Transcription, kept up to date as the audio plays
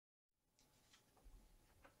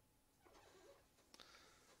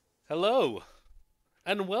Hello,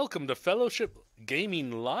 and welcome to Fellowship Gaming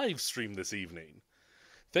live stream this evening.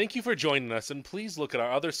 Thank you for joining us, and please look at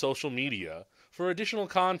our other social media for additional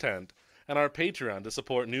content and our Patreon to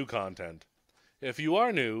support new content. If you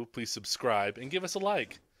are new, please subscribe and give us a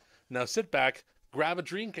like. Now sit back, grab a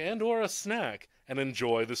drink and or a snack, and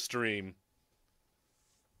enjoy the stream.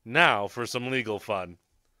 Now for some legal fun.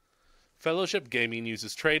 Fellowship Gaming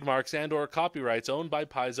uses trademarks and or copyrights owned by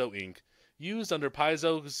Paizo Inc., used under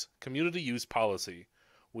Paizo's community use policy.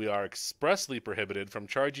 We are expressly prohibited from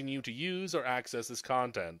charging you to use or access this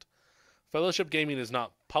content. Fellowship Gaming is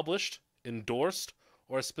not published, endorsed,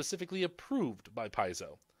 or specifically approved by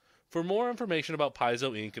Paizo. For more information about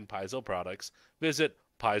Paizo Inc. and Paizo products, visit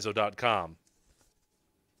paizo.com.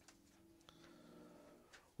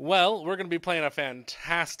 Well, we're going to be playing a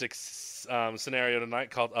fantastic scenario tonight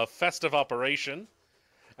called a Festive Operation.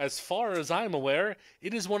 As far as I'm aware,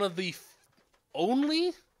 it is one of the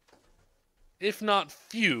only, if not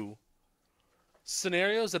few,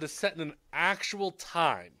 scenarios that is set in an actual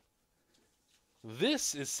time.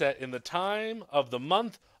 This is set in the time of the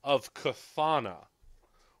month of Cathana,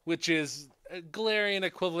 which is a Galarian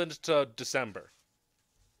equivalent to December.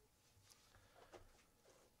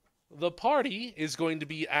 The party is going to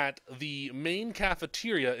be at the main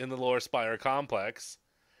cafeteria in the Lore Spire complex,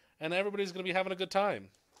 and everybody's going to be having a good time.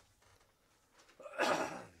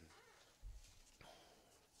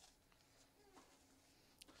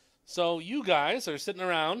 So you guys are sitting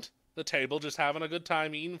around the table just having a good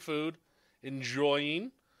time, eating food,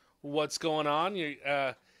 enjoying what's going on.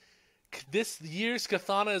 This year's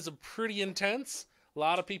Cathana is pretty intense. A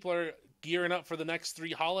lot of people are gearing up for the next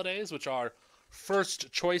 3 holidays, which are First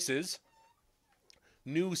Choices,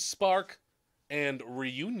 New Spark, and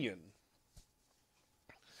Reunion.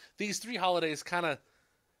 These 3 holidays kind of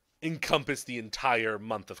encompass the entire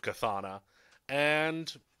month of Cathana, and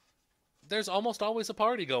there's almost always a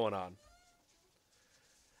party going on.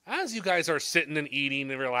 As you guys are sitting and eating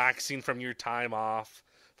and relaxing from your time off,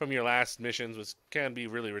 from your last missions, which can be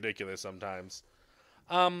really ridiculous sometimes,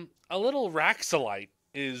 a little Raxolite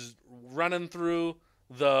is running through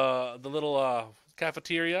the little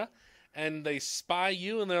cafeteria, and they spy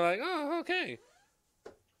you, and they're like, oh, okay.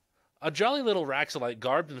 A jolly little Raxolite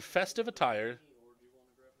garbed in festive attire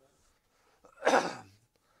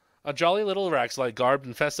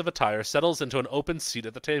settles into an open seat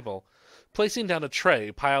at the table, placing down a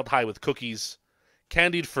tray piled high with cookies,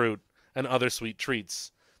 candied fruit, and other sweet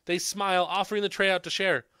treats. They smile, offering the tray out to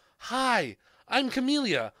share. Hi, I'm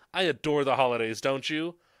Camellia. I adore the holidays, don't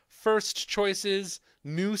you? First Choices,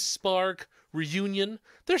 New Spark, Reunion.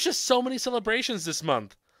 There's just so many celebrations this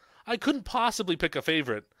month. I couldn't possibly pick a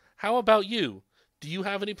favorite. How about you? Do you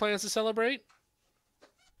have any plans to celebrate?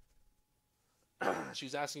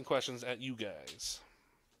 She's asking questions at you guys.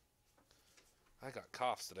 I got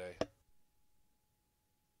coughs today.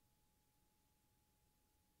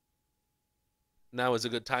 Now is a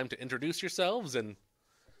good time to introduce yourselves and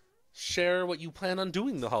share what you plan on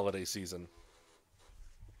doing the holiday season.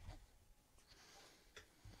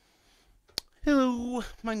 Hello,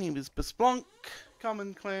 my name is Besplunk,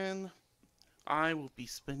 Common Clan. I will be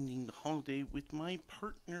spending the holiday with my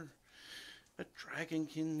partner, a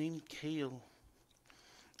dragonkin named Kale.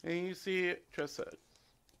 And you see it, just a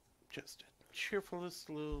cheerfulest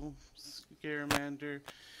little Scaramander,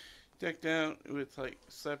 decked out with like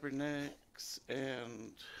cybernetics,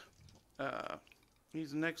 and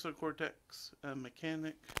he's an Exocortex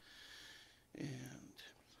mechanic, and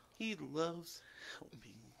he loves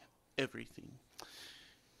helping everything.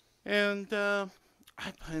 And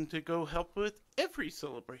I plan to go help with every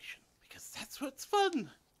celebration, because that's what's fun,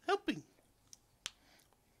 helping.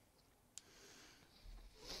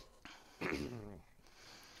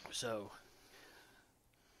 So,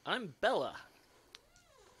 I'm Bella,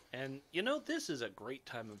 and you know, this is a great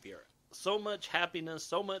time of year. So much happiness,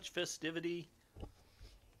 so much festivity.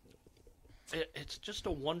 It's just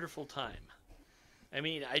a wonderful time. I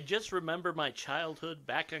mean, I just remember my childhood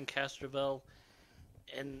back in Castrovel,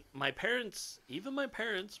 and my parents,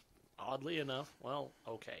 oddly enough, well,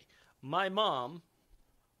 okay, my mom,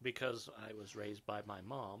 because I was raised by my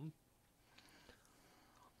mom,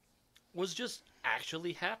 was just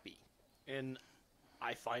actually happy, and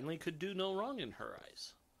I finally could do no wrong in her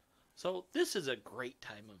eyes. So this is a great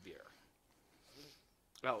time of year.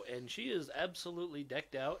 Oh, and she is absolutely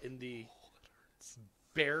decked out in the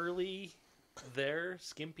barely there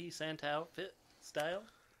skimpy Santa outfit style.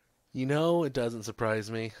 You know, it doesn't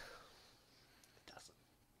surprise me. It doesn't.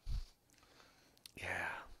 Yeah.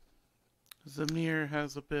 Zamir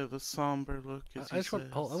has a bit of a somber look as I he just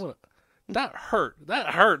says. want. That hurt. That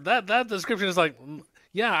hurt. That description is like,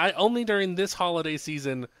 Yeah, I only during this holiday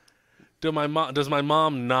season does my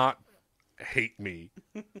mom not hate me.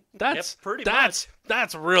 That's pretty that's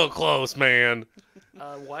real close, man.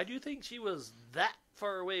 Why do you think she was that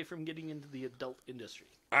far away from getting into the adult industry?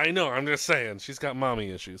 I know, I'm just saying, she's got mommy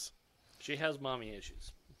issues. She has mommy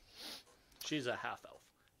issues. She's a half elf.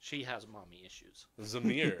 She has mommy issues.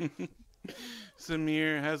 Zamir.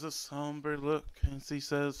 Samir has a somber look as he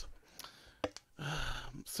says,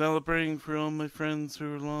 I'm celebrating for all my friends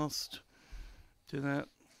who were lost to that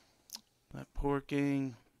poor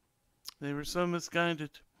gang. They were so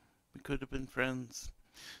misguided. We could have been friends.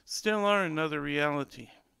 Still are another reality.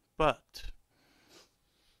 But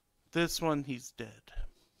this one, he's dead.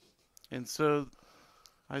 And so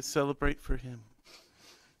I celebrate for him.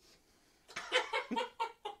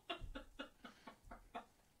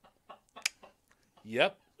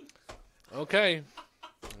 Yep. Okay.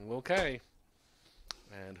 Okay.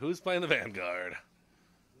 And who's playing the Vanguard?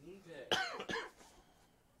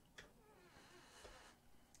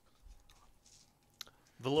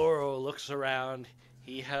 Valoro looks around.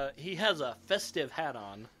 He has a festive hat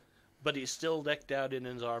on, but he's still decked out in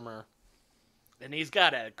his armor. And he's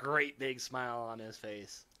got a great big smile on his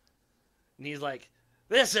face. And he's like,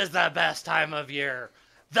 this is the best time of year.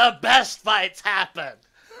 The best fights happen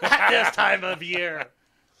at this time of year.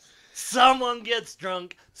 Someone gets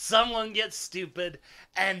drunk, someone gets stupid,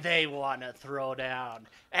 and they want to throw down.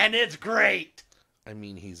 And it's great. I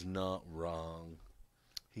mean, he's not wrong.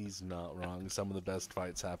 He's not wrong. Some of the best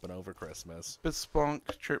fights happen over Christmas.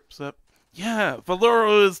 Besplunk chirps up. Yeah,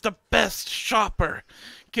 Valoro is the best shopper.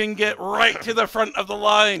 Can get right to the front of the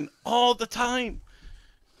line all the time.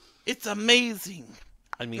 It's amazing.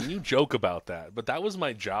 I mean, you joke about that, but that was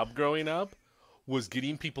my job growing up, was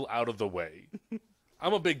getting people out of the way.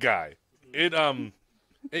 I'm a big guy. It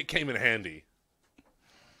came in handy.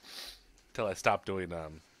 Till I stopped doing,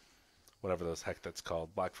 whatever those heck that's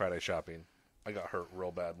called, Black Friday shopping. I got hurt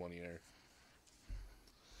real bad one year.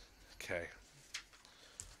 Okay.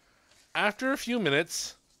 After a few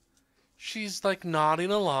minutes, she's like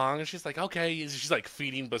nodding along, and she's like, okay. She's like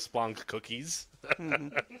feeding Besplunk cookies.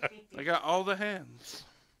 I got all the hands.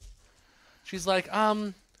 She's like,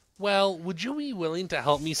 well, would you be willing to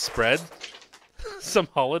help me spread some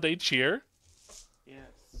holiday cheer?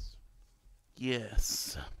 Yes.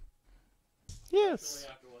 Yes. Yes.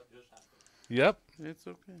 Yep. It's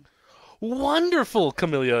okay. Wonderful,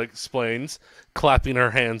 Camellia explains, clapping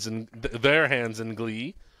her hands in their hands in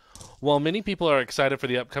glee. While many people are excited for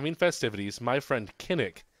the upcoming festivities, my friend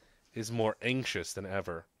Kinnick is more anxious than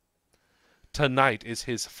ever. Tonight is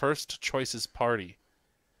his first choices party,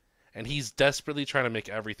 and he's desperately trying to make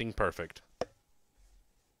everything perfect.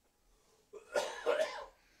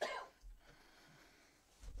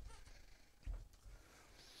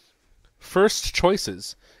 First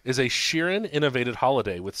Choices is a Sheeran innovated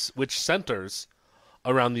holiday which centers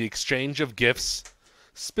around the exchange of gifts,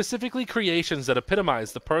 specifically creations that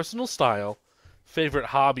epitomize the personal style, favorite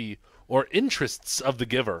hobby, or interests of the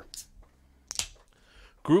giver.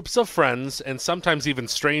 Groups of friends, and sometimes even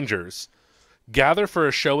strangers, gather for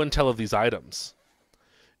a show and tell of these items.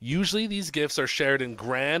 Usually these gifts are shared in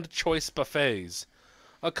grand choice buffets,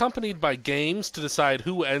 accompanied by games to decide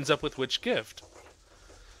who ends up with which gift.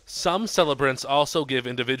 Some celebrants also give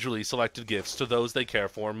individually selected gifts to those they care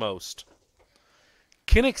for most.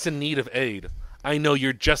 Kinnick's in need of aid. I know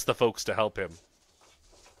you're just the folks to help him.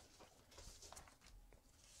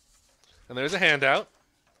 And there's a handout.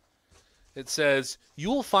 It says,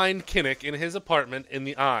 you'll find Kinnick in his apartment in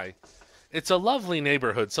the Eye. It's a lovely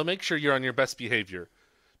neighborhood, so make sure you're on your best behavior.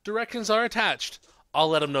 Directions are attached. I'll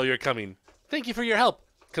let him know you're coming. Thank you for your help,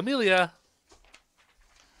 Camellia.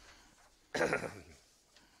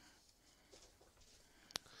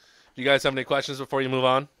 Do you guys have any questions before you move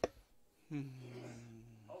on?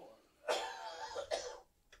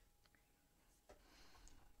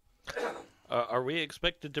 Are we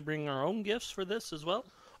expected to bring our own gifts for this as well?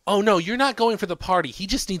 Oh, no, you're not going for the party. He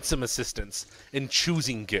just needs some assistance in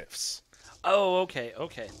choosing gifts. Oh, okay.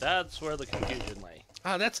 That's where the confusion lay.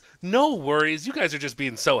 That's no worries. You guys are just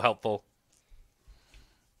being so helpful.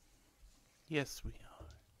 Yes, we are.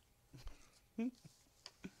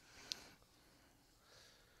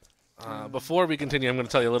 Before we continue, I'm going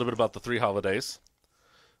to tell you a little bit about the 3 holidays.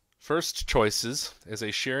 First Choices is a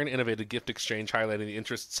Sheeran innovative gift exchange highlighting the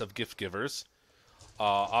interests of gift givers.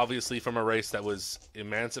 Obviously, from a race that was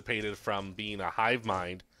emancipated from being a hive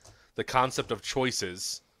mind, the concept of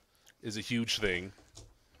choices is a huge thing.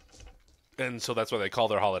 And so that's why they call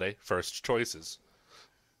their holiday First Choices.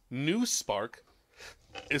 New Spark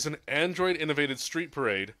is an Android innovated street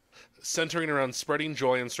parade centering around spreading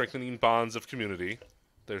joy and strengthening bonds of community.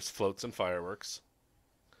 There's floats and fireworks.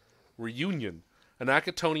 Reunion, an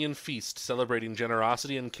Acatonian feast celebrating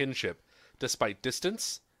generosity and kinship despite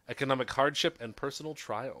distance, economic hardship, and personal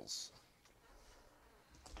trials.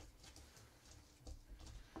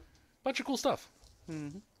 Bunch of cool stuff.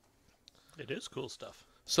 Mm-hmm. It is cool stuff.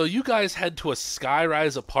 So you guys head to a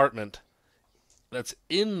skyrise apartment that's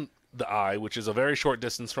in the Eye, which is a very short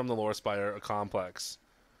distance from the Lore Spire complex.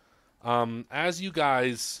 As you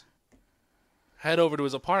guys head over to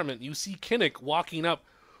his apartment, you see Kinnick walking up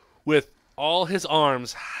with all his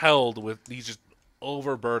arms held with, he's just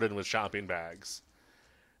overburdened with shopping bags.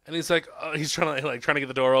 And he's like, he's trying to get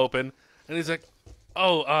the door open. And he's like,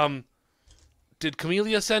 did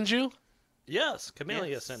Camellia send you? Yes,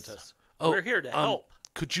 Camellia Yes. sent us. Oh, We're here to help.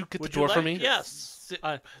 Could you get Would the door you for like- me? Yes. Sit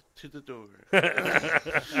to the door.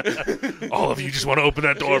 All of you just want to open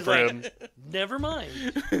that door She's for like, him. Never mind.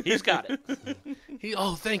 He's got it.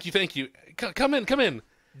 Thank you. Come in.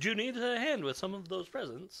 Do you need a hand with some of those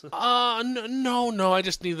presents? No, I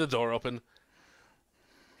just need the door open.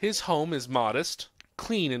 His home is modest,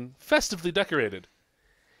 clean, and festively decorated.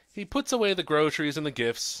 He puts away the groceries and the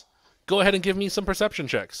gifts. Go ahead and give me some perception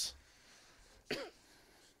checks.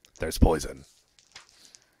 There's poison.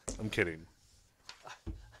 I'm kidding.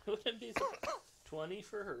 Wouldn't be 20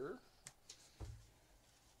 for her.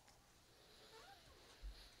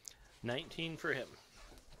 19 for him.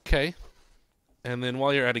 Okay. And then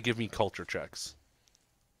while you're at it, give me culture checks.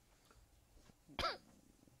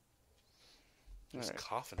 Just Alright.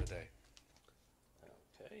 coughing today.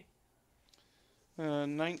 Okay.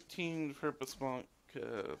 19 for Besponk,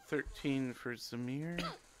 13 for Zamir.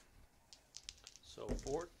 So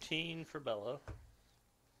 14 for Bella.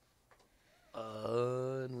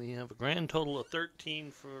 And we have a grand total of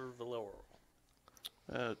 13 for Valoro.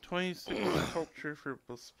 26 culture for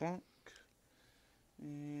Besponk.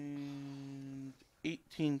 And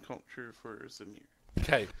 18 culture for Zamir.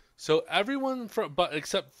 Okay, so everyone but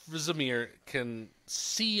except for Zamir can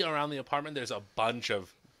see around the apartment. There's a bunch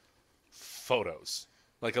of photos,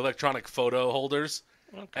 like electronic photo holders,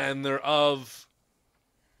 Okay. and they're of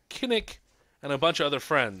Kinnick and a bunch of other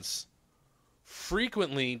friends.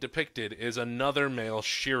 Frequently depicted is another male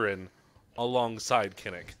Sheeran alongside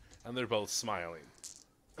Kinnick, and they're both smiling,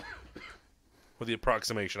 with the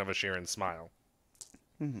approximation of a Sheeran smile.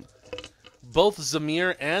 Mm-hmm. Both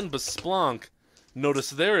Zamir and Besplonk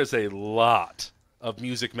notice there is a lot of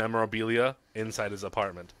music memorabilia inside his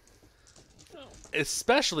apartment. Oh.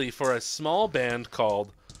 Especially for a small band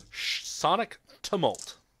called Sonic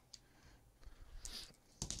Tumult.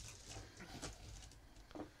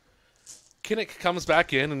 Kinnick comes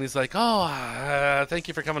back in and he's like, thank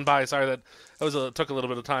you for coming by. Sorry that took a little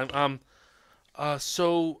bit of time.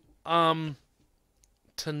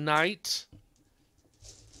 Tonight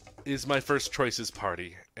is my first choices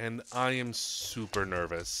party, and I am super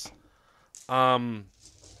nervous. So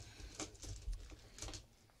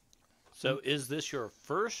is this your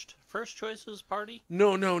first choices party?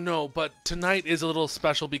 No, but tonight is a little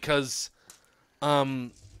special because,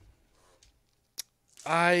 I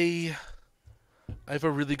have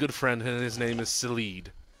a really good friend, and his name is Salid.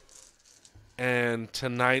 And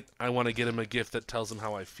tonight, I want to get him a gift that tells him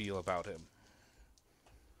how I feel about him.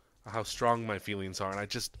 How strong my feelings are, and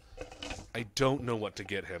I don't know what to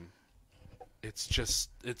get him. It's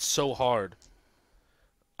so hard.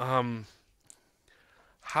 How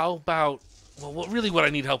about, what I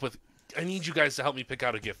need help with, I need you guys to help me pick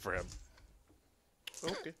out a gift for him.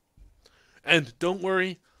 Okay. And don't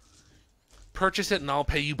worry, purchase it and I'll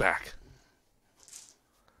pay you back.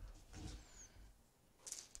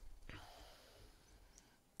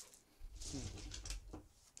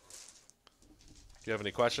 Do you have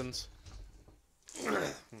any questions?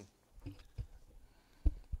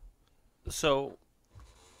 So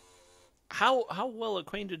how well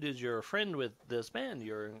acquainted is your friend with this band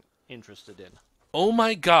you're interested in? Oh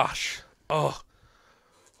my gosh. Oh,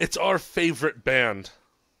 it's our favorite band.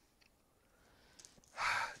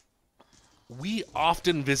 We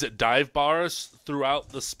often visit dive bars throughout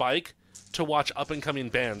the Spike to watch up-and-coming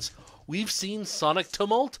bands. We've seen Sonic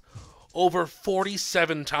Tumult over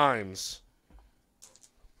 47 times.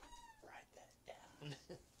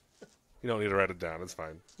 You don't need to write it down. It's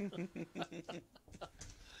fine.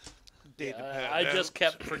 I just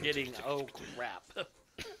kept forgetting. Oh crap!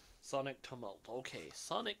 Sonic Tumult. Okay,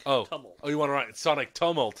 Sonic Oh, Tumult. you want to write Sonic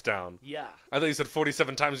Tumult down? Yeah. I thought you said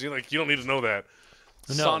 47 times. You're like, you don't need to know that.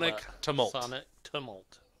 No, Sonic but Tumult. Sonic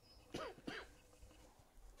Tumult.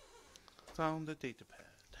 Found the data pad.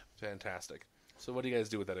 Fantastic. So what do you guys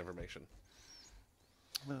do with that information?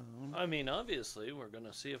 I mean, obviously, we're going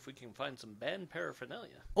to see if we can find some band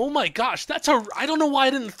paraphernalia. Oh my gosh, I don't know why I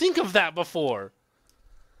didn't think of that before.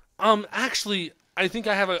 Actually, I think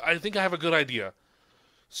I have a good idea.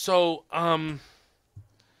 So,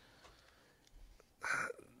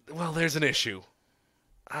 well, there's an issue.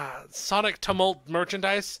 Sonic Tumult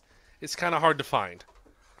merchandise is kind of hard to find.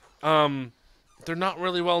 They're not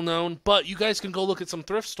really well known, but you guys can go look at some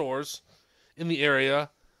thrift stores in the area.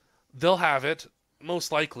 They'll have it,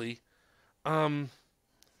 most likely. You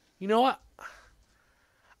know what?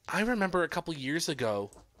 I remember a couple years ago,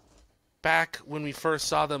 back when we first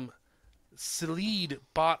saw them, Salid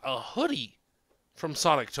bought a hoodie from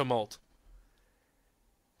Sonic Tumult,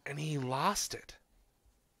 and he lost it.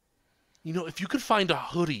 You know, if you could find a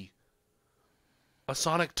hoodie, a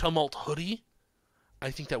Sonic Tumult hoodie, I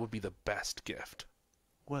think that would be the best gift.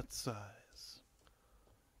 What size?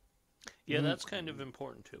 Yeah, that's kind of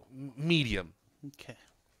important, too. Medium. Okay.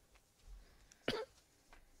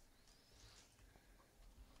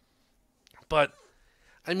 But,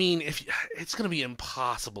 I mean, it's going to be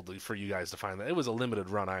impossible for you guys to find that. It was a limited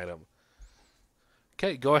run item.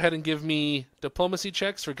 Okay, go ahead and give me diplomacy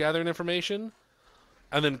checks for gathering information,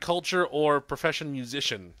 and then culture or profession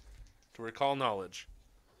musician to recall knowledge.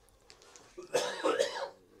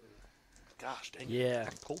 Gosh dang it. Yeah,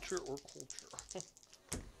 culture or culture.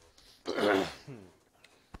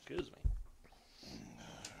 Excuse me.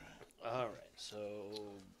 All right, so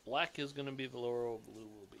black is going to be Valoro, blue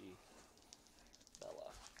will be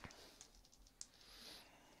Bella.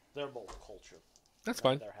 They're both culture. That's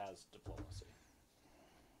fine. Neither has diplomacy.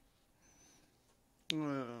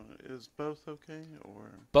 Is both okay,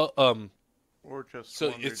 But or just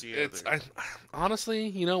so one it's or the it's other? honestly,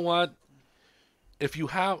 you know what? If you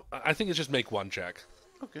have, I think it's just make one check.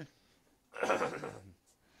 Okay.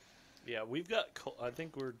 Yeah, we've got. I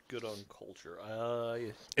think we're good on culture.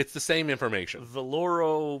 It's the same information.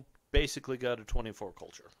 Valoro basically got a 24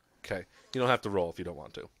 culture. Okay, you don't have to roll if you don't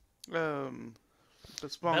want to. The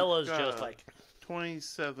Spunk Bella's got just like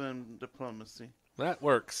 27 diplomacy, That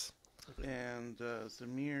works. and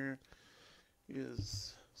Zamir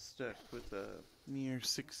is stuck with a mere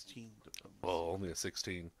 16 diplomacy. Oh, only a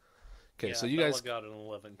 16. Okay, yeah, so you Bella guys, got an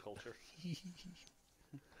 11 culture.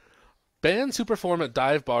 bands who perform at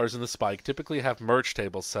dive bars in the Spike typically have merch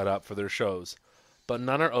tables set up for their shows, but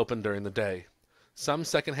none are open during the day. Some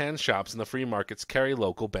secondhand shops in the free markets carry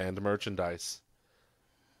local band merchandise.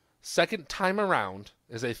 Second Time Around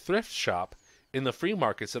is a thrift shop in the free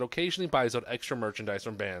markets that occasionally buys out extra merchandise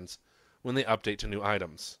from bands when they update to new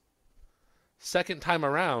items. Second Time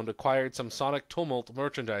Around acquired some Sonic Tumult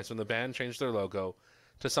merchandise when the band changed their logo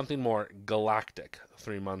to something more galactic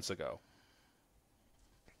 3 months ago.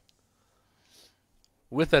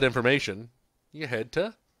 With that information, you head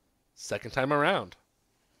to Second Time Around.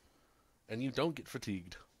 And you don't get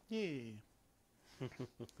fatigued. Yay.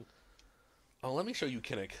 Oh, let me show you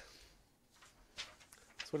Kinnick.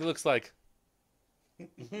 That's what he looks like.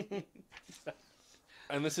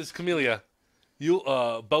 And this is Camellia.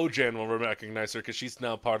 Bojan will recognize her because she's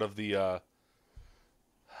now part of the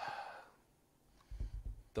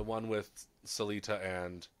one with Salita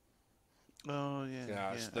and Oh,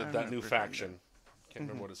 yeah. I that new remember faction. Can't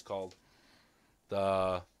remember what it's called.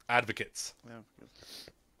 The Advocates.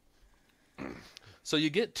 Yeah. So you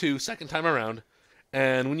get to Second Time Around,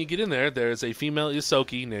 and when you get in there, there's a female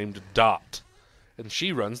Isoki named Dot, and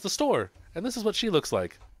she runs the store. And this is what she looks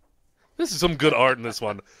like. This is some good art in this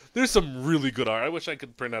one. There's some really good art. I wish I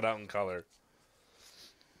could print that out in color.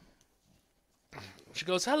 She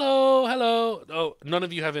goes, hello, hello. Oh, none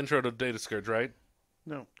of you have intro to Data Scourge, right?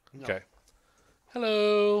 No. Okay.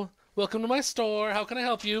 Hello. Welcome to my store. How can I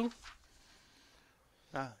help you?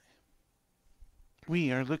 Hi.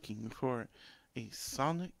 We are looking for a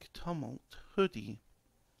Sonic Tumult hoodie.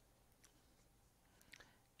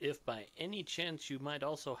 If by any chance you might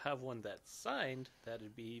also have one that's signed,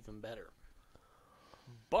 that'd be even better.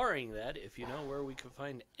 Barring that, if you know where we could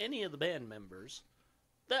find any of the band members,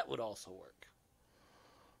 that would also work.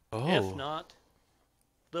 Oh. If not,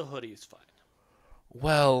 the hoodie's fine.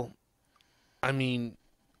 Well, I mean,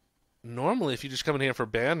 normally if you just come in here for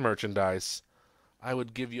band merchandise, I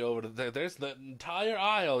would give you over to there. There's the entire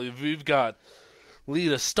aisle. We've got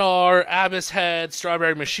Lead a Star, Abyss Head,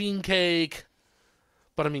 Strawberry Machine Cake.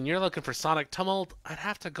 But I mean, you're looking for Sonic Tumult. I'd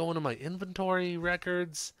have to go into my inventory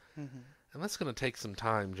records. Mm-hmm. And that's going to take some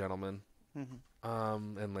time, gentlemen.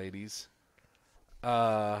 Mm-hmm. And ladies.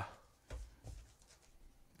 Can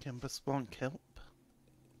Besplunk help?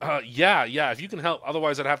 Yeah, if you can help.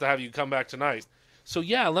 Otherwise, I'd have to have you come back tonight. So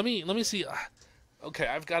yeah, let me see. Okay,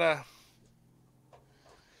 I've got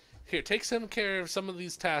Here, take some care of some of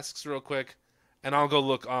these tasks real quick, and I'll go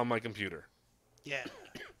look on my computer. Yeah.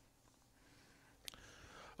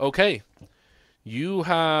 Okay.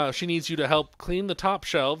 She needs you to help clean the top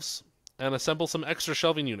shelves and assemble some extra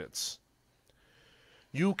shelving units.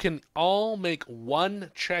 You can all make one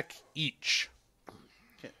check each.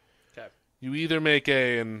 Okay. You either make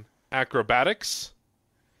an acrobatics,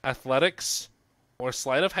 athletics, or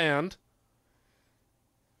sleight of hand.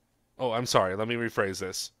 Oh, I'm sorry. Let me rephrase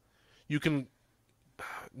this. You can.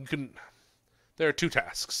 There are 2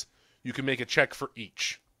 tasks. You can make a check for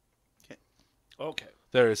each. Okay.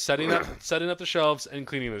 There is setting up the shelves and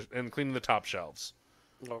cleaning the top shelves.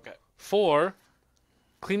 Okay. 4,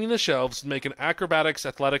 cleaning the shelves, make an acrobatics,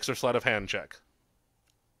 athletics, or sleight of hand check.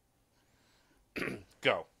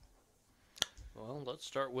 Go. Well, let's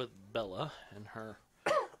start with Bella and her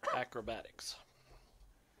acrobatics.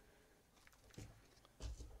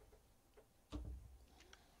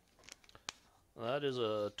 That is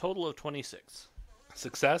a total of 26.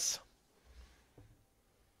 Success.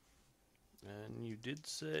 And you did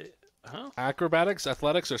say, huh? Acrobatics,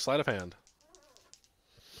 athletics, or sleight of hand.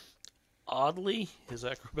 Oddly, his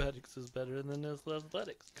acrobatics is better than his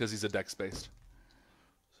athletics. Because he's a dex-based.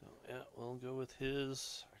 So, yeah, we'll go with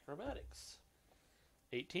his acrobatics.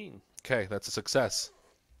 18. Okay, that's a success.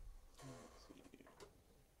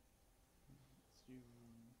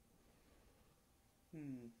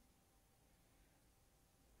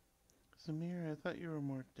 Zamir, I thought you were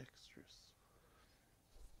more dexterous.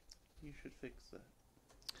 You should fix that.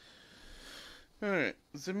 Alright,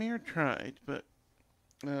 Zamir tried, but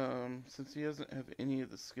since he doesn't have any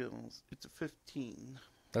of the skills, it's a 15.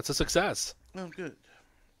 That's a success. Oh, good.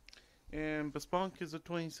 And Besponk is a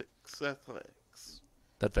 26 athletics.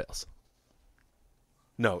 That fails.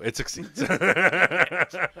 No, it succeeds.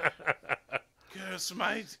 Curse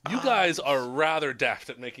my You guys are rather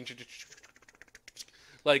deft at making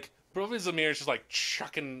like Professor Zamir is just like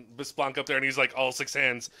chucking Besplunk up there, and he's like all 6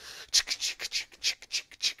 hands.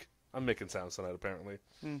 I'm making sounds tonight, apparently.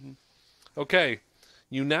 Mm-hmm. Okay,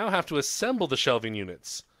 you now have to assemble the shelving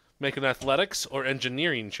units. Make an athletics or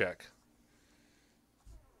engineering check.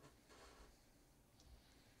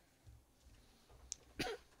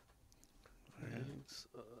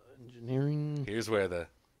 Engineering. Here's where the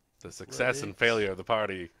success and failure of the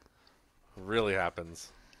party really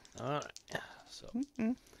happens. Alright. So,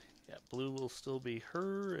 yeah, blue will still be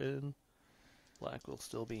her, and black will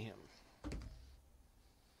still be him.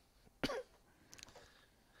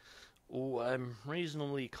 Oh, I'm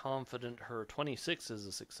reasonably confident her 26 is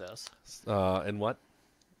a success. And what?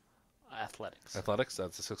 Athletics. Athletics,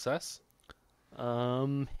 that's a success.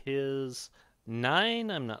 His 9,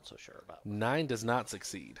 I'm not so sure about. 9 does not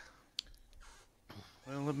succeed.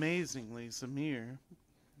 Well, amazingly, Zamir,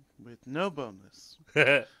 with no bonus,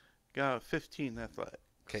 Okay, got a 15 athletic.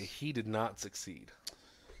 he did not succeed.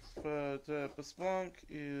 But Besponk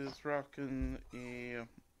is rocking a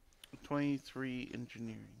 23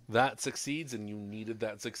 engineering. That succeeds, and you needed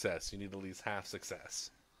that success. You need at least half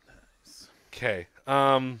success. Nice. Okay,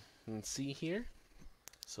 let's see here.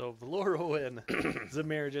 So Valoro and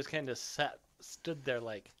Zamir just kind of stood there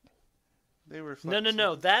like, They were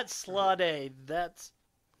no, that's slot A. That's...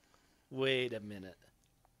 Wait a minute.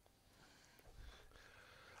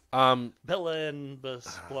 Bella and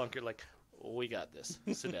Besplunk are like, we got this.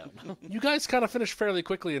 Sit down. You guys kind of finished fairly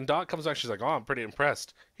quickly, and Dot comes back. She's like, "Oh, I'm pretty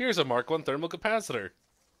impressed. Here's a Mark 1 thermal capacitor."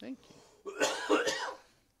 Thank you.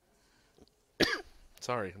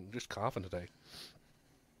 Sorry, I'm just coughing today.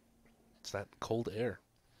 It's that cold air.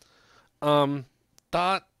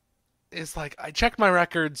 Dot is like, I checked my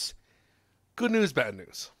records. Good news, bad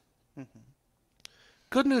news.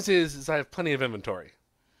 Good news is I have plenty of inventory.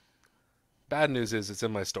 Bad news is it's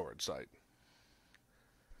in my storage site.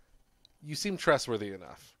 You seem trustworthy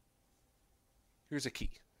enough. Here's a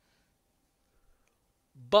key.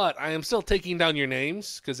 But I am still taking down your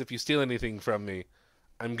names, because if you steal anything from me,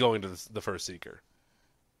 I'm going to the First Seeker.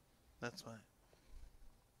 That's fine.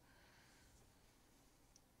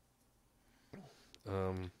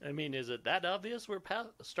 I mean, is it that obvious we're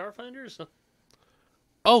Starfinders?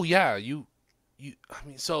 Oh, yeah,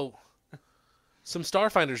 so some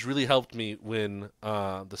Starfinders really helped me when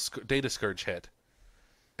the data scourge hit.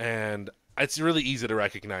 And it's really easy to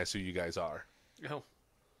recognize who you guys are. Oh.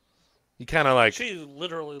 You kind of like... She's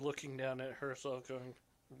literally looking down at herself going,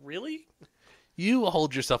 really? You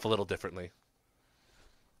hold yourself a little differently.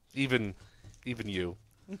 Even you.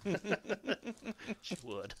 She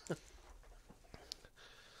would.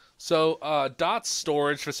 So, Dot's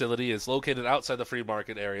storage facility is located outside the free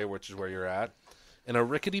market area, which is where you're at, in a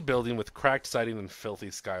rickety building with cracked siding and filthy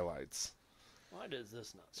skylights. Why does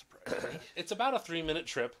this not surprise me? It's about a 3-minute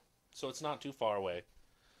trip, so it's not too far away.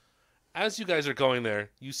 As you guys are going there,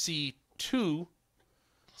 you see 2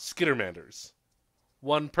 Skittermanders.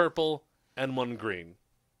 One purple and one green.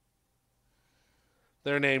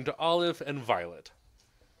 They're named Olive and Violet.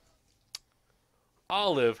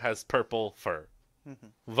 Olive has purple fur.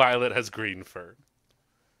 Violet has green fur.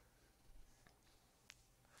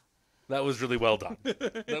 That was really well done.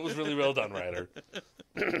 That was really well done, Ryder.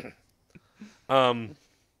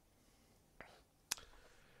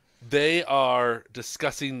 They are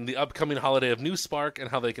discussing the upcoming holiday of New Spark and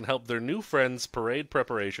how they can help their new friends' parade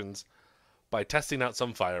preparations by testing out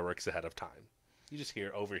some fireworks ahead of time. You just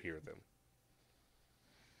overhear them.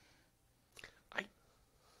 I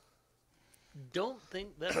don't think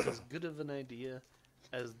that's as good of an idea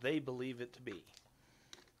as they believe it to be.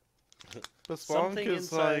 But Something Splunk is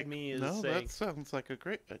inside like, me is no, saying, that sounds like a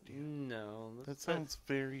great idea. no. That sounds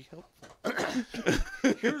very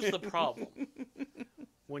helpful. Here's the problem.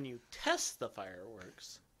 When you test the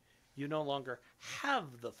fireworks, you no longer have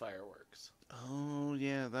the fireworks. Oh,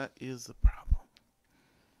 yeah, that is a problem.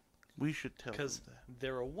 We should tell them Because that.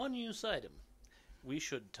 they're a one-use item. We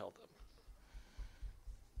should tell them.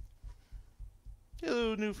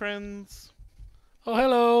 Hello, new friends. Oh,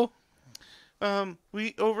 hello.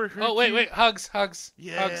 We overheard. Oh, wait, you- wait. Hugs.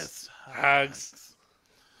 Yes, Hugs.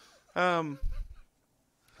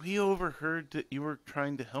 We overheard that you were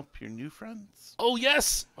trying to help your new friends. Oh,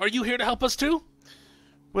 yes. Are you here to help us too?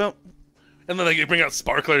 Well, And then they bring out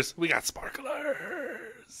sparklers. We got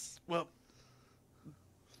sparklers. well,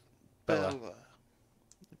 Bella.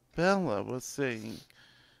 Bella was saying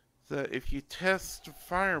that if you test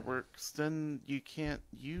fireworks, then you can't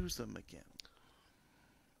use them again.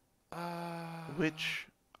 Which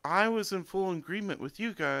I was in full agreement with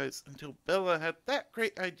you guys until Bella had that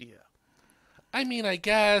great idea. I mean, I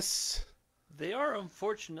guess. They are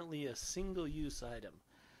unfortunately a single-use item.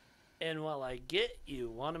 And while I get you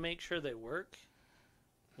want to make sure they work,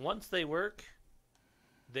 once they work,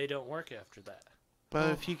 they don't work after that.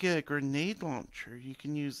 But if you get a grenade launcher, you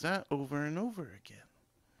can use that over and over again.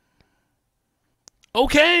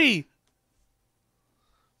 Okay.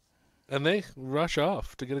 And they rush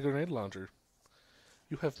off to get a grenade launcher.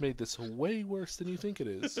 You have made this way worse than you think it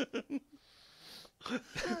is.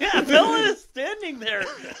 Yeah, Bella is standing there.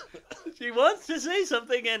 She wants to say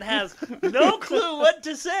something and has no clue what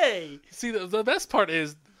to say. See, the best part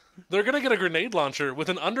is they're going to get a grenade launcher with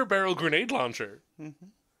an underbarrel grenade launcher.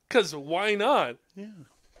 Because why not? Yeah.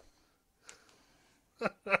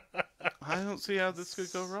 I don't see how this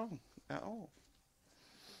could go wrong at all.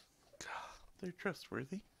 They're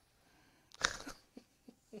trustworthy.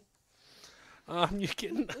 You're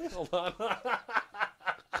getting... Hold on.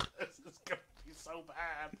 This is going to be so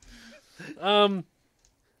bad.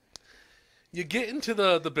 You get into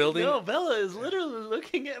the building. No, Bella is literally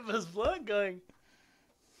looking at Miss Blunt going,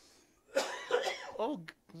 oh,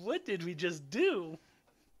 what did we just do?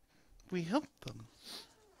 We helped them.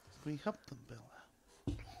 We helped them,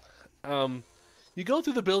 Bella. You go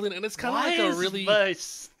through the building, and it's kind of Why like a is really... my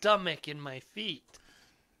stomach in my feet?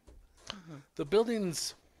 The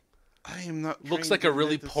building's I am not. looks trained like a in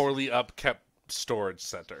really medicine. poorly upkept storage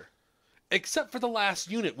center. Except for the last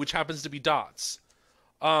unit, which happens to be Dot's.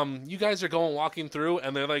 You guys are walking through,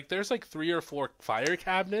 and there's like 3 or 4 fire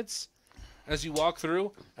cabinets as you walk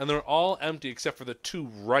through, and they're all empty except for the 2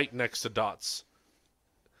 right next to Dot's.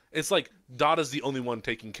 It's like Dot is the only one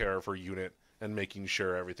taking care of her unit and making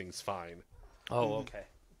sure everything's fine. Oh, okay.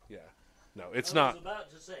 Yeah. No, it's not. I was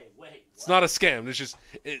about to say, wait. It's not a scam. It's just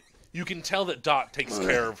you can tell that Dot takes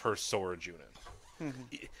care of her storage unit.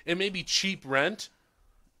 It may be cheap rent,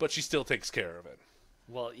 but she still takes care of it.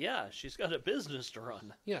 Well, yeah, she's got a business to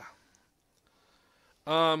run. Yeah.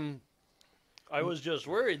 I was just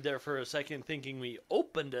worried there for a second, thinking we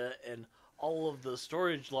opened it and all of the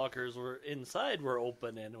storage lockers were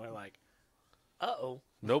open, and we're like, uh-oh.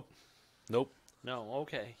 Nope. No,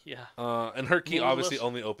 okay, yeah. And her key Well, obviously let's-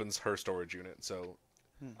 only opens her storage unit. So,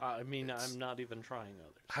 I mean, I'm not even trying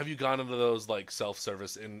others. have you gone into those like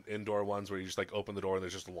self-service indoor ones where you just like open the door and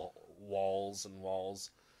there's just walls and walls,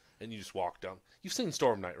 and you just walk down? You've seen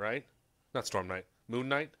Storm Knight, right? Not Storm Knight, Moon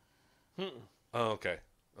Knight. Oh, okay.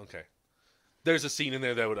 There's a scene in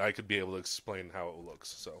there that I could be able to explain how it looks.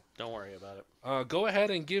 So Don't worry about it. go ahead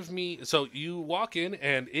and give me. So you walk in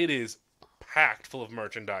and it is packed full of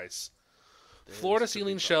merchandise.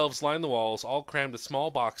 Floor-to-ceiling shelves line the walls, all crammed with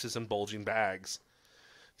small boxes and bulging bags.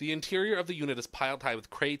 The interior of the unit is piled high with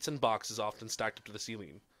crates and boxes often stacked up to the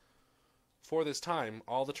ceiling. For this time,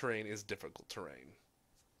 all the terrain is difficult terrain.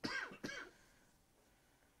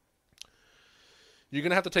 You're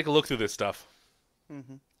going to have to take a look through this stuff.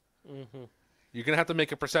 Mm-hmm. You're going to have to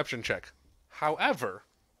make a perception check. However,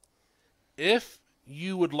 if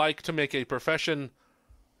you would like to make a profession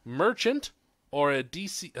merchant or a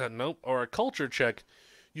or a culture check,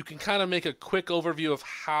 you can kind of make a quick overview of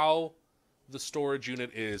how the storage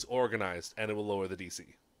unit is organized, and it will lower the DC.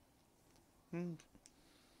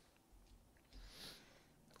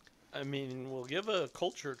 I mean, we'll give a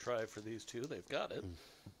culture try for these two. They've got it.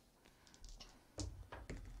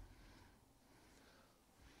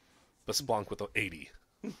 Besplank with an 80.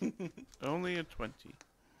 Only a 20.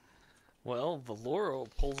 Well, Valoro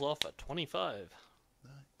pulls off a 25.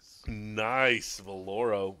 Nice. Nice,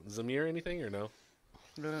 Valoro. Zamir, anything or no?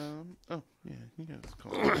 Oh, yeah, you guys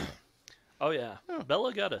call it. Oh, yeah. Oh.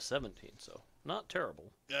 Bella got a 17, so not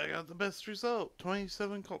terrible. I got the best result.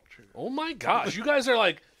 27 culture. Oh my gosh, you guys are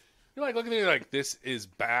like, you're like looking at it like, this is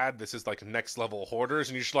bad. This is like next level hoarders,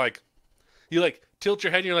 and you're just like, you like tilt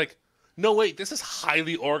your head, and you're like, no wait, this is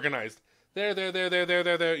highly organized.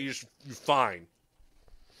 There. You're fine.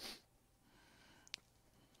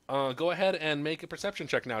 Go ahead and make a perception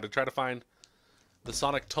check now to try to find the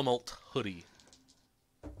Sonic Tumult hoodie.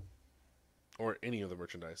 Or any of the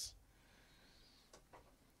merchandise.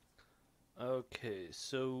 Okay,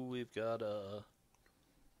 so we've got a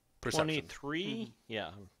Perception. 23. Yeah,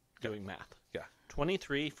 I'm doing math. Yeah.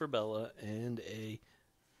 23 for Bella and a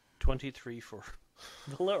 23 for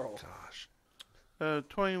Valero. Gosh.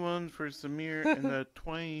 21 for Samir and a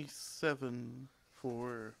 27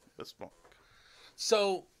 for Besplank.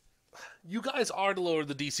 So, you guys are to lower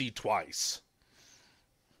the DC twice.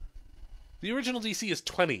 The original DC is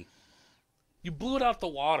 20. You blew it out the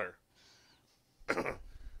water.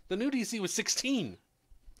 The new DC was 16.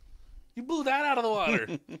 You blew that out of the water.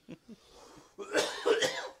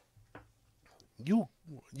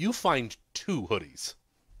 You find 2 hoodies.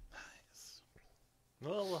 Nice.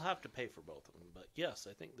 Well, we'll have to pay for both of them, but yes,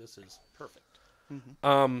 I think this is perfect.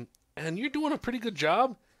 And you're doing a pretty good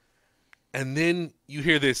job. And then you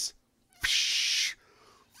hear this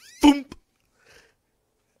thump,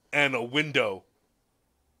 and a window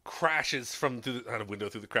crashes through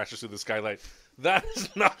the crashes through the skylight. That is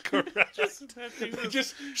not correct.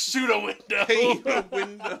 Just shoot a window. Paint a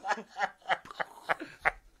window.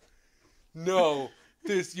 No,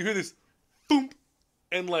 you hear this thump,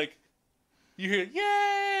 and like you hear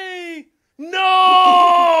yay,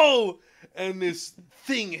 no, and this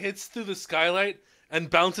thing hits through the skylight and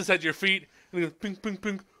bounces at your feet, and it goes ping, ping,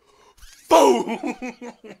 ping, boom.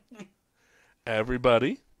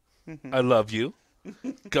 Everybody, I love you.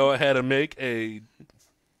 Go ahead and make a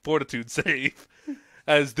fortitude save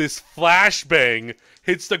as this flashbang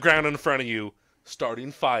hits the ground in front of you,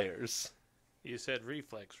 starting fires. You said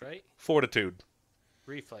reflex, right? Fortitude.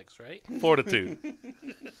 Reflex, right? Fortitude.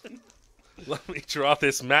 Let me draw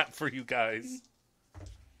this map for you guys.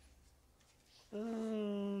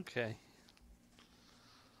 Okay.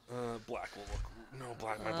 Black will look... No,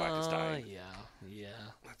 black. My black is dying. Yeah.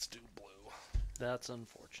 Let's do blue. That's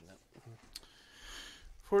unfortunate.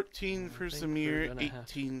 14 for think we're Samir, gonna have-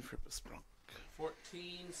 18 for Besplank.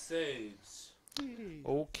 14 saves.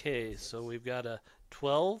 Okay, so we've got a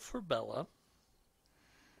 12 for Bella.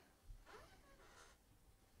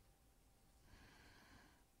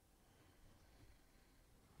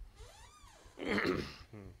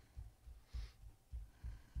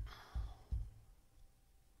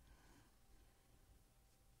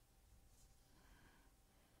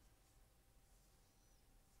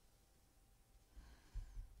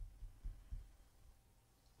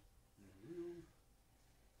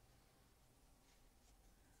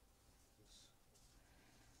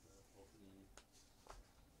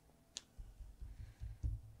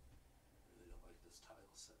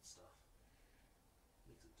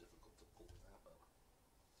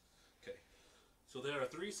 Okay, so there are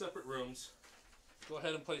 3 separate rooms. Go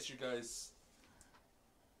ahead and place your guys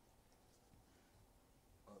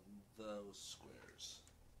on those squares.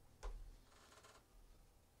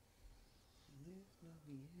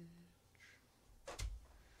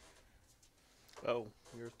 Oh,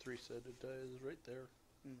 your 3-sided die is right there.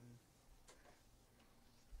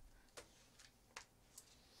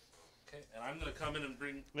 Okay, and I'm going to come in and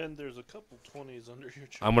bring... And there's a couple 20s under your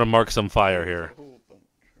chair. I'm going to mark some fire here. A whole bunch.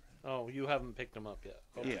 Oh, you haven't picked them up yet.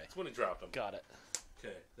 Okay. Yeah. It's when he dropped them. Got it.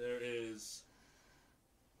 Okay, there is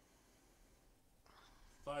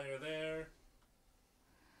fire there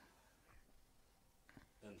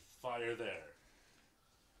and fire there.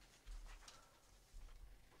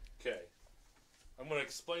 Okay, I'm going to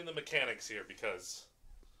explain the mechanics here because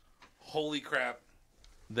holy crap,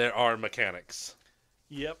 there are mechanics.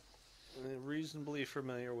 Yep. Reasonably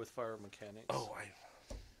familiar with fire mechanics. Oh, I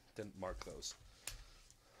didn't mark those.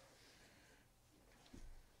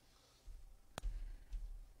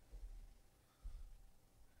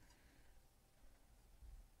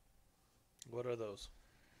 What are those?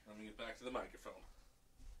 Let me get back to the microphone.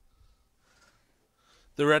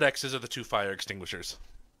 The red X's are the 2 fire extinguishers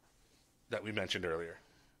that we mentioned earlier.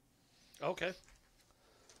 Okay.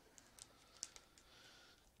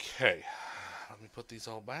 Okay. Let me put these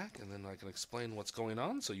all back, and then I can explain what's going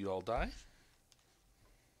on so you all die.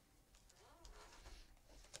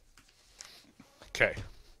 Okay.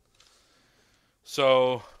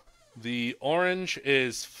 So, the orange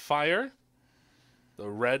is fire. The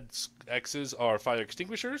red X's are fire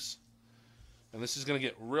extinguishers. And this is going to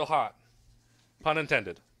get real hot. Pun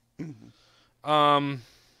intended.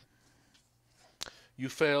 You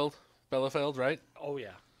failed. Bella failed, right? Oh,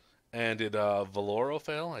 yeah. And did Valoro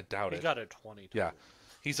fail? I doubt He it. got a 20. Yeah.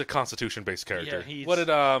 He's a Constitution-based character. Yeah, he's- What did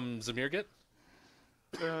Zamir get?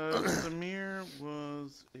 Samir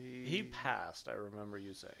was a... He passed, I remember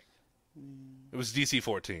you saying. It was DC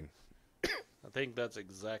 14. I think that's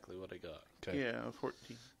exactly what I got. Okay. Yeah,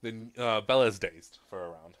 14. Then Bella's dazed for a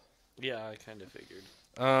round. Yeah, I kind of figured.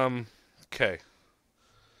 Okay.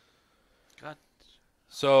 God.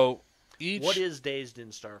 So each. What is dazed in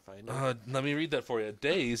Starfinder? Let me read that for you.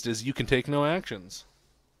 Dazed is you can take no actions.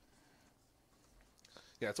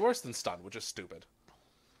 Yeah, it's worse than stunned, which is stupid.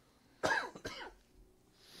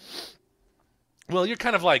 Well, you're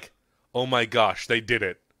kind of like, oh my gosh, they did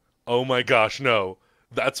it. Oh my gosh, no.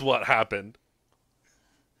 That's what happened.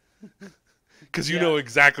 Because you Yeah. know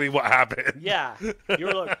exactly what happened. Yeah.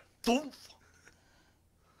 You're like, thump.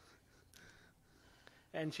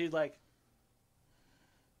 And she's like,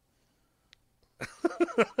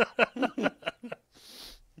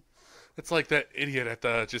 It's like that idiot at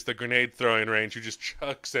the grenade throwing range who just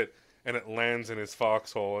chucks it and it lands in his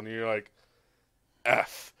foxhole, and you're like,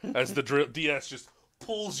 F, as the DS just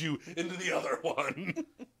pulls you into the other one.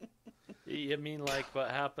 you mean like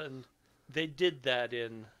what happened? They did that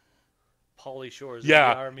in Polly Shore's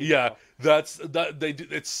Yeah, the Army. yeah, now.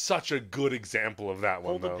 it's such a good example of that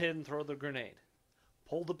Pull one the though. pin, throw the grenade.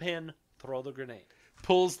 Pull the pin, throw the grenade.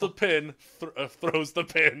 Pulls the pin, throws the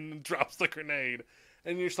pin, drops the grenade,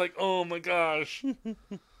 and you're just like, oh my gosh.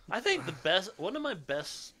 I think one of my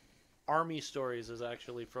best Army stories is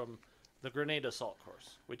actually from the grenade assault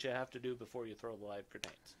course, which you have to do before you throw the live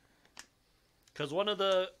grenades. Because one of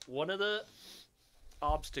the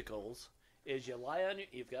obstacles is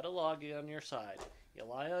you've got a log on your side, you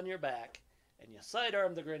lie on your back, and you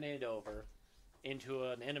sidearm the grenade over into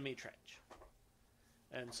an enemy trench.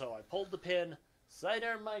 And so I pulled the pin,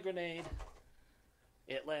 sidearm my grenade,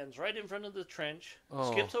 it lands right in front of the trench,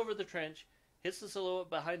 Oh. skips over the trench, hits the silhouette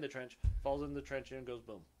behind the trench, falls in the trench, and goes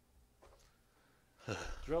boom.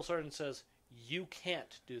 Drill sergeant says, "You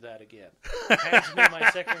can't do that again." Hands me my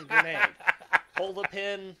second grenade. Pull the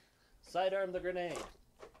pin, sidearm the grenade.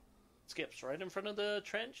 Skips right in front of the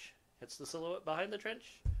trench, hits the silhouette behind the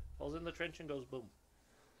trench, falls in the trench, and goes boom.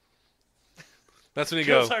 That's when you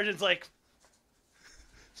Drill go. sergeant's like,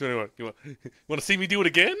 So anyway, you want to see me do it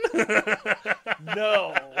again?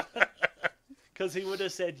 no. Because he would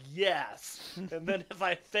have said yes. And then if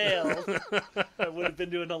I failed, I would have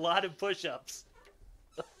been doing a lot of push-ups.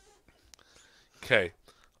 Okay.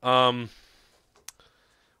 We're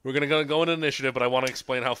gonna go into initiative, but I want to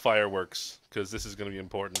explain how fire works because this is gonna be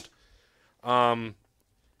important.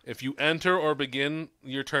 If you enter or begin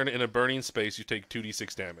your turn in a burning space, you take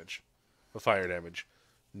 2d6 damage, of fire damage.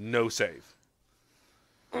 No save.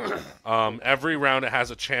 Every round, it has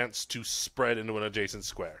a chance to spread into an adjacent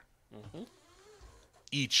square. Mm-hmm.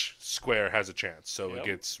 Each square has a chance, so Yep. it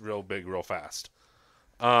gets real big, real fast.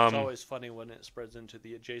 It's always funny when it spreads into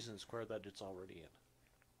the adjacent square that it's already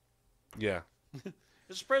in. Yeah.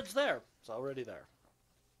 It spreads there. It's already there.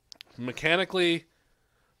 Mechanically,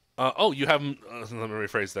 you have. Let me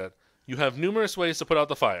rephrase that. You have numerous ways to put out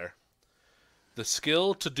the fire. The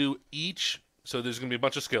skill to do each. So there's going to be a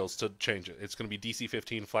bunch of skills to change it. It's going to be DC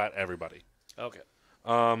 15 flat, everybody. Okay.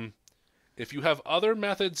 If you have other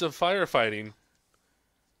methods of firefighting,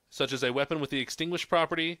 such as a weapon with the extinguish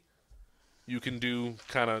property, you can do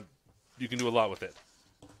a lot with it.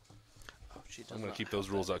 Oh, she does I'm going not to keep have those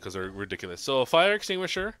rules that. out because they're ridiculous. So a fire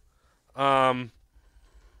extinguisher, as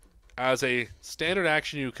a standard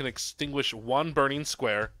action, you can extinguish one burning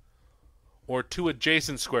square or two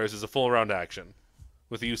adjacent squares as a full round action,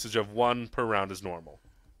 with the usage of one per round as normal.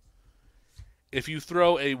 If you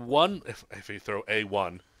throw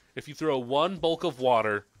one bulk of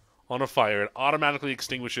water on a fire, it automatically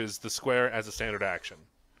extinguishes the square as a standard action.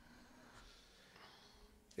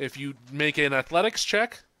 If you make an athletics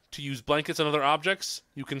check to use blankets and other objects,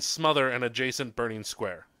 you can smother an adjacent burning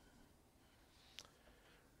square.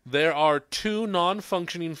 There are 2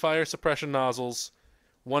 non-functioning fire suppression nozzles,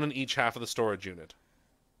 one in each half of the storage unit.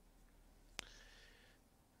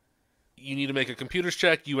 you need to make a computer's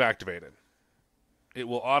check. You activate it. It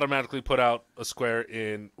will automatically put out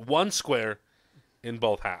one square in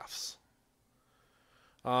both halves.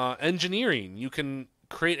 Engineering. You can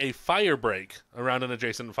create a fire break around an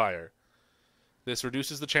adjacent fire. This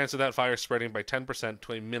reduces the chance of that fire spreading by 10%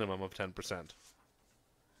 to a minimum of 10%.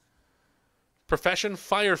 Profession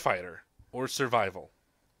firefighter or survival.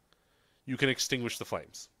 You can extinguish the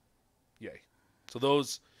flames. Yay. So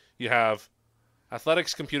those, you have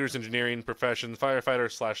athletics, computers, engineering, profession, firefighter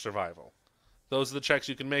 / survival. Those are the checks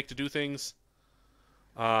you can make to do things.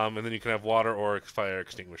 And then you can have water or fire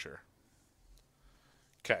extinguisher.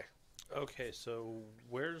 Okay. Okay, so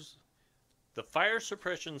where's the fire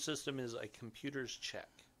suppression system? Is a computer's check.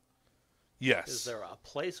 Yes. Is there a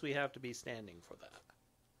place we have to be standing for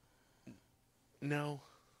that? No.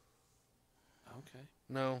 Okay.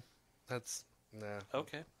 No. That's... Nah.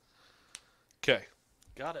 Okay. Okay.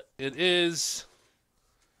 Got it. It is...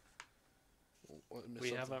 We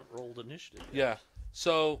haven't rolled initiative yet. Yeah.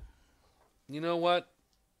 So, you know what?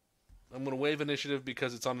 I'm going to waive initiative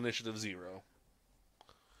because it's on initiative 0.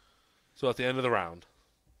 So at the end of the round.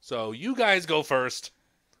 So you guys go first,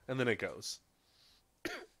 and then it goes.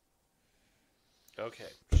 Okay.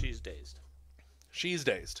 She's dazed. She's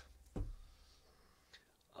dazed.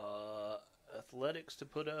 Athletics to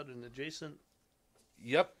put out an adjacent.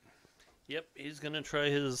 Yep. Yep, he's going to try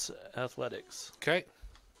his athletics. Okay.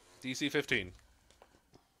 DC 15.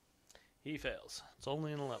 He fails. It's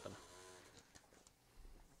only an 11.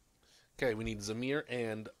 Okay, we need Zamir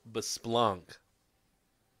and Besplunk.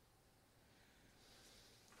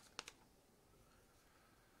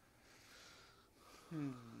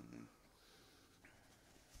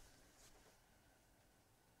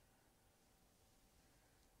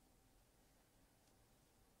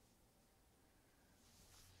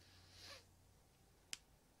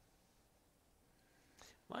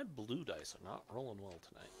 My blue dice are not rolling well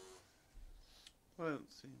tonight.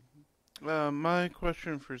 Let's see. My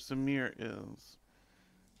question for Samir is,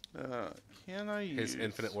 can I use His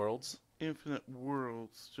infinite worlds. infinite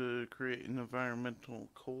worlds to create an environmental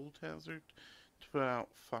cold hazard to put out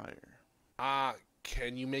fire?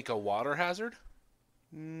 Can you make a water hazard?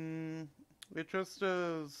 It just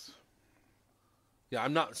does. Yeah,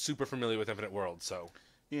 I'm not super familiar with infinite worlds, so...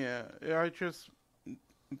 Yeah, I just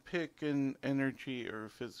pick an energy or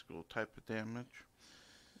physical type of damage.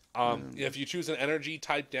 If you choose an energy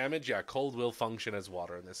type damage, yeah, cold will function as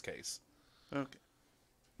water in this case. Okay.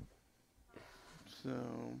 So,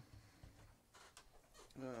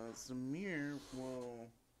 Zamir will,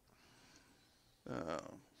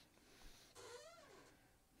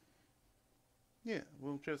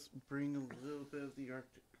 we'll just bring a little bit of the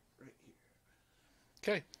Arctic right here.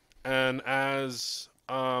 Okay. And as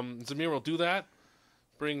Zamir will do that,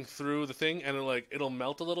 bring through the thing, and it'll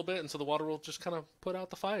melt a little bit, and so the water will just kind of put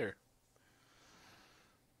out the fire.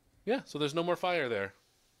 Yeah, so there's no more fire there.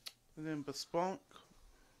 And then Besplunk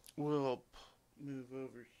will move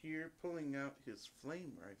over here, pulling out his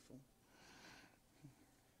flame rifle.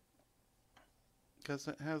 Because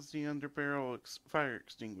it has the underbarrel fire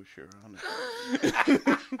extinguisher on it.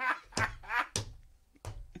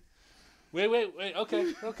 Wait.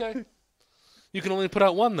 Okay. You can only put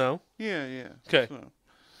out one, though. Yeah. Okay. So,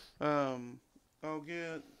 I'll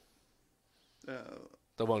get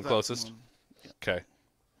The one that closest. one. Yeah. Okay.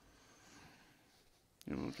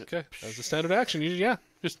 And we'll get Okay. That's the standard action. Yeah.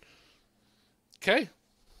 Just. Okay.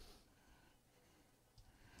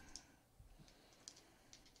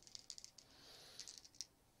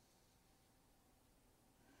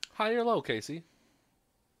 High or low, Casey?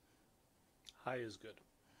 High is good.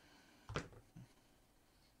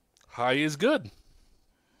 High is good.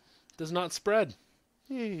 Does not spread.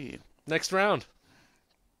 Yeah. Next round.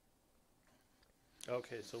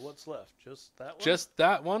 Okay, so what's left? Just that one? Just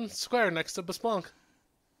that one square next to Besplunk.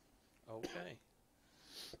 Okay.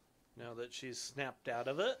 Now that she's snapped out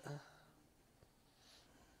of it,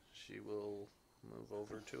 she will move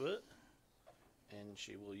over to it, and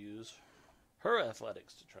she will use her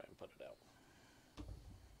athletics to try and put it out.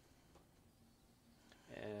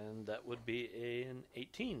 And that would be an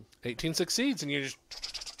 18. 18 succeeds, and you just...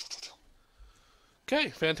 Okay,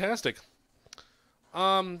 fantastic.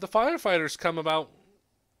 The firefighters come about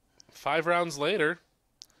 5 rounds later.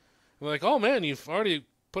 They're like, oh man, you've already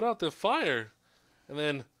put out the fire. And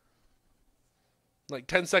then,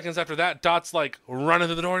 10 seconds after that, Dot's running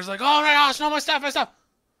through the door. He's like, oh my gosh, no, my stuff.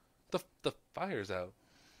 The fire's out.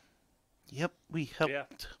 Yep, we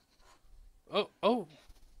helped. Yeah. Oh.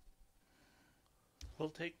 We'll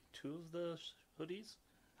take 2 of the hoodies.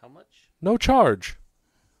 How much? No charge.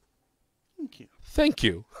 Thank you. Thank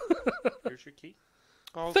you. Here's your key.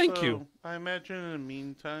 Also, Thank you. I imagine in the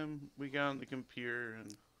meantime, we got on the computer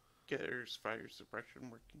and get our fire suppression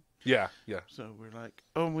working. Yeah, yeah. So we're like,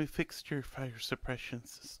 oh, we fixed your fire suppression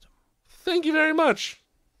system. Thank you very much.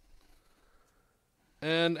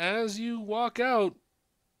 And as you walk out...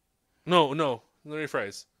 No, let me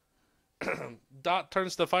rephrase. Dot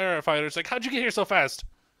turns to the firefighter. It's like, how'd you get here so fast?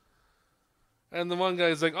 And the one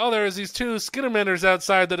guy's like, oh, there's these two Skittermanders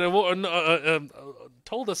outside that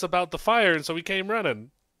told us about the fire, and so we came running.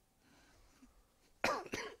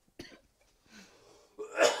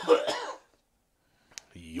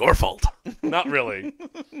 Your fault. Not really.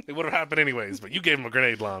 It would have happened anyways, but you gave him a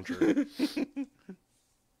grenade launcher.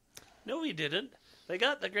 No, he didn't. They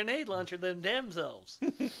got the grenade launcher themselves.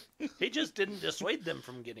 He just didn't dissuade them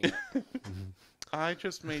from getting it. I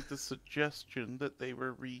just made the suggestion that they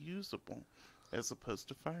were reusable as opposed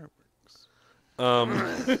to fireworks.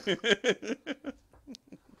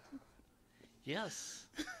 Yes,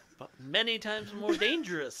 but many times more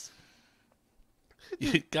dangerous.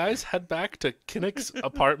 You guys head back to Kinnick's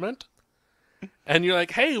apartment, and you're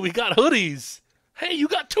like, hey, we got hoodies. Hey, you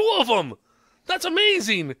got 2 of them. That's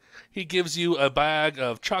amazing. He gives you a bag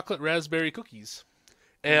of chocolate raspberry cookies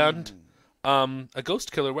and a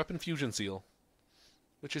ghost killer weapon fusion seal,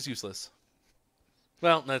 which is useless.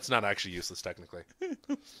 Well, that's not actually useless, technically.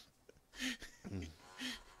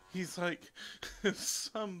 He's like,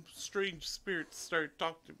 some strange spirits started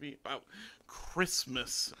talking to me about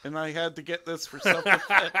Christmas, and I had to get this for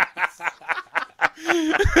self-defense.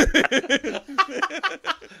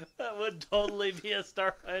 That would totally be a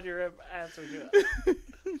Starfinder answer to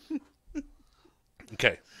it.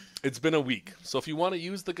 Okay, it's been a week, so if you want to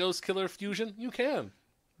use the ghost killer fusion, you can.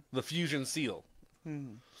 The fusion seal.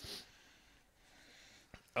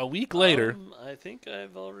 A week later... I think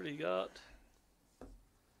I've already got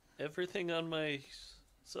everything on my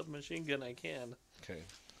submachine gun I can. Okay.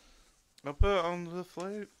 I'll put it on the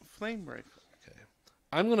flame rifle. Okay.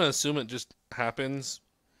 I'm going to assume it just happens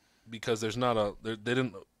because there's not a... They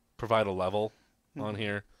didn't provide a level on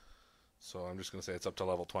here. So I'm just going to say it's up to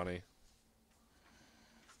level 20.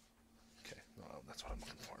 Okay. Oh, that's what I'm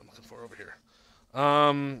looking for. I'm looking for over here.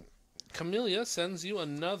 Camellia sends you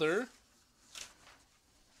another...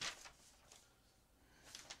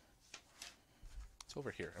 It's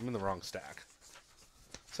over here. I'm in the wrong stack.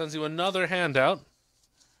 Sends you another handout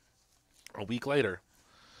a week later.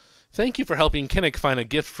 Thank you for helping Kinnick find a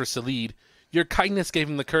gift for Salid. Your kindness gave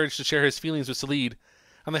him the courage to share his feelings with Salid,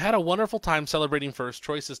 and they had a wonderful time celebrating first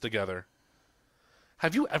choices together.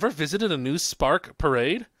 Have you ever visited a New Spark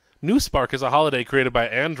parade? New Spark is a holiday created by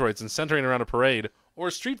androids and centering around a parade, or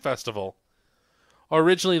a street festival.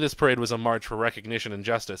 Originally, this parade was a march for recognition and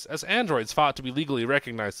justice, as androids fought to be legally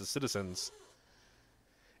recognized as citizens.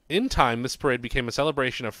 In time, this parade became a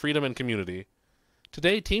celebration of freedom and community.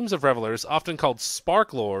 Today, teams of revelers, often called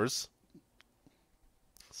Sparklors,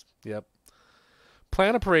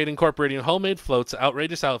 plan a parade incorporating homemade floats,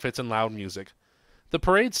 outrageous outfits, and loud music. The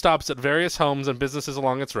parade stops at various homes and businesses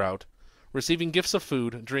along its route, receiving gifts of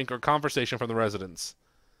food, drink, or conversation from the residents.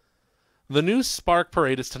 The new Spark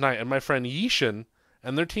Parade is tonight, and my friend Yishin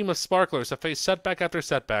and their team of sparklers have faced setback after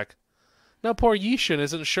setback. Now poor Yishin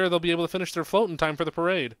isn't sure they'll be able to finish their float in time for the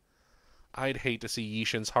parade. I'd hate to see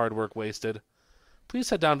Yishin's hard work wasted. Please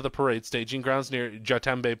head down to the parade staging grounds near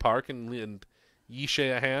Jatembe Park and lend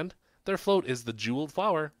Yishe a hand. Their float is the Jeweled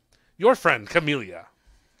Flower. Your friend, Camellia.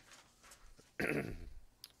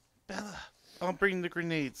 Bella, I'll bring the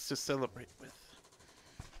grenades to celebrate with.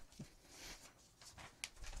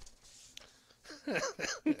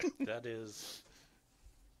 That is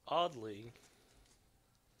oddly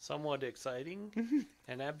somewhat exciting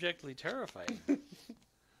and abjectly terrifying.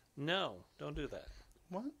 No, don't do that.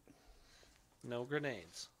 What? No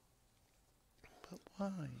grenades. But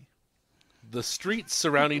why? The streets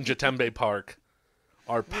surrounding Jatembe Park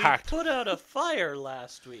are We packed. put out a fire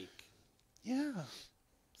last week. Yeah.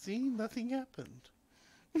 See, nothing happened.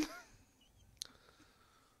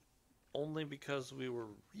 Only because we were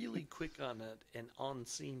really quick on it and on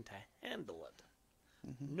scene to handle it.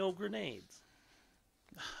 No grenades.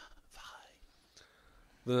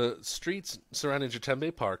 The streets surrounding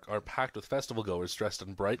Jatembe Park are packed with festival goers dressed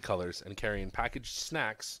in bright colors and carrying packaged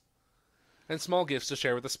snacks and small gifts to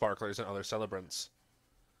share with the sparklers and other celebrants.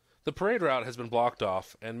 The parade route has been blocked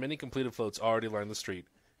off, and many completed floats already line the street,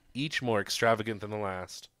 each more extravagant than the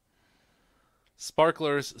last.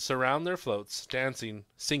 Sparklers surround their floats, dancing,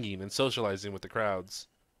 singing, and socializing with the crowds.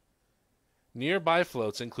 Nearby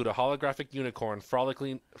floats include a holographic unicorn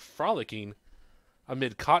frolicking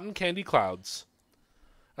amid cotton candy clouds,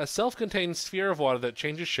 a self-contained sphere of water that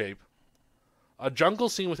changes shape, A jungle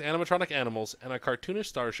scene with animatronic animals and a cartoonish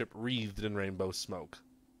starship wreathed in rainbow smoke.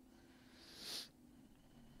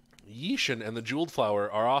 Yishin and the Jeweled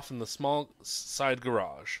Flower are off in the small side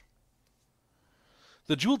garage.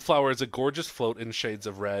 The Jeweled Flower is a gorgeous float in shades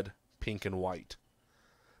of red, pink, and white.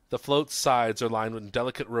 The float's sides are lined with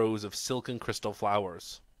delicate rows of silken crystal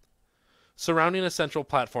flowers, surrounding a central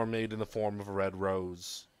platform made in the form of a red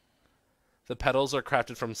rose. The petals are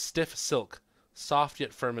crafted from stiff silk, soft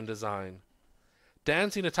yet firm in design.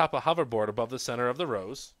 Dancing atop a hoverboard above the center of the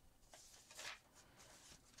rose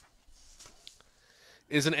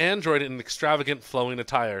is an android in extravagant flowing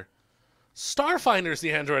attire. Starfinders,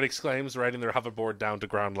 the android exclaims, riding their hoverboard down to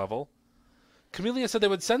ground level. Camellia said they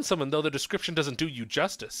would send someone, though the description doesn't do you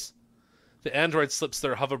justice. The android slips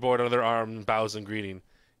their hoverboard under their arm and bows in greeting.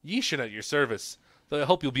 Yishin at your service, though I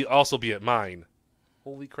hope you'll also be at mine.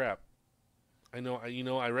 Holy crap. I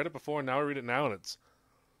read it before, and now I read it now, and I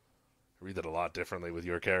read it a lot differently with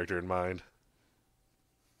your character in mind.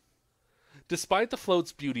 Despite the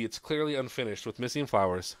float's beauty, it's clearly unfinished, with missing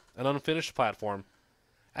flowers, an unfinished platform,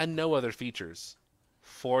 and no other features.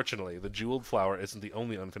 Fortunately, the Jeweled Flower isn't the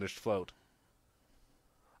only unfinished float.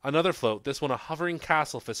 Another float, this one a hovering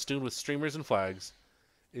castle festooned with streamers and flags,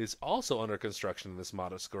 is also under construction in this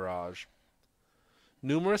modest garage.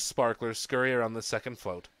 Numerous sparklers scurry around the second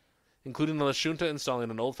float, including the Lashunta installing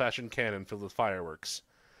an old-fashioned cannon filled with fireworks,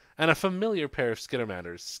 and a familiar pair of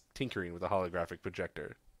Skittermanders tinkering with a holographic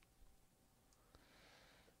projector.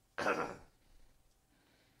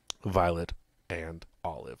 Violet and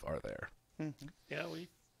Olive are there. Mm-hmm. Yeah, we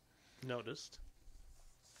noticed.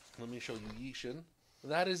 Let me show you Yishin.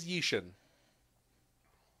 That is Yishin.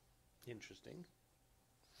 Interesting.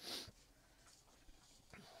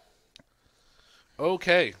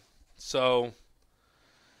 Okay, so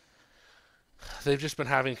they've just been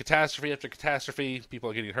having catastrophe after catastrophe.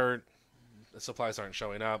 People are getting hurt. The supplies aren't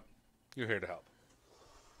showing up. You're here to help.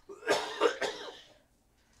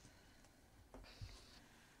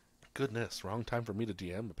 Goodness, wrong time for me to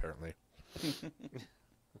DM, apparently.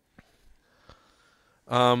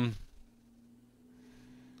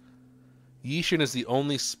 Yishin is the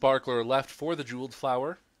only sparkler left for the Jeweled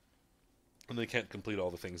Flower, and they can't complete all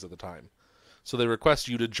the things at the time. So they request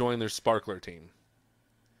you to join their sparkler team.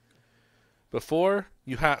 Before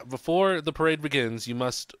the parade begins, you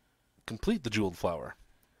must complete the Jeweled Flower.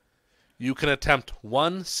 You can attempt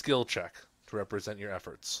one skill check to represent your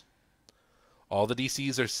efforts. All the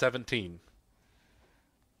DCs are 17.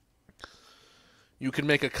 You can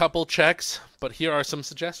make a couple checks, but here are some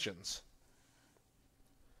suggestions.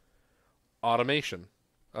 Automation.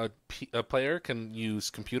 A player can use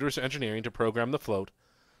computers or engineering to program the float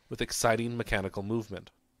with exciting mechanical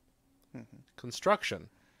movement. Mm-hmm. Construction.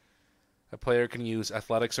 A player can use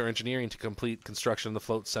athletics or engineering to complete construction of the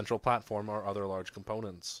float's central platform or other large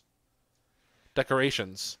components.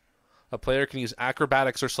 Decorations. A player can use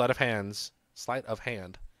acrobatics or sleight of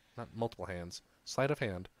hand, not multiple hands, sleight of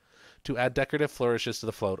hand, to add decorative flourishes to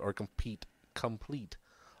the float or complete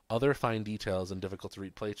other fine details in difficult to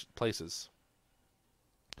read places.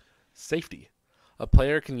 Safety. A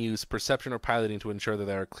player can use perception or piloting to ensure that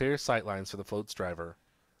there are clear sight lines for the float's driver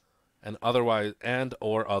and otherwise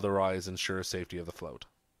ensure safety of the float.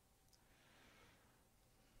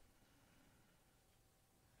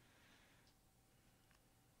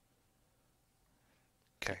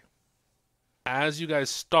 Okay. As you guys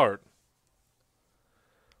start,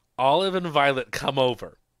 Olive and Violet come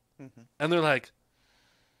over. Mm-hmm. And they're like,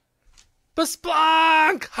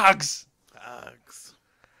 Besplank! Hugs! Hugs.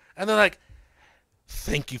 And they're like,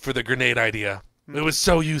 thank you for the grenade idea. Mm-hmm. It was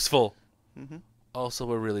so useful. Mm-hmm. Also,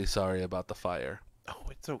 we're really sorry about the fire. Oh,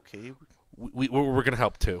 it's okay. We're going to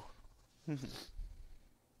help too.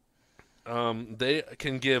 Mm-hmm. They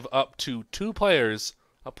can give up to 2 players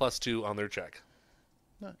a +2 on their check.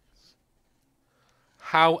 Nice.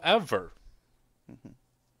 However, Mm-hmm.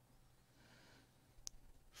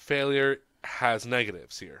 failure has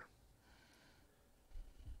negatives here.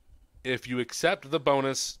 If you accept the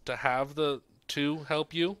bonus to have the 2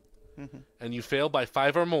 help you, Mm-hmm. and you fail by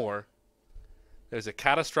 5 or more, there's a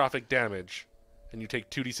catastrophic damage, and you take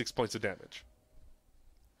 2d6 points of damage.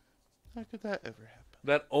 How could that ever happen?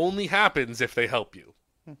 That only happens if they help you.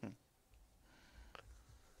 Mm-hmm.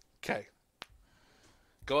 Okay.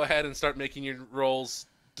 Go ahead and start making your rolls.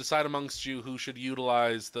 Decide amongst you who should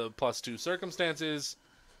utilize the +2 circumstances,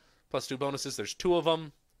 +2 bonuses. There's 2 of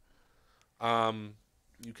them.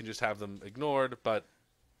 You can just have them ignored, but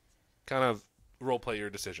kind of roleplay your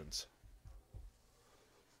decisions.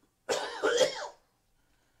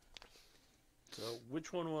 So,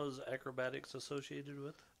 which one was acrobatics associated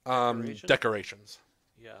with? Decorations.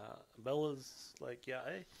 Yeah, Bella's like, yeah,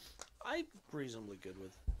 I'm reasonably good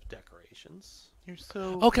with decorations. You're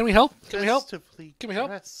so Oh, can we help? Can we help? festively Can we help?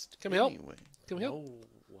 dressed Can we help? anyway. Can we help?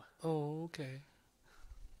 No. Oh, okay.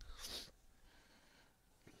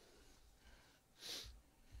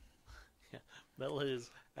 Yeah, Bella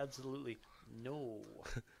is absolutely no.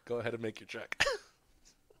 Go ahead and make your check.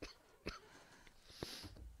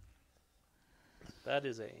 That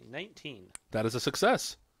is a 19. That is a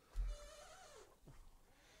success.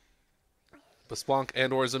 Besplonk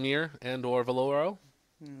and or Zamir and or Valoro.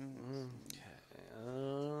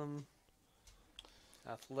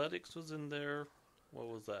 Athletics was in there. What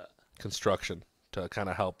was that? Construction to kind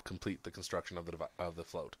of help complete the construction of the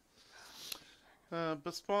float.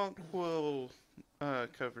 Besponk will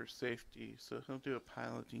cover safety, so he'll do a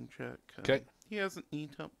piloting check. Okay. He doesn't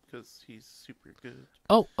need help because he's super good.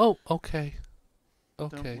 Oh, okay.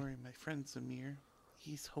 Okay. Don't worry, my friend Zamir.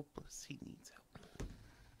 He's hopeless. He needs help.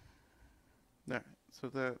 Alright, so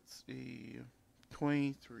that's a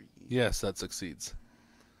 23. Yes, that succeeds.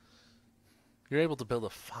 You're able to build a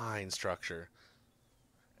fine structure.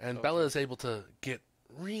 And Okay. Bella is able to get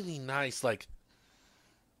really nice, like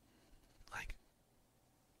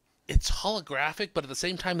it's holographic, but at the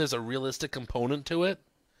same time there's a realistic component to it.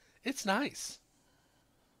 It's nice.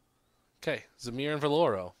 Okay, Zamir and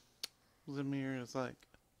Valoro. Zamir is like,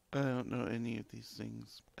 I don't know any of these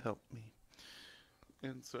things. Help me.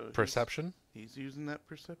 And so Perception. he's using that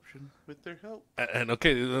perception with their help. And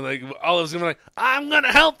okay, like Olive's gonna be like, I'm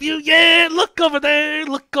gonna help you, yeah. Look over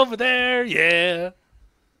there, yeah.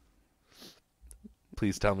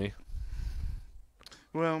 Please tell me.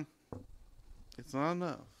 Well, it's not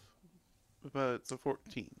enough, but it's a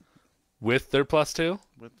 14 With their +2?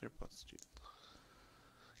 with their +2.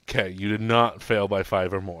 Okay, you did not fail by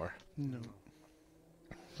 5 or more. No.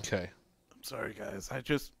 Okay. I'm sorry, guys. I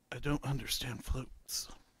don't understand floats.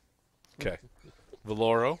 Okay.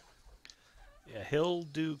 Valoro. Yeah, he'll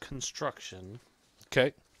do construction.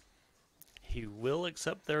 Okay. He will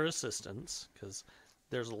accept their assistance because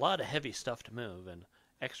there's a lot of heavy stuff to move, and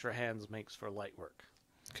extra hands makes for light work.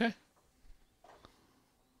 Okay.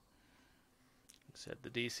 He said the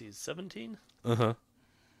DC is 17. Uh-huh.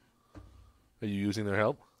 Are you using their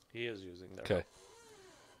help? He is using their Okay. help.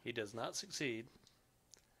 He does not succeed,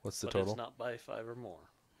 What's the but total? it's not by 5 or more.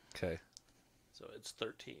 Okay. So it's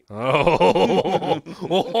 13. Oh.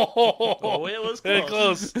 Oh, it was Very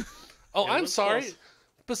close. close. Oh, It I'm was sorry. close.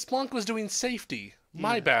 Besplunk was doing safety.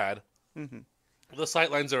 My Yeah. bad. Mm-hmm. The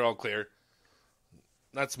sight lines are all clear.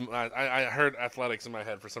 That's I heard athletics in my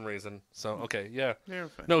head for some reason. So okay, yeah. They're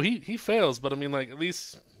fine. No, he fails, but I mean, like, at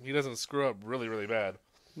least he doesn't screw up really, really bad.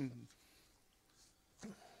 Mhm.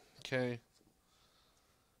 Okay.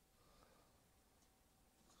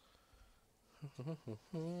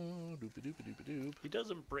 He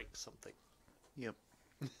doesn't break something. Yep.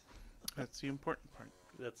 That's the important part.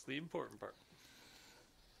 That's the important part.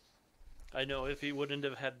 I know if he wouldn't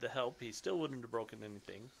have had the help, he still wouldn't have broken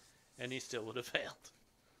anything, and he still would have failed.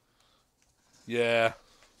 Yeah.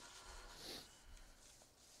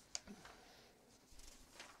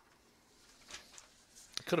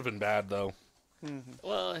 Could have been bad though. Mm-hmm.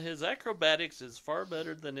 Well, his acrobatics is far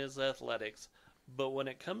better than his athletics, but when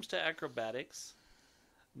it comes to acrobatics,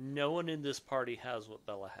 no one in this party has what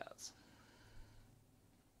Bella has.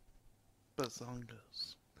 Bazong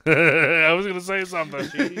does. I was gonna say something.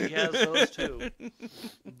 She has those too,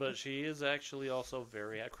 but she is actually also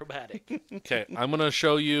very acrobatic. Okay, I'm gonna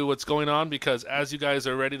show you what's going on because as you guys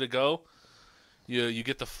are ready to go, you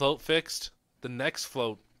get the float fixed. The next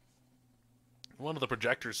float, one of the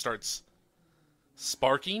projectors starts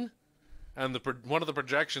sparking, and one of the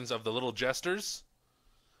projections of the little jesters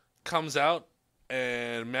comes out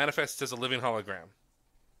and manifests as a living hologram.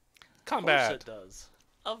 Of course Combat. it does.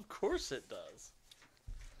 Of course it does.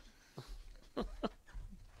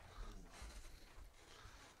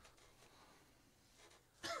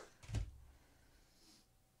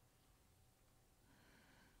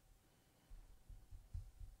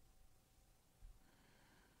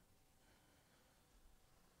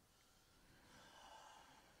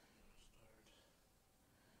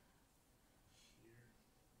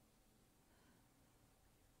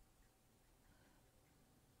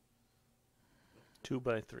 2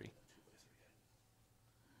 by 3. I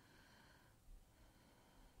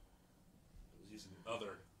was using the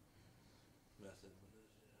other method.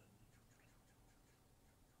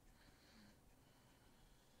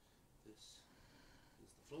 This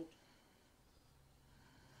is the float.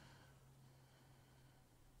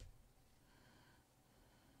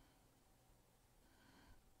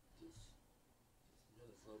 This is the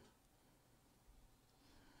other float.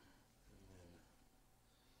 And then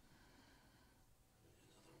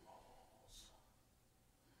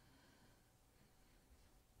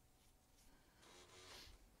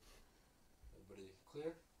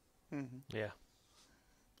clear? Yeah.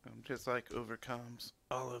 Just like overcomes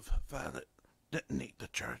Olive Violet, detonate the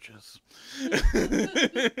charges.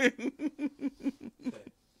 Okay.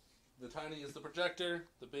 The tiny is the projector,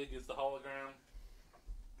 the big is the hologram.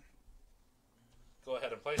 Go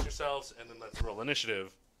ahead and place yourselves, and then let's roll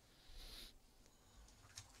initiative.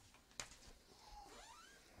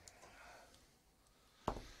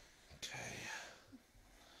 Okay.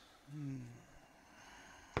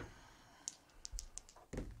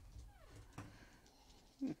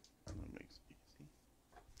 That makes it easy.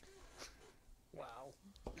 Wow.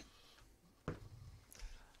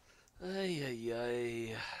 Ay, ay,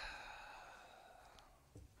 ay.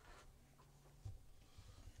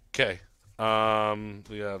 Okay.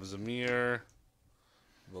 We have Zamir,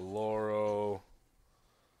 Valoro,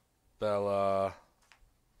 Bella,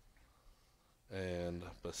 and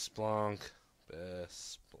Besplank.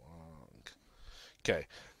 Okay.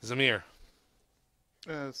 Zamir,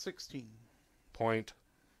 16. point.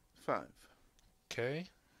 5. Okay.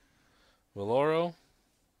 Valoro,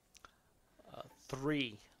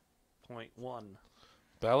 3.1.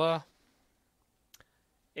 Bella,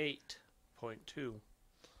 8.2.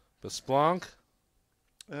 Besplank.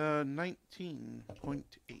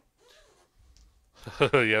 19.8.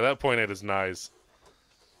 Yeah, that point 8 is nice.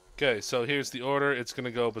 Okay, so here's the order. It's going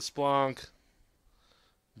to go Besplank,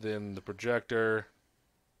 then the projector,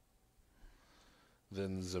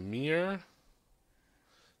 then Zamir,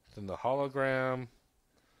 then the hologram,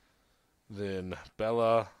 then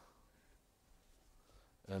Bella,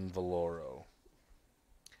 and Valoro.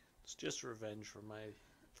 It's just revenge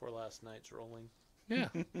for last night's rolling. Yeah.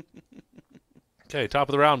 Okay, top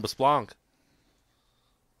of the round, Besplank.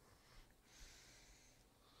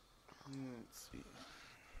 Let's see.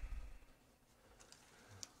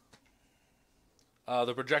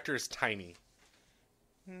 The projector is tiny.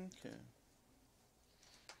 Okay.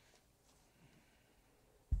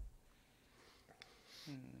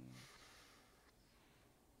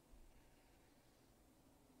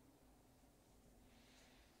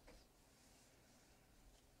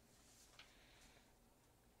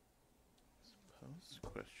 Suppose the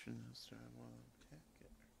question is, do I want to attack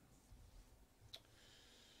it?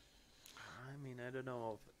 I mean, I don't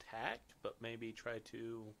know if attack, but maybe try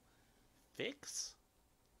to fix?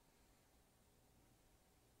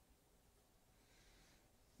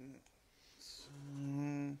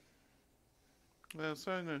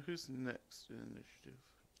 So I know who's next in initiative.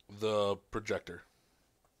 The projector.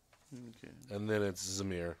 Okay. And then it's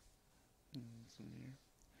Zamir. Samir.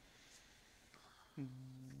 Yeah,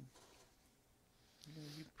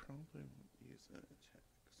 you probably won't use an attack,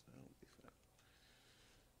 so that'll be fine.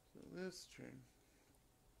 So this turn.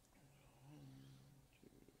 1, 2,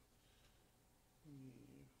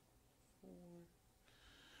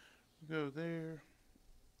 3, 4. Go there.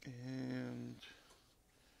 And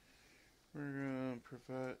we're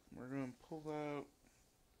gonna pull out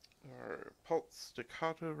our pulse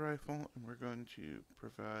staccato rifle, and we're going to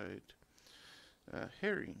provide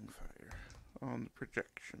harrying fire on the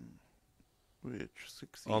projection, which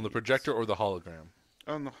succeeds. On the projector or the hologram?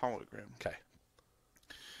 On the hologram. Okay.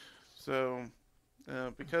 So,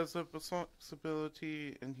 because of Basalt's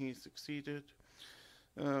ability, and he succeeded,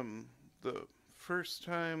 the first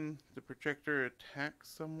time the projector attacks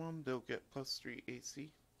someone, they'll get +3 AC.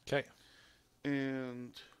 Okay.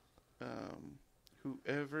 And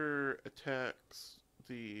whoever attacks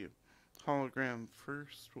the hologram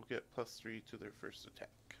first will get +3 to their first attack.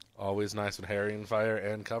 Always nice with harrying fire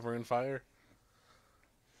and covering fire.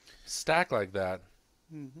 Stack like that.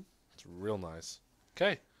 Mm-hmm. It's real nice.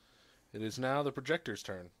 Okay. It is now the projector's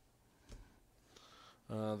turn.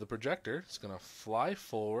 The projector is going to fly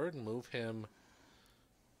forward and move him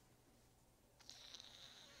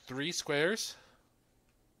 3 squares.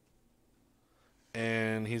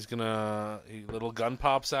 And he's going to... A little gun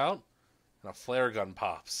pops out. And a flare gun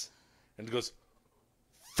pops. And it goes...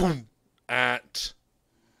 Boom! At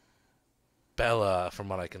Bella, from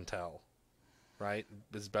what I can tell. Right?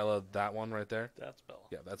 Is Bella that one right there? That's Bella.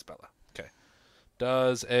 Yeah, that's Bella. Okay.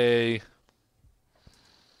 Does a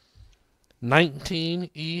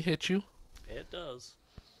 19E hit you? It does.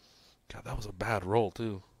 God, that was a bad roll,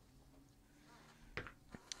 too.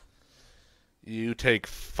 You take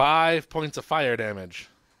 5 points of fire damage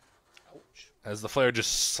Ouch. as the flare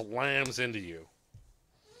just slams into you.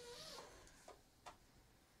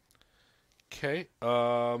 Okay.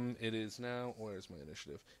 It is now... Where's my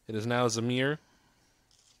initiative? It is now Zamir.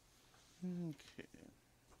 Okay.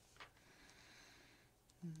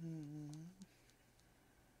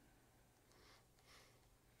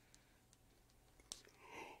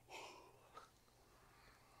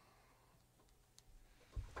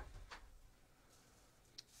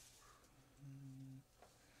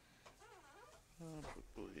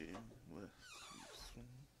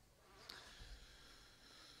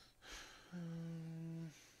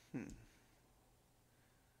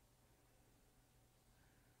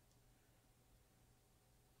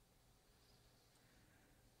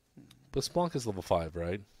 But Splunk is level 5,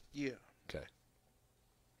 right? Yeah. Okay.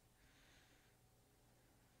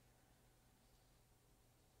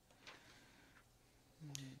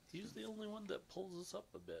 He's the only one that pulls us up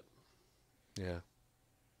a bit. Yeah.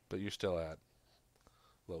 But you're still at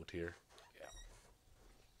low tier. Yeah.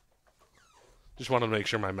 Just wanted to make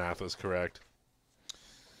sure my math was correct.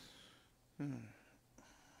 I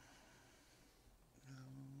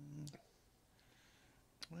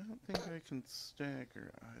don't think I can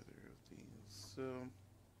stagger either of these. So,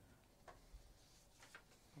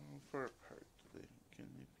 how far apart can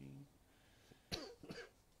they be?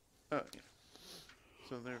 Oh, yeah.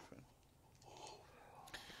 So they're fine.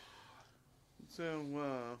 So, oh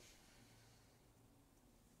man,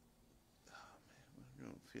 I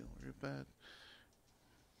don't feel very bad.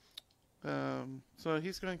 So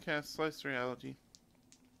he's going to cast Slice Reality.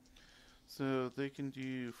 So they can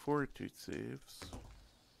do Fortitude saves.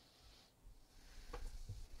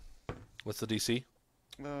 What's the DC?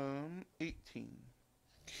 18.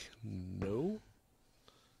 No.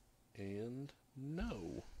 And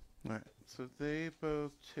no. Alright, so they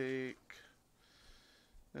both take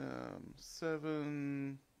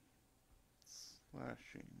 7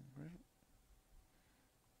 slashing, right?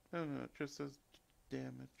 Oh no, it just says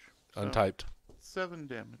damage. So, Untyped. 7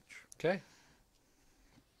 damage. Okay.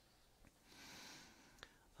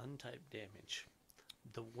 Untyped damage.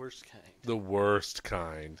 The worst kind. The worst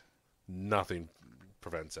kind. Nothing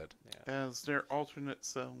prevents it. Yeah. As their alternate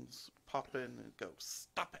selves pop in and go,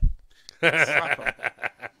 stop it! Slap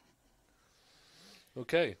 'em.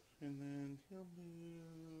 Okay. And then he'll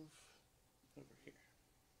move over here.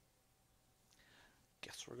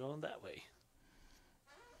 Guess we're going that way.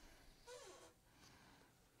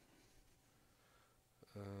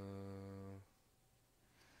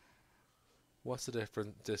 What's the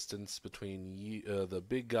different distance between you, the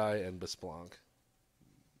big guy and Besplank?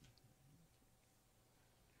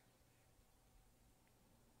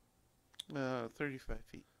 Uh, 35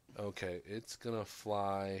 feet. Okay, it's gonna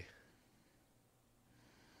fly.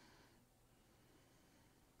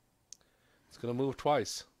 It's gonna move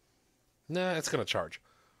twice. Nah, it's gonna charge.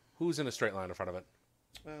 Who's in a straight line in front of it?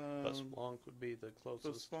 Besplank would be the So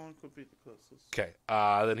closest. Spawn would be the closest. Okay,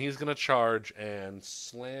 then he's gonna charge and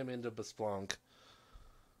slam into Besplank.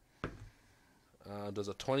 Does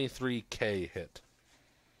a 23K hit?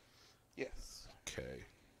 Yes. Okay.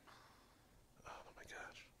 Oh my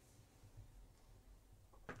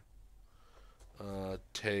gosh.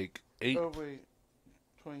 Take 8. Oh wait,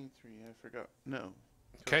 23. I forgot. No.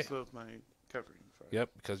 Okay. Because of my covering fire. Yep,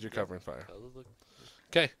 because you're covering fire. Because of the-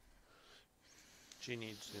 Okay. She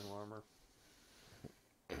needs new armor.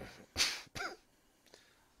 I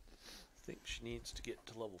think she needs to get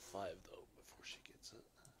to level 5 though before she gets it.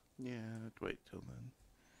 Yeah, I'd wait till then.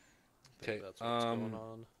 I think Okay, that's what's going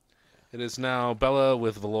on. It is now Bella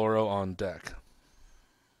with Valoro on deck.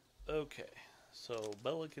 Okay, so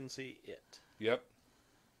Bella can see it, Yep.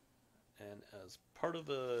 and as part of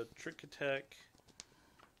a trick attack,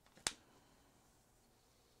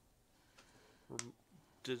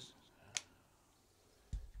 does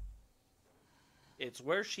it's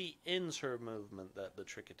where she ends her movement that the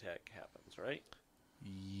trick attack happens, right?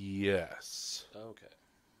 Yes. Okay.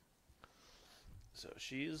 So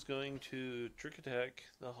she is going to trick attack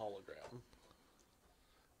the hologram.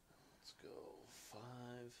 Let's go 5,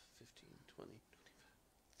 15, 20,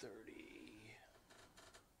 30,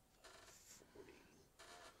 40.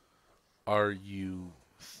 Are you...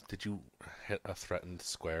 Did you hit a threatened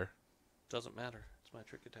square? Doesn't matter. It's my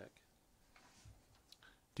trick attack.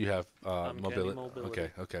 Do you have Uncanny mobility? mobility.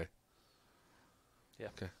 Okay. Yeah.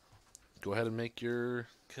 Okay. Go ahead and make your...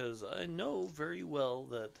 Because I know very well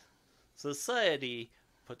that society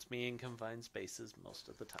puts me in confined spaces most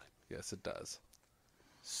of the time. Yes, it does.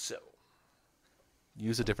 So,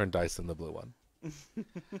 Use a different dice than the blue one.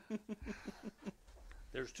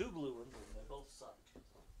 there's 2 blue ones and they both suck.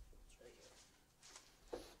 It's right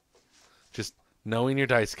here. Just knowing your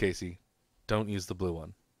dice, Casey, don't use the blue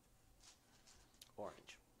one.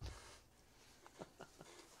 Orange.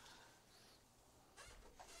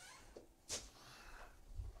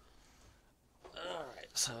 Alright,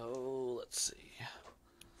 so let's see.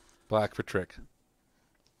 Black for trick.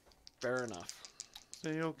 Fair enough. So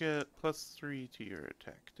you'll get +3 to your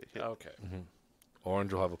attack to hit. Okay.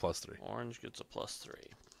 Orange will have a +3. Orange gets a +3.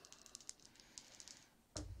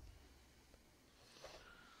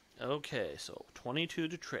 Okay, so 22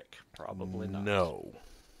 to trick. Probably not. No.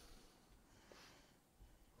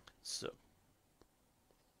 So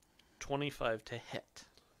 25 to hit.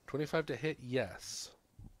 25 to hit, yes.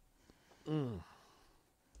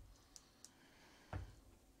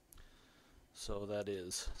 So that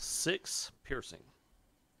is 6 piercing.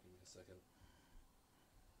 Give me a second.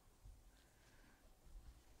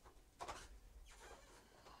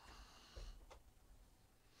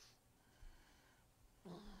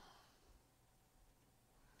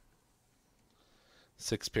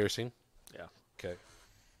 Six piercing. Yeah. Okay.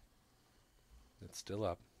 It's still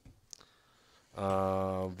up.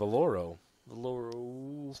 Valoro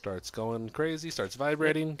Valoro. starts going crazy, starts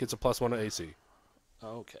vibrating, gets a +1 to AC.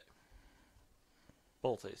 Okay.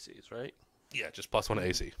 Both ACs, right? Yeah, just +1 to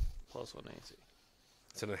AC. +1 AC.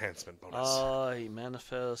 It's an enhancement bonus. He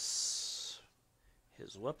manifests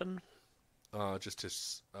his weapon. Just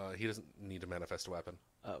his. He doesn't need to manifest a weapon.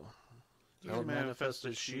 Oh. You Does he manifest manifest a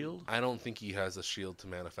his shield? I don't think he has a shield to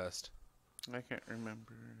manifest. I can't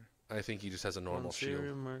remember. I think he just has a normal shield.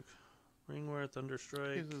 Serum, mark, ringwear,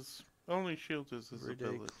 thunderstrike. His only shield is his Everyday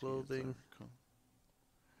ability, as I clothing. recall.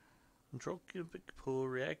 Control cubic pull,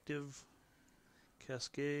 reactive,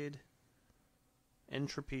 cascade,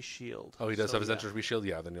 entropy shield. Oh, he does So, have his yeah, entropy shield?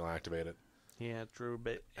 Yeah, then you'll activate it. Yeah, true,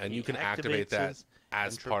 but And he you can activate activates that his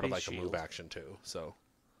as part of entropy like a move shield. action too. So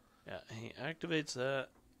Yeah, he activates that.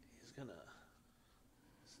 He's gonna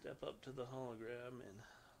step up to the hologram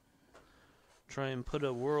and try and put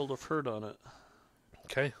a world of hurt on it.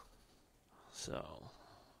 okay. So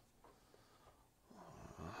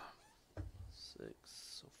 6,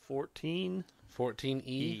 so 14. 14E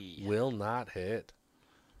E. will not hit.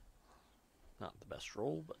 Not the best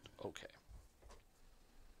roll, but okay.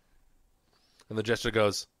 And the jester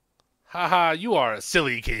goes, "Haha, you are a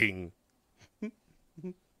silly king."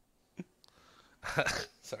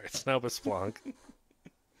 Sorry, it's now Besplunk.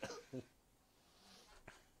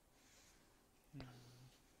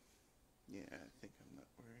 Yeah, I think I'm not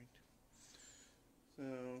worried.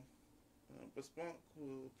 So, Besponk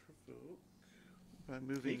will provoke by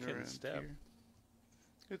moving can around step. here.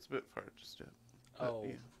 It's a bit far to step. but Oh,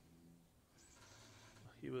 yeah.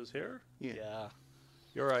 he was here? Yeah.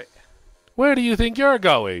 You're right. Where do you think you're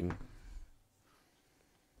going?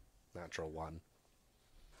 Natural 1.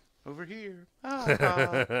 Over here.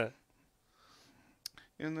 Ah.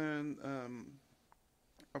 And then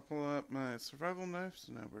I'll pull out my survival knife,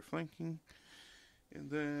 so now we're flanking. And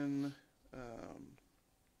then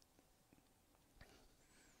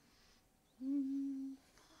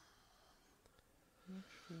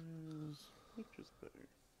which is better?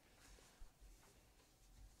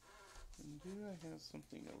 And do I have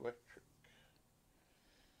something electric?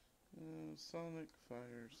 Sonic,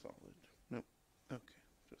 fire, solid. Nope. Okay,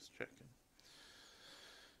 just checking.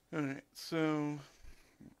 Alright, so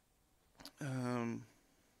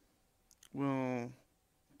we'll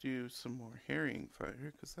do some more harrying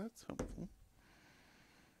fire, because that's helpful.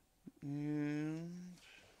 And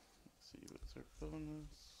let's see, what's our bonus?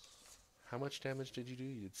 How much damage did you do?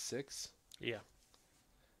 You did 6? Yeah.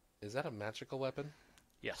 Is that a magical weapon?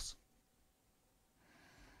 Yes.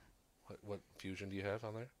 What fusion do you have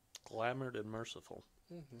on there? Glamored and merciful.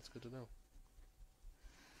 That's good to know.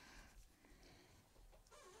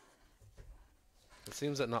 It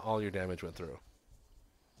seems that not all your damage went through.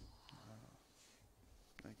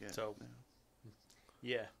 I guess. So-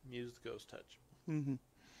 Yeah, use the ghost touch. Mm-hmm.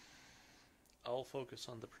 I'll focus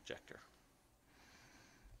on the projector.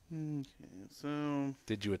 Okay, so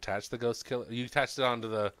Did you attach the ghost killer? You attached it onto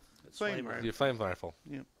the It's Flame flame rifle. rifle. your flame rifle.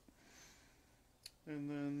 and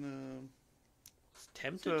then I was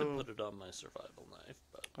tempted to So- put it on my survival knife,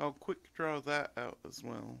 but I'll quick draw that out as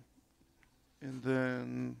well. And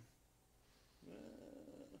then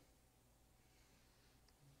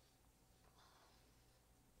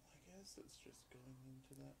I guess it's just going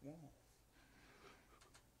into that wall.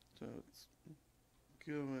 So it's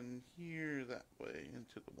going here that way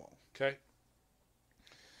into the wall. Okay.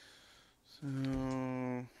 So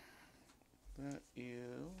that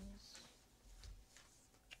is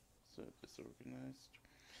so disorganized.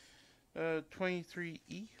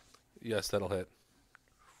 23E. Yes, that'll hit.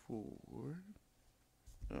 4.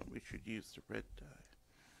 Oh, we should use the red dye.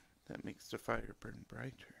 That makes the fire burn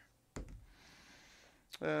brighter.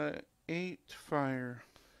 8 fire.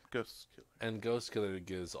 Ghost killer. And ghost killer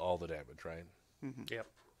gives all the damage, right? Mm-hmm. Yep.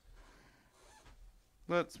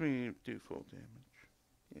 Lets me do full damage.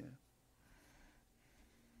 Yeah.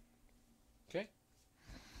 Okay.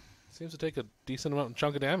 Seems to take a decent amount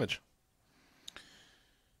chunk of damage.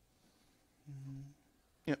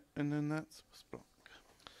 Yep, and then that's Splunk.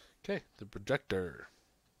 Okay, the projector.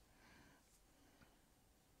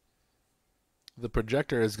 The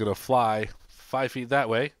projector is going to fly 5 feet that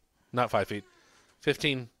way. Not 5 feet.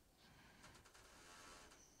 15.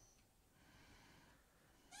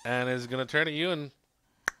 And is going to turn at you and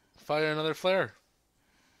fire another flare.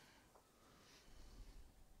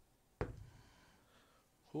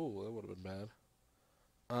 Ooh, that would have been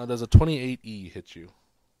bad. Does a 28E hit you?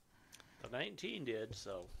 The 19 did,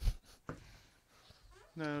 so.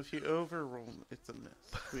 No, if you overroll, it's a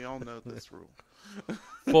miss. We all know this rule.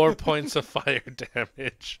 4 points of fire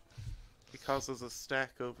damage. It causes a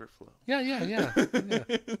stack overflow. Yeah.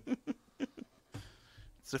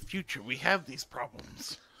 It's the future. We have these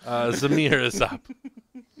problems. Zamir is up.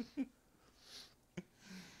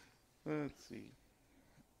 Let's see.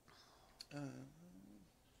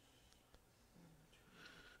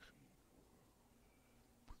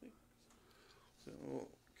 So we'll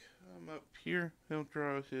come up here. He'll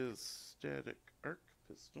draw his static arc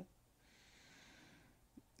pistol.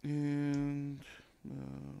 And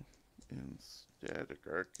static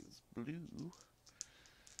arc is blue.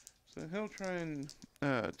 So he'll try and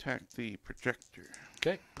attack the projector.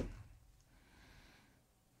 Okay.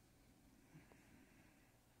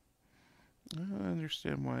 I don't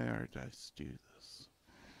understand why our dice do this.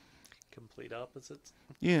 Complete opposites.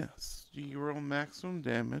 Yes, you roll maximum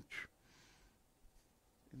damage,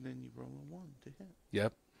 and then you roll a 1 to hit.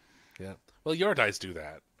 Yep. Well, your dice do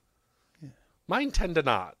that. Yeah. Mine tend to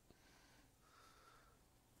not.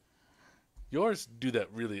 Yours do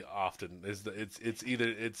that really often. It's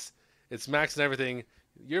max and everything.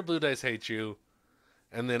 Your blue dice hate you,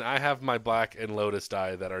 and then I have my black and lotus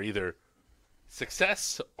die that are either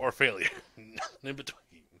success or failure. Nothing in between.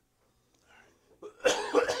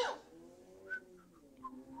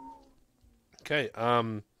 Okay,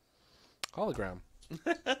 hologram.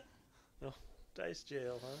 Oh, dice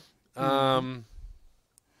jail, huh?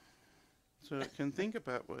 So it can think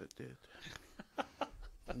about what it did.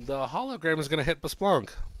 The hologram is going to hit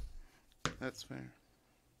Besplunk. That's fair.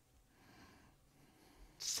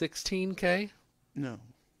 16K. No.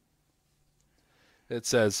 It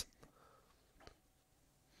says,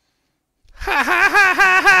 ha ha ha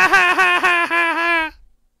ha ha ha ha.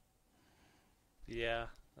 Yeah,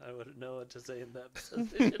 I wouldn't know what to say in that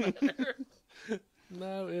position either.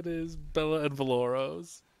 No, it is Bella and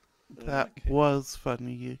Valoros. That was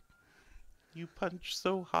funny. You punch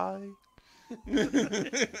so high.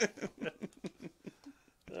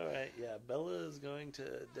 Alright, yeah, Bella is going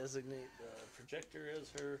to designate the projector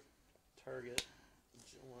as her target.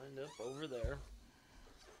 She'll wind up over there.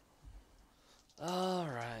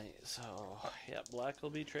 Alright, so, yeah, black will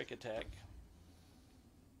be trick attack.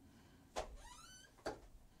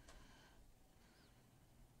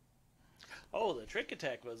 Oh, the trick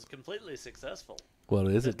attack was completely successful. What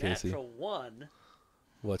is The it, Casey? natural 1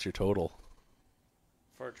 What's your total?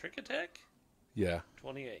 for a trick attack? Yeah.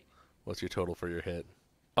 28. What's your total for your hit?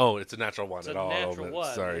 Oh, it's a natural one It's at a all. natural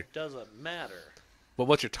 1. Sorry. It doesn't matter. But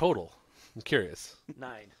what's your total? I'm curious.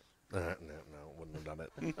 9. No, wouldn't have done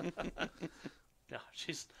it. No,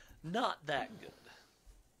 she's not that good.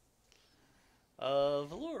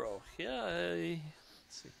 Valoro. Yeah, let's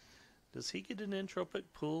see. Does he get an entropic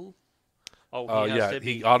pool? Oh, Oh, has yeah. to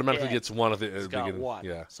He be automatically dead. gets one of the He's got beginning. 1.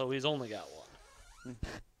 Yeah. So he's only got 1.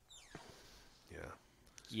 Yeah.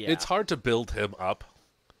 Yeah. It's hard to build him up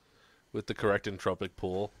with the correct entropic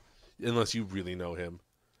pool unless you really know him.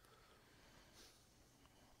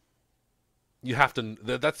 You have to.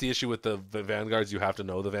 That's the issue with the vanguards. You have to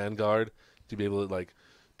know the vanguard to be able to like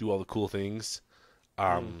do all the cool things.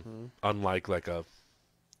 Unlike like a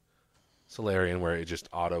Solarian where it just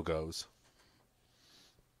auto goes.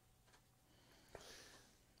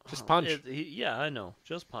 Just punch. Yeah, I know.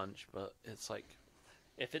 Just punch. But it's like,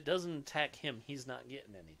 if it doesn't attack him, he's not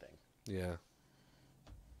getting anything. Yeah.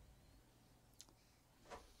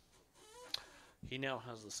 He now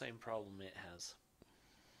has the same problem it has.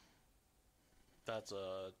 That's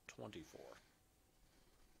a 24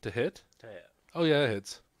 To hit? to hit. Oh yeah, it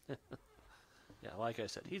hits. Yeah, like I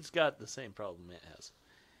said, he's got the same problem it has.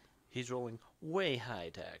 He's rolling way high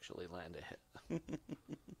to actually land a hit.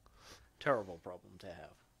 Terrible problem to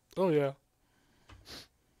have. Oh yeah.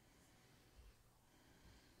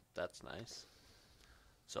 That's nice.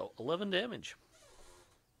 So, 11 damage.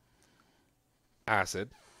 Acid.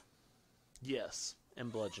 Yes,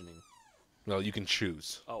 and bludgeoning. Well, you can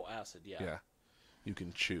choose. Oh, acid, yeah. Yeah. You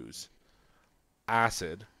can choose.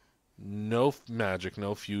 Acid. No magic,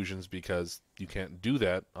 no fusions because you can't do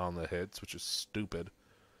that on the hits, which is stupid.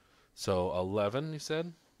 So 11, you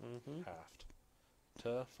said? Mm-hmm. Halved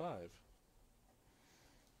to 5.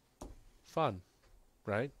 Fun,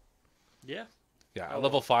 right? Yeah. Yeah, Oh, at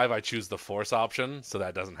level 5, I choose the force option, so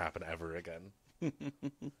that doesn't happen ever again.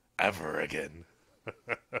 Ever again.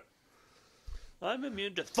 I'm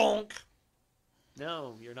immune to thonk.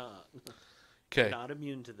 No, you're not. Okay, You're not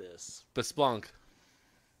immune to this. Besplunk.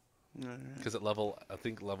 Alright. Because at level, I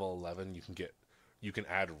think level 11, you can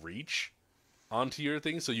add reach, onto your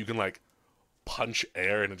thing so you can like punch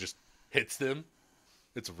air and it just hits them.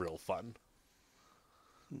 It's real fun.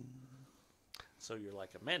 So you're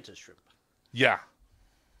like a mantis shrimp. Yeah.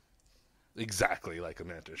 Exactly like a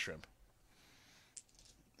mantis shrimp.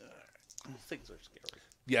 Those things are scary.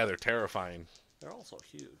 Yeah, they're terrifying. They're also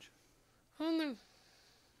huge. Oh,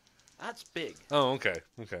 That's big. okay.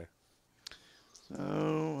 Okay.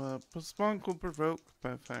 So, Spelunk will provoke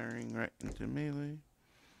by firing right into melee.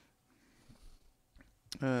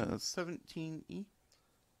 17E.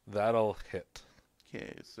 That'll hit.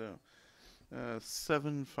 Okay, so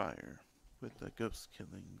 7 fire with the ghost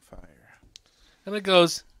killing fire. And it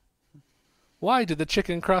goes, why did the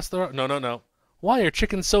chicken cross the road? No. Why are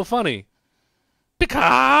chickens so funny?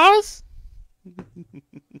 Because...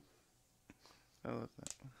 I love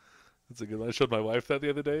that one. That's a good one. I showed my wife that the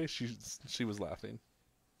other day. She was laughing.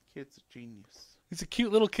 Kid's a genius. He's a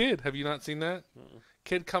cute little kid. Have you not seen that? Mm-mm.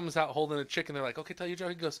 Kid comes out holding a chicken. They're like, okay, tell your joke.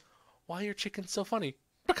 He goes, why are your chickens so funny?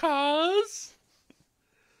 Because...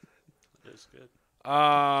 It is good.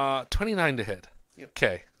 29 to hit. Yep.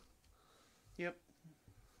 Okay. Yep.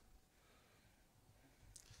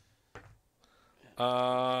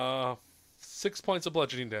 6 points of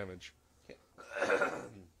bludgeoning damage.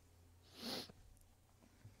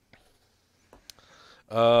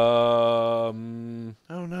 Oh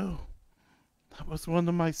no. That was one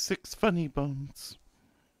of my 6 funny bones.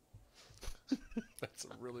 That's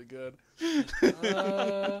really good.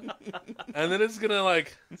 And then it's gonna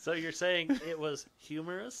like... So you're saying it was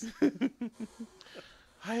humorous?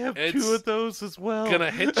 I have It's 2 of those as well.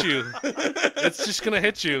 Gonna hit you. It's just gonna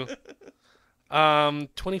hit you.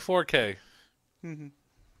 24k. Mhm.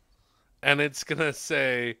 And it's gonna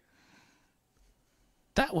say,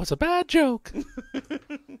 that was a bad joke.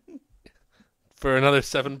 For another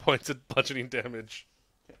 7 points of bludgeoning damage.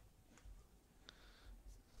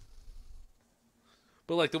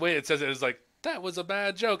 But like the way it says it is like, that was a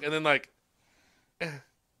bad joke. And then like,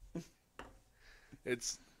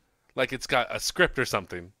 it's like it's got a script or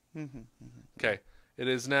something. Mhm. Okay. It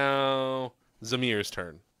is now Zamir's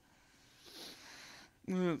turn.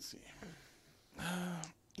 Let's see.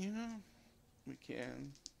 We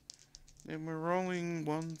can. And we're rolling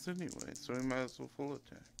ones anyway, so we might as well full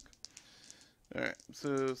attack. Alright,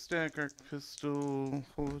 so stack arc pistol,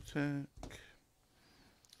 full attack.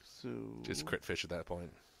 So. Just crit fish at that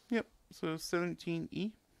point. Yep, so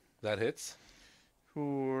 17E That hits.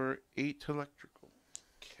 for 8 electrical.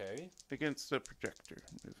 Okay. Against the projector,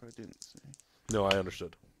 if I didn't say. No, I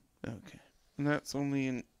understood. Okay. And that's only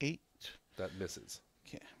an 8. That misses.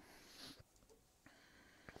 Okay.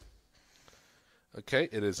 Okay,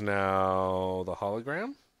 it is now the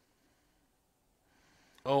hologram.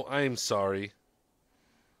 Oh, I'm sorry.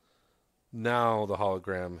 Now the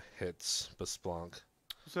hologram hits Besplank.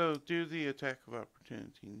 So do the attack of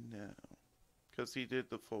opportunity now. Because he did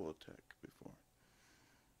the full attack before.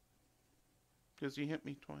 Because he hit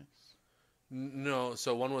me twice. No,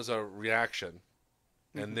 so one was a reaction,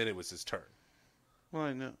 and then it was his turn. Well,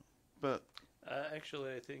 I know. But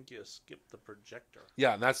Actually, I think you skipped the projector.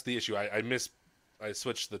 Yeah, and that's the issue. I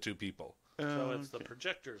switched the 2 people. So it's the okay.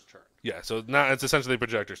 projector's turn. Yeah, so now it's essentially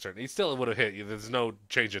projector's turn. He still would have hit you. There's no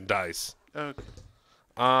change in dice. Okay.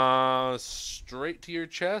 Straight to your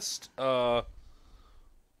chest.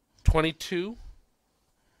 22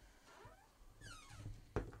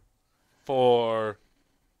 for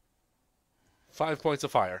 5 points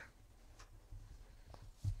of fire.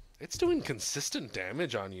 It's doing consistent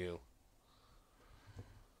damage on you.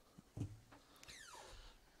 If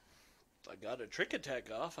I got a trick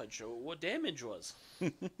attack off, I'd show what damage was.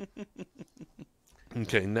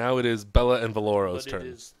 Okay, now it is Bella and Valoro's But turn. it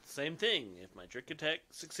is the same thing. If my trick attack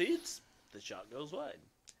succeeds, the shot goes wide.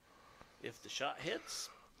 If the shot hits,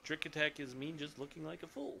 trick attack is me just looking like a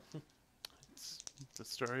fool. It's the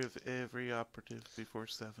story of every operative before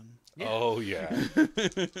 7. Yeah. Oh, yeah.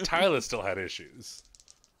 Tyler still had issues.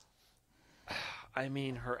 I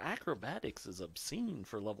mean, her acrobatics is obscene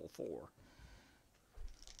for level 4.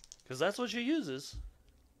 Because that's what she uses.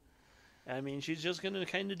 I mean, she's just going to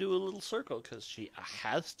kind of do a little circle because she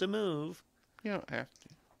has to move. You don't have to.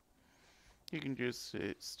 You can just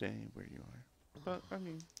stay where you are. But, I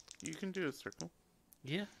mean, you can do a circle.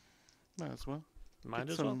 Yeah. Might as well. Might Get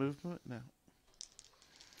as some well. movement now.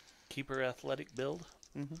 Keep her athletic build.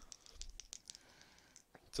 Mm-hmm.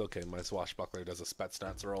 It's okay. My swashbuckler does a spet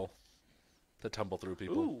stats roll to tumble through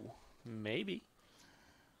people. Ooh, maybe.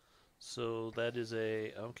 So that is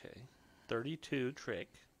a, 32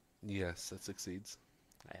 trick. Yes, that succeeds.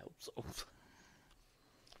 I hope so.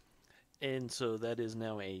 And so that is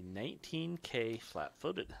now a 19k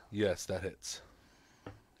flat-footed. Yes, that hits.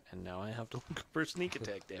 And now I have to look for sneak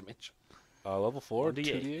attack damage. Level 4, 1d8.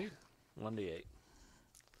 2d8? 1d8.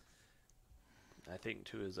 I think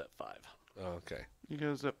 2 is at 5. Okay. It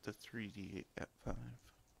goes up to 3d8 at 5.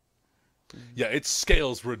 Yeah, it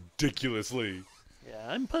scales ridiculously. Yeah,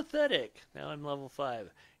 I'm pathetic. Now I'm level 5.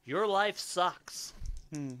 Your life sucks.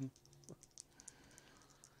 Mm-hmm.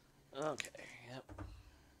 Okay, yep.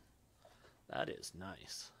 That is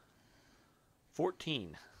nice.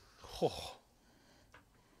 14. Oh,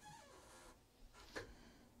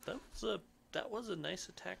 That was a nice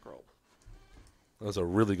attack roll. that was a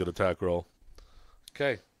really good attack roll.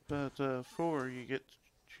 Okay. But 4, you get to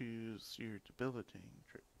choose your debilitating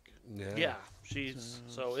trick. Yeah,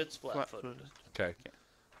 so it's flat-footed. Okay.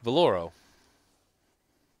 Valoro.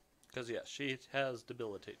 Because, yeah, she has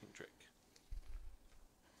debilitating trick.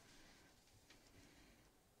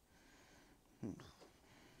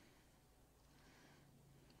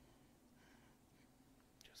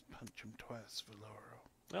 Just punch him twice, Valoro.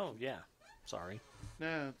 Oh, yeah. Sorry.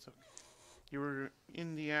 No, it's okay. You were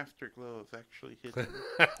in the afterglow of actually hitting.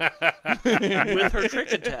 With her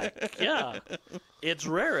trick attack. Yeah. It's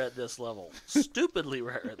rare at this level. Stupidly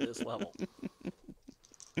rare at this level.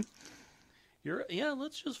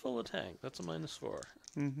 Let's just full attack. That's a -4.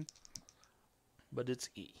 Mm-hmm. But it's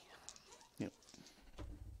E. Yep.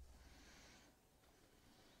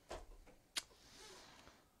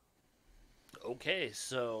 Okay,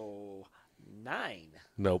 so 9.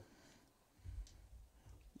 Nope.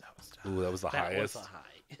 That was Ooh, that was the That highest. was a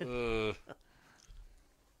high.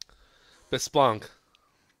 Besplunk.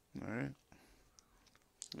 All right.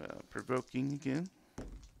 Provoking again.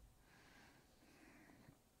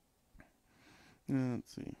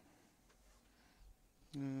 Let's see.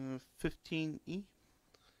 15E.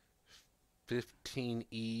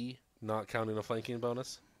 15E, not counting a flanking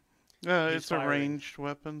bonus. It's a firing. ranged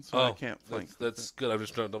weapon, so I can't flank. That's good. I'm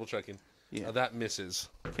just double checking. Yeah. That misses.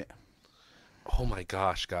 Okay. Oh my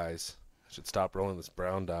gosh, guys. I should stop rolling this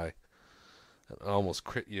brown die. I almost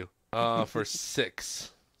crit you. For 6.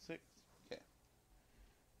 6. Okay.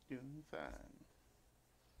 Doing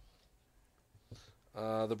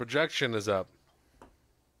fine. The projection is up.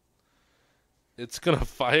 It's going to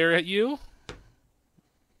fire at you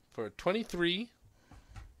for 23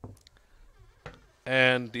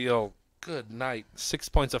 and deal, good night, 6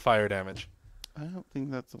 points of fire damage. I don't think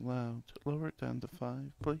that's allowed. Lower it down to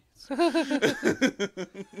 5, please.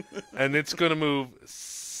 And it's going to move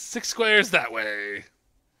 6 squares that way.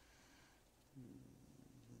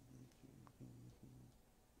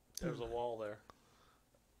 There's a wall there.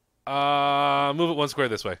 Move it 1 square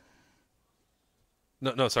this way.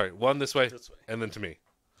 No, sorry. 1 this way, This way. and then to me.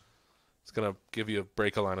 It's going to give you a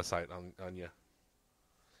break a line of sight on you.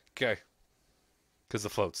 Okay. Because the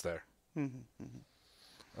float's there.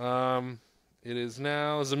 It is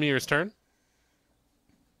now Zamir's turn.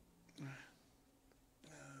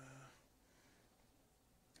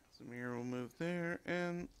 Samir will move there,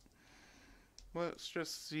 and let's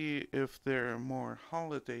just see if their more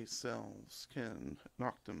holiday selves can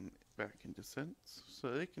knock them back into sense,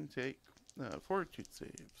 so they can take fortitude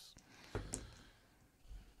saves.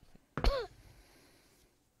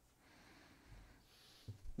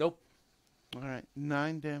 Nope. Alright,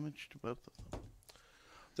 9 damage to both of them.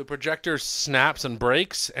 The projector snaps and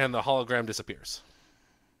breaks, and the hologram disappears.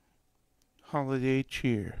 Holiday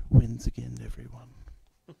cheer wins again, everyone.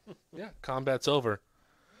 Yeah, combat's over.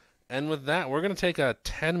 And with that, we're going to take a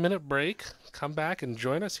 10-minute break. Come back and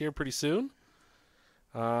join us here pretty soon.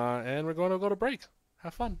 And we're going to go to break.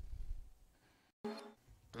 Have fun.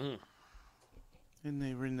 And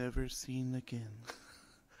they were never seen again.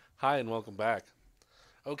 Hi, and welcome back.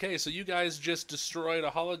 Okay, so you guys just destroyed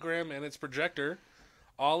a hologram and its projector.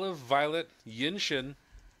 Olive, Violet, Yinshin,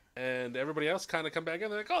 and everybody else kind of come back in.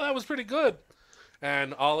 They're like, oh, that was pretty good.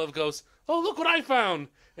 And Olive goes, oh, look what I found,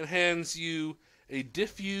 and hands you a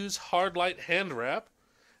diffuse hard light hand wrap.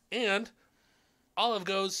 And Olive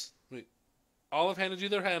goes, wait, Olive handed you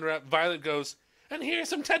their hand wrap. Violet goes, and here's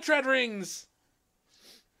some tetrad rings.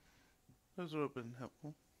 Those would have been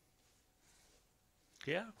helpful.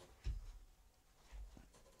 Yeah.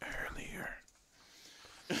 Earlier.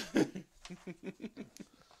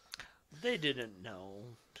 They didn't know,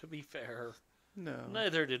 to be fair. No.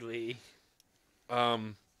 Neither did we.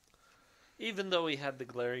 Even though we had the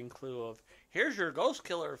glaring clue of, here's your ghost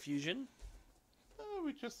killer fusion.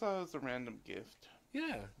 We just saw it as a random gift.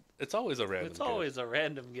 Yeah, it's always a random It's gift. always a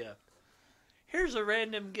random gift. Here's a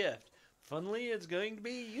random gift. Funnily, it's going to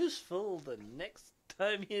be useful the next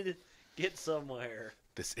time you get somewhere.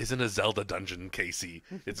 This isn't a Zelda dungeon, Casey.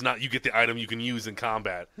 It's not you get the item you can use in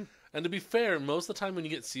combat. And to be fair, most of the time when you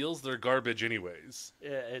get seals, they're garbage anyways.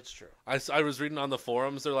 Yeah, it's true. I was reading on the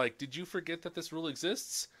forums, they're like, did you forget that this rule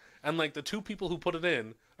exists? And like the two people who put it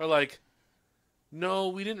in are like, no,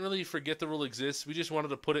 we didn't really forget the rule exists. We just wanted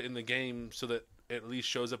to put it in the game so that it at least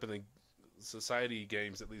shows up in the society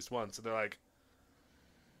games at least once. And they're like,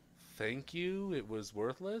 thank you, it was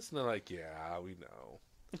worthless? And they're like, yeah, we know.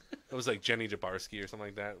 It was like Jenny Jabarski or something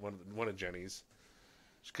like that, one of Jenny's.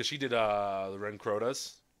 Because she did the Ren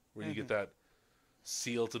Crotas, where you get that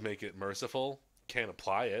seal to make it merciful. Can't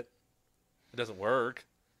apply it. It doesn't work.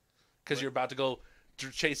 Because you're about to go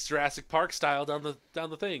chase Jurassic Park style down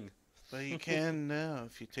the thing. But you can now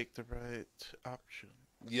if you take the right option.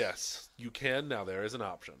 Yes, you can now. There is an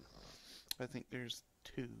option. I think there's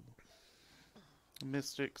two.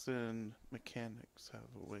 Mystics and mechanics have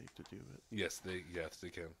a way to do it. Yes, they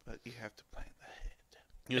can. But you have to plan ahead.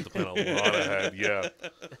 You have to plan a lot ahead, yeah.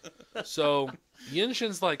 So,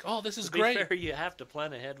 Yinshin's like, oh, this is To be great. fair, you have to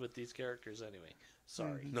plan ahead with these characters anyway.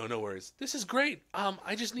 Sorry. No worries. This is great.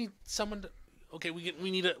 I just need someone to... Okay, we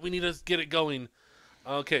need to get it going.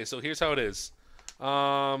 Okay, so here's how it is.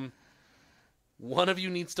 One of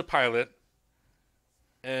you needs to pilot,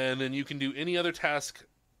 and then you can do any other task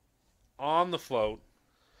on the float,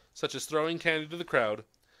 such as throwing candy to the crowd,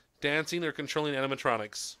 dancing, or controlling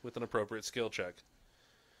animatronics with an appropriate skill check.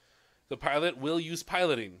 The pilot will use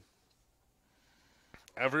piloting.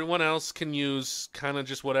 Everyone else can use kind of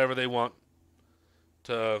just whatever they want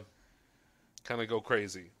to kind of go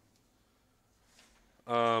crazy.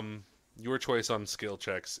 Your choice on skill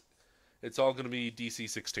checks. It's all going to be DC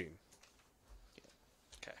 16.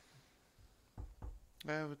 Okay.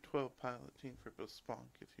 I have a 12 piloting for Besponk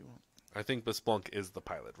if you want. I think Besplunk is the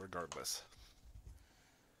pilot, regardless.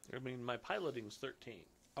 I mean, my piloting's 13.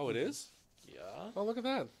 Oh, it is? Yeah. Oh, look at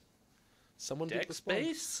that. Someone beat Deck Besplunk.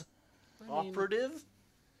 space? I mean, Operative?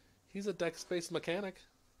 he's a deck space mechanic.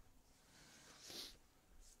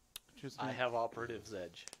 I have Operative's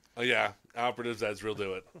edge. Oh, yeah. Operatives Edge will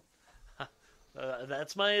do it.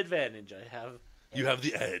 That's my advantage. I have... You have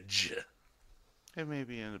the edge. It may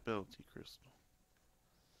be an ability crystal.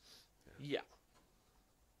 Yeah.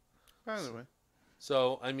 By the way.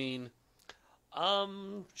 So, I mean...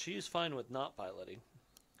 She's fine with not piloting.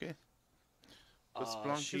 Okay.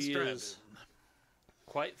 Besplunk is She driving. is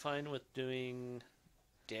quite fine with doing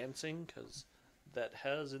dancing, because that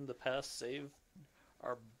has in the past saved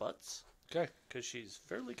our butts. Okay. Because she's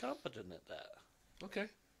fairly competent at that. Okay.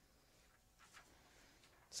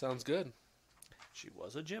 Sounds good. She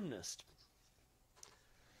was a gymnast.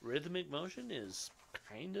 Rhythmic motion is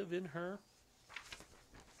kind of in her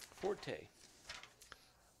forte.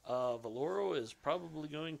 Valoro is probably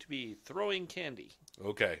going to be throwing candy.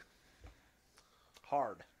 Okay.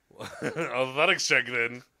 Hard. Athletics check,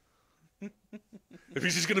 then. If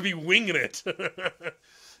he's just going to be winging it.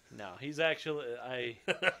 No, he's actually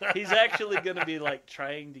he's actually going to be like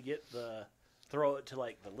trying to get throw it to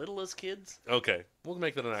like the littlest kids. Okay. We'll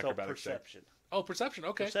make that an So acrobatics check. perception. Oh, perception.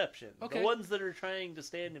 Okay. Perception. Okay. The ones that are trying to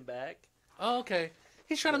stand him back. Oh, okay.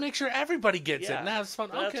 He's trying to make sure everybody gets it, Yeah, and that's fun.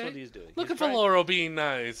 That's Okay. what he's doing. Look He's at trying- Valoro being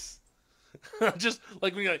nice. Just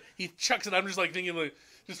like when he chucks it, I'm just like thinking like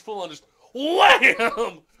just full on just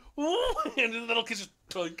wham, wham, and the little kids just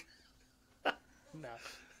tunk. No.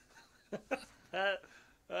 That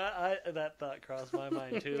thought crossed my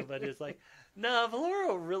mind too, but it's like, no,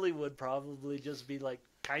 Valoro really would probably just be like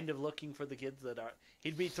kind of looking for the kids that are.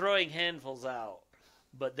 He'd be throwing handfuls out,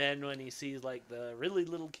 but then when he sees like the really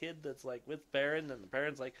little kid that's like with Baron, and the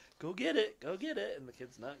parent's like, go get it, and the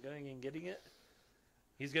kid's not going and getting it,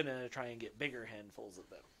 he's gonna try and get bigger handfuls of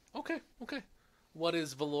them. Okay. What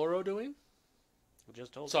is Valoro doing? I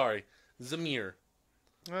just told. Sorry, Zamir.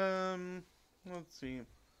 Let's see.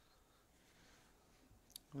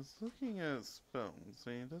 I was looking at spells,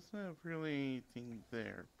 and he doesn't have really anything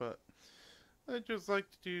there, but I just like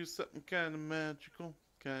to do something kind of magical,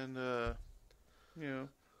 kind of,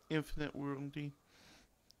 infinite worldy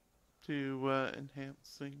to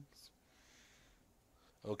enhance things.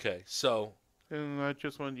 Okay, so And I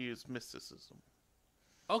just want to use mysticism.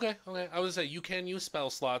 okay. I was gonna say you can use spell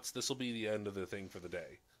slots. This will be the end of the thing for the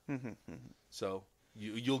day. So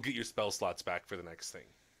you'll get your spell slots back for the next thing.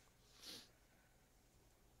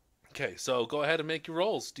 Okay, so go ahead and make your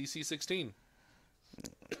rolls. DC 16.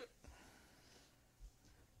 Okay,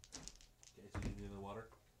 so you need another water?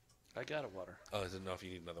 I got a water. Oh, I didn't know if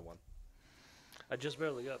you need another one. I just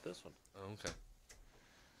barely got this one. Oh, okay.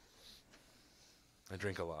 I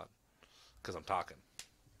drink a lot. Because I'm talking.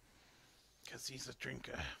 Because he's a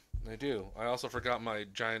drinker. I do. I also forgot my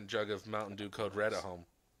giant jug of Mountain Dew Code Red at home.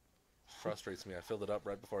 Frustrates me. I filled it up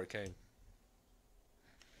right before I came.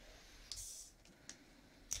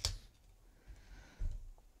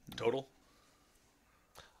 Total?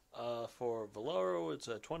 For Valoro, it's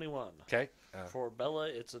a 21. Okay. For Bella,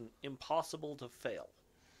 it's an impossible to fail.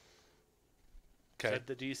 Okay. Said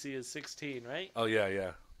the DC is 16, right? Oh,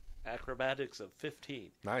 yeah. Acrobatics of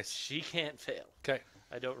 15. Nice. She can't fail. Okay.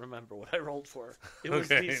 I don't remember what I rolled for. It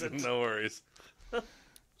was Okay, decent. no worries. So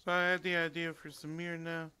I had the idea for Samir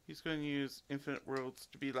now. He's going to use Infinite Worlds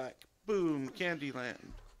to be like, boom, Candyland.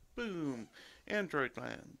 Boom, Android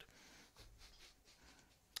Land.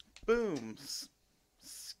 Boom,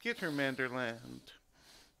 Skittermanderland.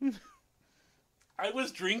 I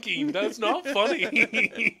was drinking. That's not funny.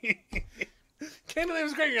 Candyland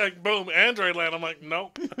was great. You're like, boom, Android Land. I'm like,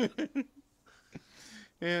 nope.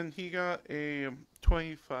 And he got a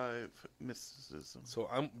 25 mysticism. So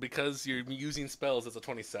because you're using spells, it's a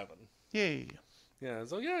 27. Yay. Yeah,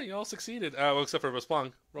 so yeah, you all succeeded. Well, except for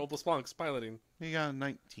Besplank. Roll Besplank's piloting. He got a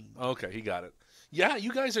 19. Okay, he got it. Yeah,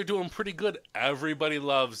 you guys are doing pretty good. Everybody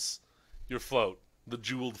loves your float, the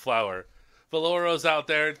jeweled flower. Valoro's out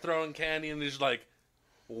there throwing candy and just like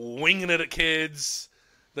winging it at kids.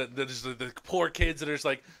 The poor kids that are just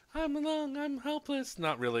like, I'm alone, I'm helpless.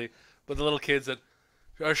 Not really, but the little kids that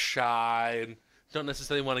are shy and don't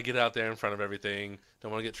necessarily want to get out there in front of everything.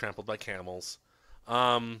 Don't want to get trampled by camels.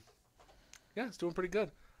 Yeah, it's doing pretty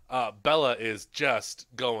good. Bella is just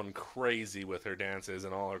going crazy with her dances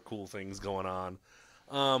and all her cool things going on.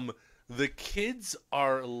 The kids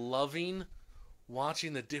are loving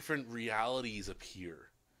watching the different realities appear.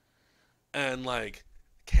 And, like,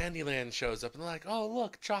 Candyland shows up and they're like, oh,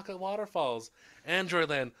 look, chocolate waterfalls.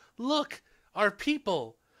 Androidland, look, our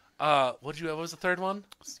people. What was the third one?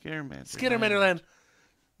 Skittermanderland.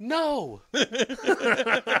 No!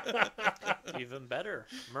 Even better.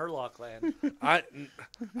 Murloc-land.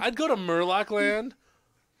 I'd go to Murloc-land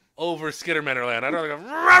over Skittermanderland. I'd rather go...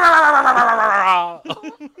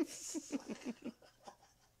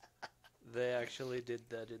 They actually did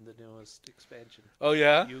that in the newest expansion. Oh,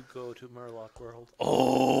 yeah? You go to Murloc World.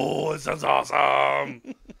 Oh, it sounds awesome!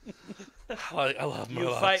 I love Murlocs. You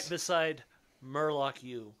fight beside Murloc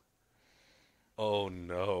U. Oh,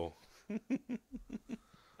 no.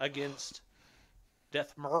 Against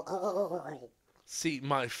Death Murloc. See,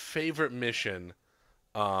 my favorite mission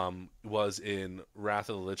was in Wrath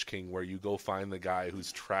of the Lich King, where you go find the guy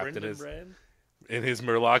who's trapped in his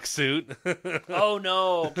Murloc suit. Oh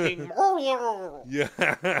no, King Murloc!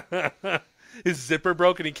 Yeah. His zipper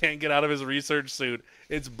broke and he can't get out of his research suit.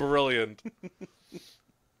 It's brilliant.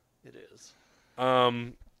 It is.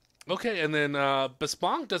 Okay, and then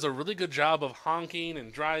Besponk does a really good job of honking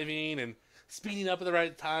and driving and speeding up at the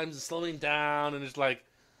right times and slowing down, and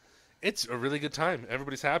it's a really good time.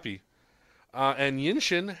 Everybody's happy. And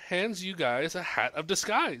Yinshin hands you guys a hat of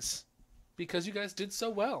disguise because you guys did so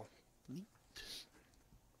well.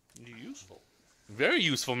 Useful. Very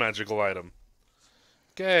useful magical item.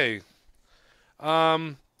 Okay.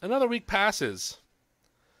 Another week passes.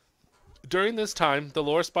 During this time, the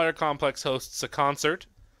Lore Spire Complex hosts a concert,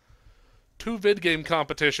 2 vid game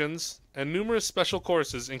competitions, and numerous special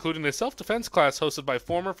courses, including a self-defense class hosted by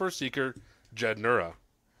former First Seeker Jed Nura.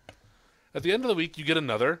 At the end of the week, you get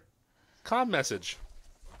another comm message.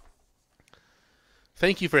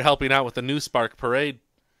 Thank you for helping out with the New Spark Parade.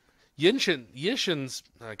 Yishin's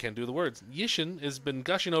I can't do the words. Yishin has been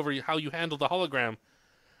gushing over how you handled the hologram,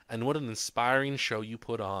 and what an inspiring show you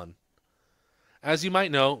put on. As you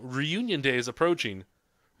might know, Reunion Day is approaching.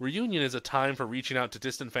 Reunion is a time for reaching out to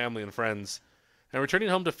distant family and friends, and returning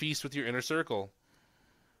home to feast with your inner circle.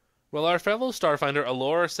 Well, our fellow Starfinder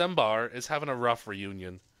Alora Sembar is having a rough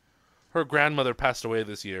reunion. Her grandmother passed away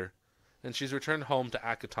this year, and she's returned home to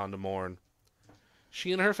Akaton to mourn.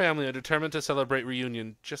 She and her family are determined to celebrate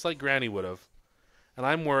reunion just like Granny would have, and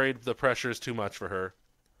I'm worried the pressure is too much for her.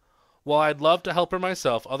 While I'd love to help her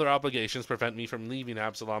myself, other obligations prevent me from leaving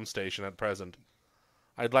Absalom Station at present.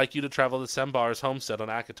 I'd like you to travel to Sembar's homestead on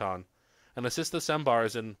Akaton, and assist the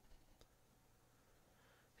Sembars in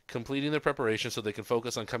completing their preparations so they can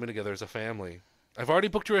focus on coming together as a family. I've already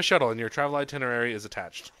booked you a shuttle, and your travel itinerary is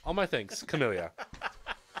attached. All my thanks, Camellia.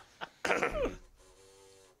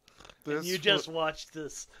 And you just watched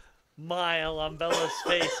this smile on Bella's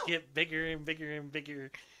face get bigger and bigger and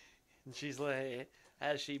bigger. And she's like,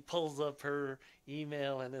 as she pulls up her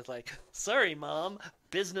email and is like, sorry, Mom,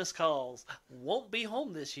 business calls. Won't be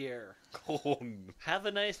home this year. Oh, Have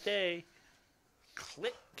a nice day.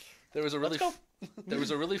 Click. there was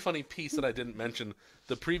a really funny piece that I didn't mention.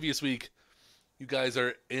 The previous week, you guys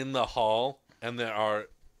are in the hall, and there are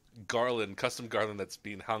custom garland that's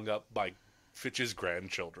being hung up by Fitch's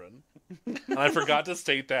grandchildren. And I forgot to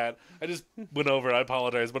state that. I just went over it. I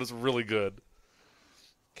apologize, but it's really good.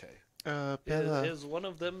 Okay. Bella. Is one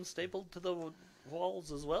of them stapled to the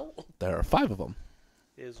walls as well? There are 5 of them.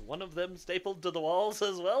 Is one of them stapled to the walls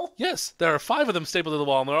as well? Yes, there are 5 of them stapled to the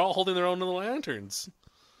wall, and they're all holding their own little lanterns.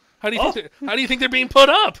 How do you think they're being put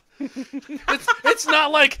up? It's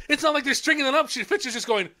not like they're stringing them up. Fitch is just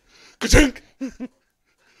going, ka-chunk,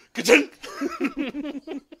 ka-chunk.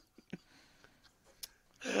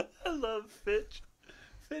 I love Fitch.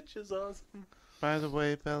 Fitch is awesome. By the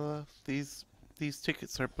way, Bella, these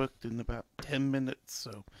tickets are booked in about 10 minutes,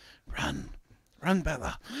 so run,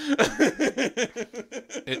 Bella.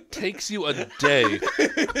 It takes you a day.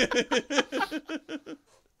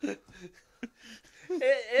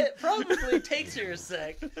 It probably takes her a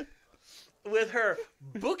sec with her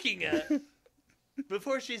booking it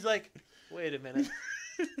before she's like, wait a minute.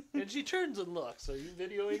 And she turns and looks. Are you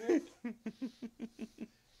videoing her?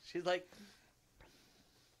 She's like,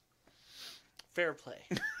 fair play.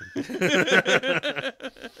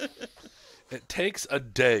 It takes a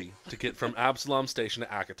day to get from Absalom Station to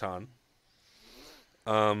Akaton.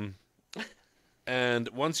 And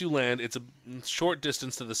once you land, it's a short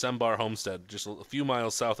distance to the Sembar homestead, just a few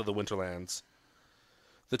miles south of the Winterlands.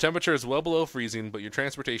 The temperature is well below freezing, but your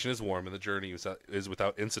transportation is warm and the journey is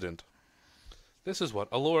without incident. This is what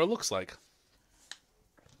Alora looks like.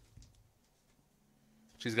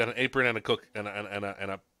 She's got an apron and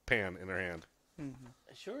a pan in her hand. Mm-hmm.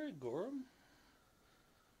 Sure, a Gorum?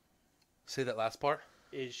 Say that last part.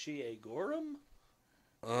 Is she a Gorum?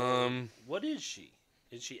 What is she?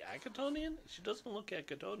 Is she Akatonian? She doesn't look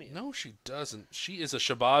Akatonian. No, she doesn't. She is a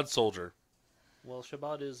Shabbat soldier. Well,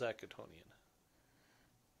 Shabbat is Akatonian.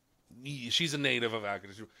 She's a native of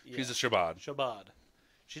Akaton. She's a Shabbat. Shabbat.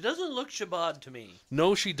 She doesn't look Shabbat to me.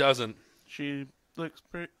 No, she doesn't. She looks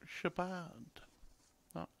pretty Shabbat.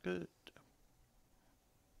 Not good.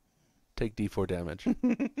 Take D4 damage.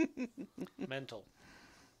 Mental.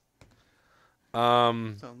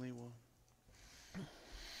 It's only one.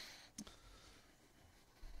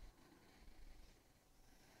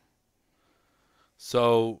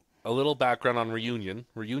 So, a little background on Reunion.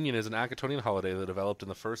 Reunion is an Akatonian holiday that developed in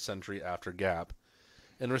the 1st century after Gap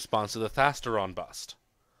in response to the Thasteron bust,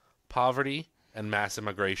 poverty, and mass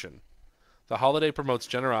immigration. The holiday promotes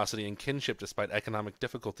generosity and kinship despite economic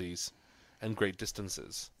difficulties and great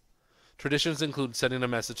distances. Traditions include sending a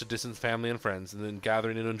message to distant family and friends and then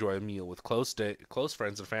gathering to enjoy a meal with close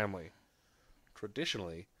friends and family.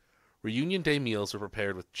 Traditionally, Reunion Day meals were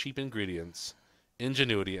prepared with cheap ingredients,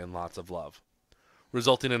 ingenuity, and lots of love,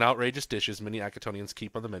 resulting in outrageous dishes many Akatonians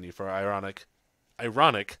keep on the menu for ironic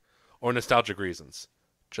or nostalgic reasons,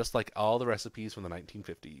 just like all the recipes from the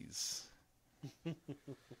 1950s.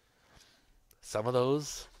 Some of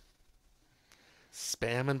those,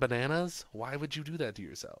 spam and bananas, why would you do that to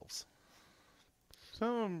yourselves? Some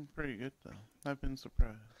of them are pretty good, though. I've been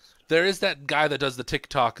surprised. There is that guy that does the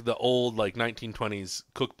TikTok, the old, 1920s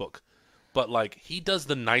cookbook, but, he does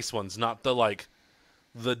the nice ones, not the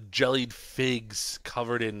jellied figs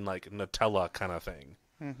covered in Nutella kind of thing.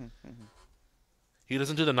 He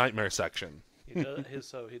doesn't do the nightmare section. He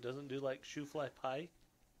doesn't do shoe fly pie?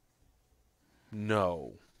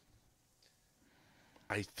 No.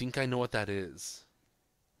 I think I know what that is.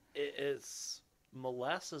 It's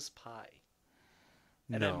molasses pie.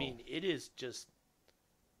 And No. I mean, it is just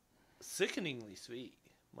sickeningly sweet.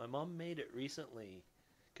 My mom made it recently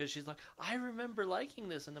because she's like, I remember liking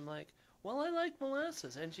this. And I'm like, well, I like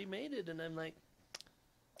molasses. And she made it, and I'm like,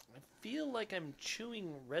 I feel like I'm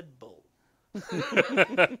chewing Red Bull.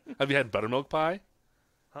 Have you had buttermilk pie?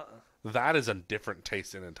 Uh-uh. That is a different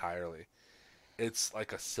taste entirely. It's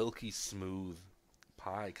like a silky smooth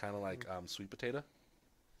pie, kind of like sweet potato.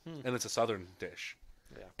 And it's a southern dish.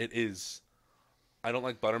 Yeah. It is. I don't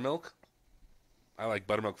like buttermilk. I like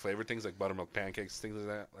buttermilk flavored things like buttermilk pancakes, things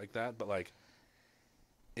like that. But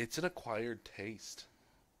it's an acquired taste.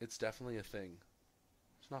 It's definitely a thing.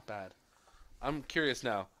 It's not bad. I'm curious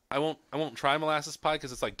now. I won't try molasses pie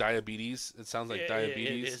because it's like diabetes. It sounds like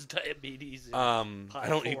diabetes. It is diabetes. I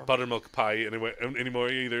don't eat buttermilk pie anymore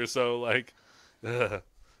either. So ugh.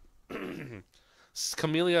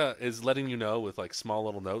 Camellia is letting you know with small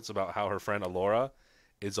little notes about how her friend Alora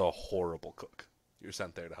is a horrible cook. You're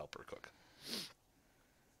sent there to help her cook.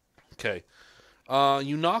 Okay.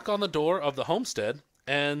 You knock on the door of the homestead,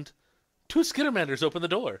 and 2 Skittermanders open the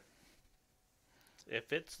door.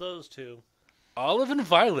 If it's those two. Olive and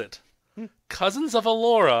Violet, cousins of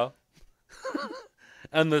Alora,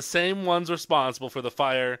 and the same ones responsible for the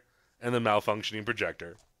fire and the malfunctioning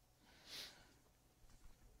projector.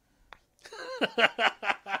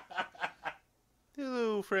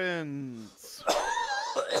 Hello, friends.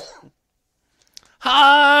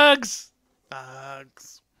 Hugs!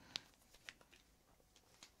 Bugs.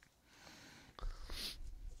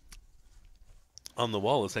 On the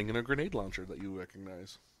wall is hanging a grenade launcher that you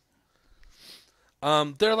recognize.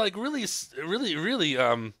 They're like really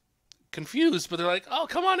confused, but they're like, "Oh,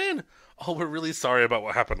 come on in. Oh, we're really sorry about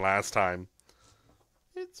what happened last time."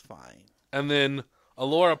 It's fine. And then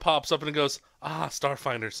Alora pops up and goes,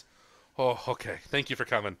 Starfinders. Oh, okay. Thank you for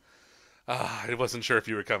coming. I wasn't sure if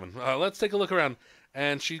you were coming. Let's take a look around.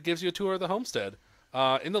 And she gives you a tour of the homestead.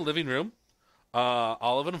 In the living room,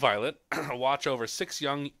 Olive and Violet watch over 6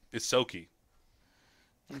 young Isoki.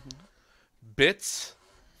 Mm-hmm. Bits,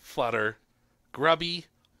 Flutter, Grubby,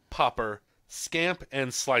 Popper, Scamp,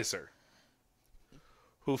 and Slicer,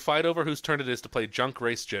 who fight over whose turn it is to play Junk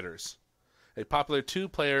Race Jitters, a popular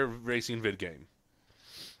 2-player racing vid game.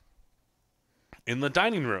 In the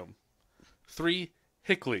dining room, 3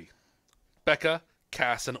 Hickley, Becca,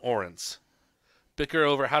 Cass, and Orance bicker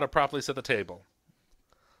over how to properly set the table.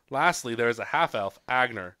 Lastly, there is a half-elf,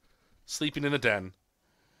 Agner, sleeping in a den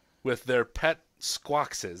with their pet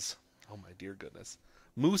squawkses, oh my dear goodness,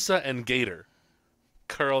 Musa and Gator,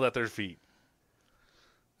 curled at their feet.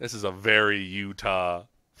 This is a very Utah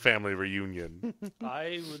family reunion.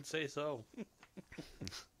 I would say so.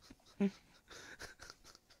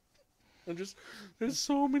 There's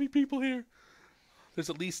so many people here. There's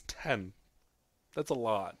at least 10. That's a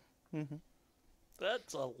lot. Mm-hmm.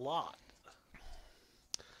 That's a lot.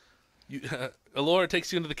 Alora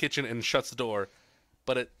takes you into the kitchen and shuts the door,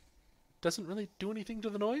 but it doesn't really do anything to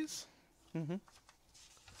the noise. Mm-hmm.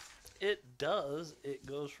 It does. It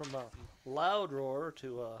goes from a loud roar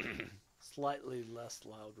to a slightly less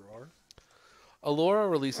loud roar. Alora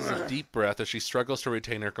releases a deep breath as she struggles to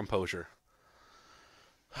retain her composure.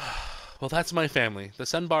 Well, that's my family. The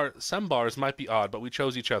Sembars might be odd, but we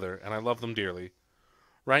chose each other, and I love them dearly.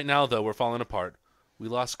 Right now, though, we're falling apart. We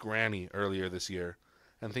lost Granny earlier this year,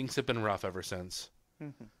 and things have been rough ever since.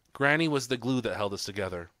 Mm-hmm. Granny was the glue that held us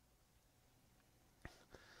together.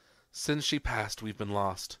 Since she passed, we've been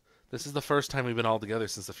lost. This is the first time we've been all together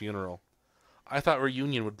since the funeral. I thought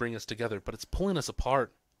reunion would bring us together, but it's pulling us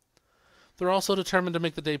apart. They're also determined to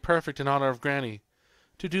make the day perfect in honor of Granny,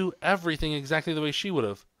 to do everything exactly the way she would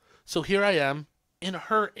have. So here I am, in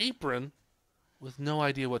her apron, with no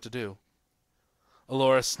idea what to do.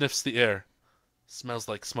 Alora sniffs the air. Smells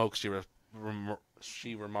like smoke,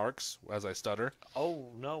 she remarks as I stutter.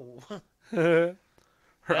 Oh, no. Her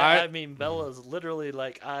I mean, Bella's literally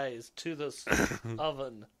like eyes to this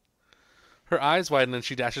oven. Her eyes widen and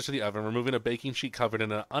she dashes to the oven, removing a baking sheet covered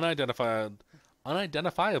in an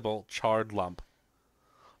unidentifiable charred lump.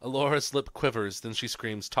 Alora's lip quivers, then she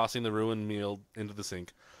screams, tossing the ruined meal into the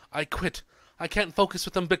sink. I quit. I can't focus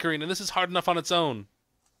with them bickering, and this is hard enough on its own.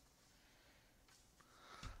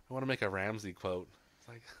 I want to make a Ramsey quote. It's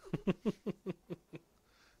like,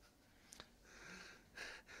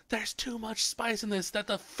 there's too much spice in this that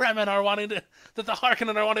the Fremen are wanting to, that the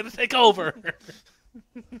Harkonnen are wanting to take over.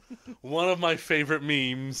 One of my favorite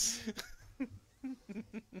memes.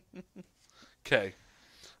 Okay.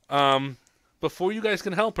 Before you guys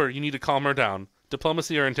can help her, you need to calm her down.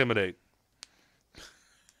 Diplomacy or intimidate.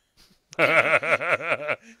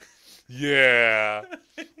 Yeah.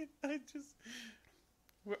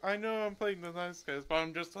 I know I'm playing the nice guys, but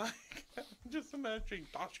I'm just like, I'm just imagining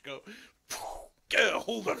Tosh go, get a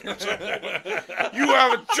hold of yourself. You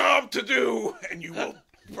have a job to do, and you will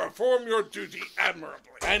perform your duty admirably.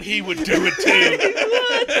 And he would do it too.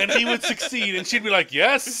 And he would succeed, and she'd be like,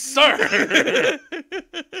 yes, sir.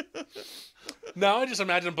 Now I just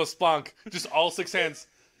imagine Besplank, just all 6 hands,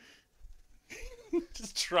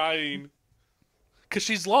 just trying. Because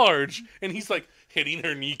she's large, and he's like hitting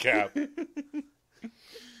her kneecap.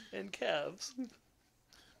 And calves.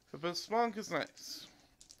 But Spelunk is nice.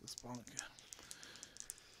 Spelunk.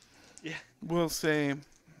 Yeah. We'll say.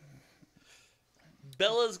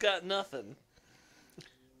 Bella's got nothing.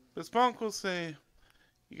 But Spelunk will say,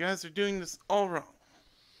 you guys are doing this all wrong.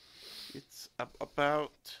 It's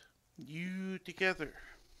about you together,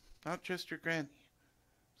 not just your granny.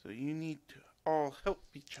 So you need to all help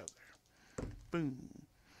each other. Boom.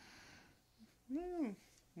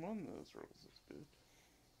 One of those rolls is good.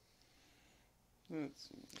 Let's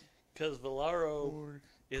see. Because Valaro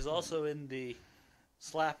is also in the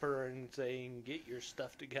slapper and saying, get your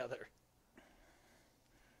stuff together.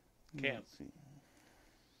 Camp.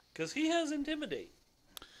 Because he has intimidate.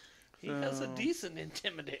 He has a decent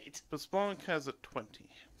intimidate. But Spelunk has a 20.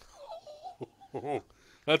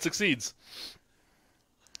 That succeeds.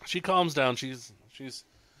 She calms down. She's.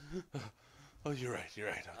 Oh, you're right.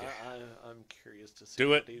 Okay. I'm curious to see Do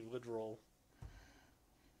what it. he would roll.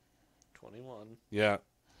 21. Yeah.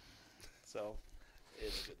 So,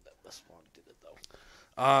 It's good that the Spawn did it, though.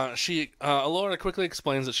 Alora quickly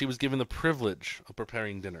explains that she was given the privilege of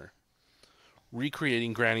preparing dinner,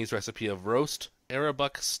 recreating Granny's recipe of roast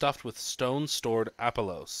arabuck stuffed with stone-stored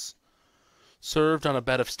apelos, served on a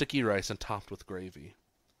bed of sticky rice and topped with gravy.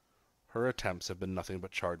 Her attempts have been nothing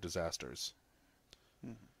but charred disasters.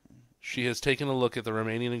 She has taken a look at the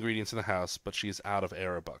remaining ingredients in the house, but she is out of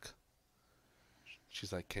arabuck.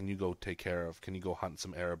 She's like, can you go hunt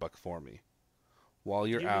some arabuck for me? While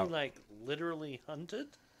you're You out... mean, like, literally hunted?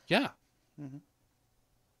 Yeah.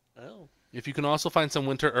 Oh. If you can also find some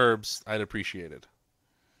winter herbs, I'd appreciate it.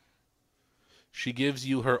 She gives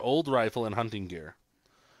you her old rifle and hunting gear,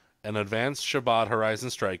 an advanced Shabbat Horizon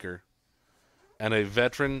Striker, and a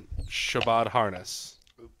veteran Shabbat harness.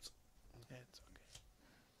 Oops. Yeah, it's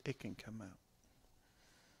okay. It can come out.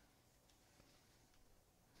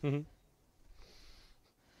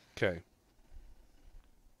 Okay.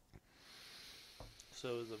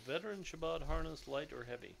 So is a veteran Shabbat harness light or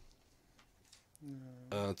heavy?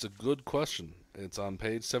 It's a good question. It's on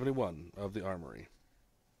page 71 of the armory.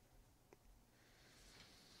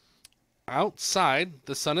 Outside,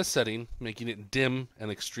 the sun is setting, making it dim and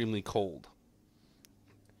extremely cold.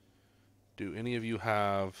 Do any of you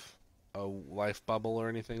have a life bubble or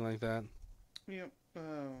anything like that? Yep.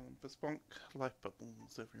 Bespunk life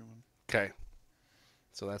bubbles, everyone. Okay.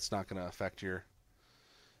 So that's not going to affect your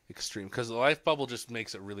extreme, because the life bubble just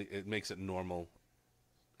makes it normal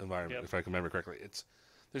environment. Yep. If I can remember correctly,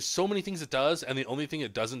 there's so many things it does, and the only thing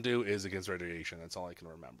it doesn't do is against radiation. That's all I can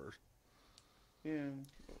remember. Yeah.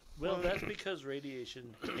 Well, that's because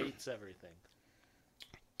radiation hates everything.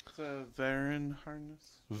 It's a Varen harness.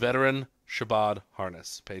 Veteran Shabbat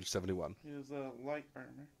harness, page 71. It is a light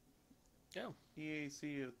armor. Yeah.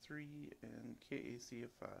 EAC of 3 and KAC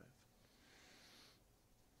of 5.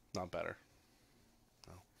 Not better.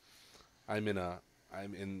 No. I'm in a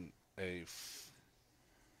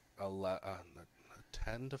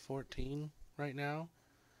 10 to 14 right now,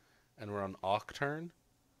 and we're on Octurn,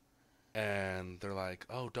 and they're like,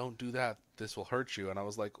 "Oh, don't do that. This will hurt you." And I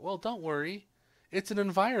was like, "Well, don't worry. It's an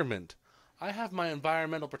environment. I have my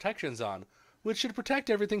environmental protections on, which should protect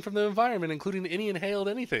everything from the environment, including any inhaled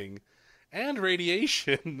anything and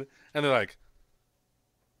radiation." And they're like,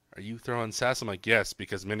 "Are you throwing sass?" I'm like, "Yes,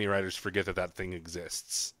 because many writers forget that thing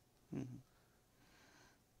exists." Mm-hmm.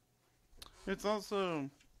 It's also,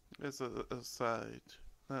 as a aside,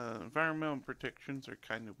 environmental protections are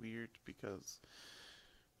kind of weird because,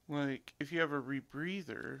 like, if you have a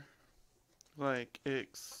rebreather, like, it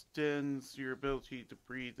extends your ability to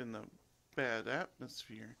breathe in a bad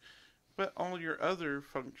atmosphere, but all your other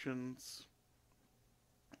functions,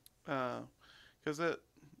 because it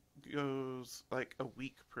goes like a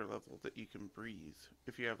week per level that you can breathe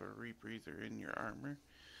if you have a rebreather in your armor,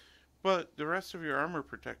 but the rest of your armor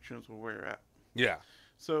protections will wear out. Yeah.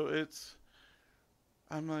 So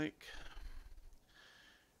I'm like,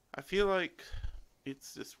 I feel like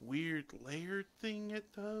it's this weird layered thing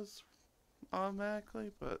it does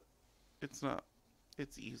automatically, but it's not.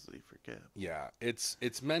 It's easily forgettable. Yeah, it's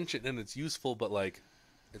mentioned and it's useful, but like,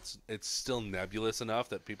 it's still nebulous enough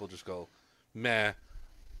that people just go, "Meh."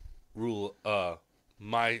 Rule,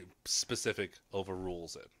 my specific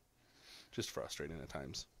overrules it. Just frustrating at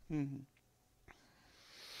times. Mm-hmm.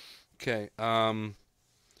 Okay.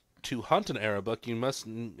 To hunt an arabuck, you must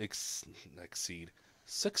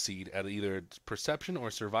succeed at either perception or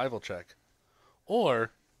survival check,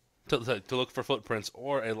 or to look for footprints,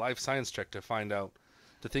 or a life science check to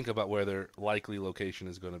think about where their likely location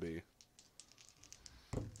is going to be.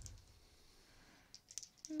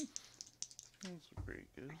 That's pretty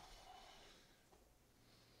good.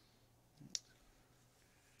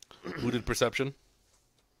 Who did perception?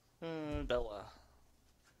 Bella.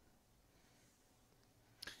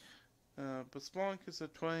 Besplank is a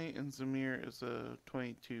 20 and Zamir is a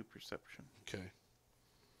 22 perception. Okay.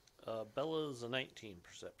 Bella's a 19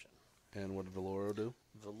 perception. And what did Valoro do?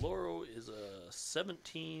 Valoro is a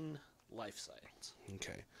 17 life science.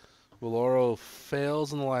 Okay. Valoro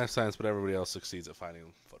fails in the life science, but everybody else succeeds at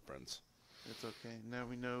finding footprints. It's okay. Now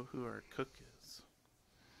we know who our cook is.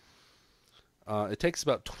 It takes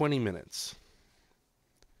about 20 minutes.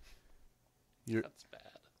 That's bad.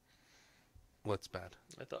 What's bad?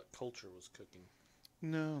 I thought culture was cooking.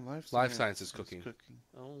 No, life science is cooking.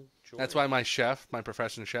 Oh, joy. That's why my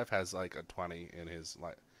professional chef, has like a 20 in his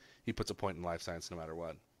life. He puts a point in life science no matter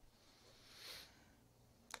what.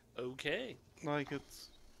 Okay. Like,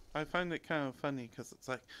 I find it kind of funny because it's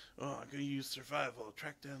like, oh, I'm going to use survival to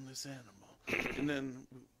track down this animal. And then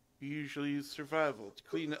you usually use survival to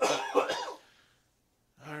clean it up.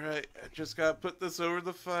 Alright, I just got to put this over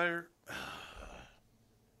the fire.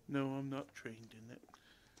 No, I'm not trained in it.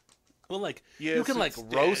 Well, like, you Yes, can, like, it's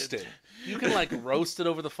roast dead. it. You can, like, roast it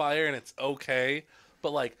over the fire and it's okay.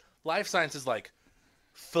 But, like, life science is, like,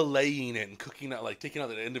 filleting it and cooking it, like, taking out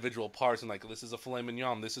the individual parts and, like, this is a filet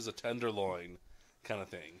mignon, this is a tenderloin kind of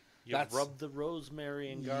thing. You rub the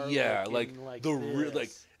rosemary and garlic Yeah, like, in like the this. like,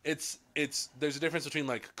 it's, there's a difference between,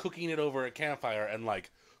 like, cooking it over a campfire and,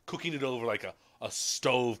 like, cooking it over, like, a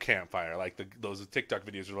stove campfire. Like, those TikTok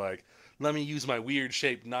videos are like, let me use my weird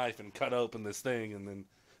shaped knife and cut open this thing and then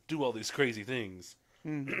do all these crazy things.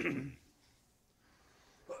 Mm-hmm.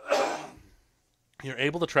 You're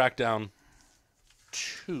able to track down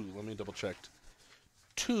let me double check,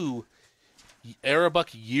 2 Arabuck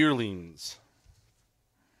yearlings.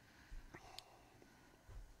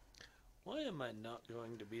 Why am I not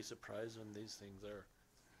going to be surprised when these things are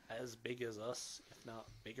as big as us, if not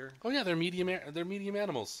bigger, Oh yeah, they're medium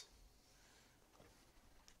animals.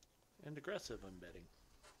 and aggressive, I'm betting.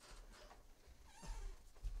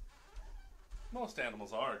 Most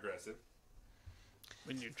animals are aggressive.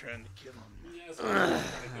 When you're trying to kill them. Yes, I'm trying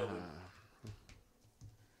to kill them.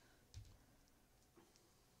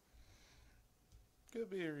 Could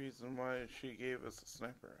be a reason why she gave us a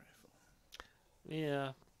sniper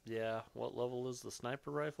rifle. Yeah. What level is the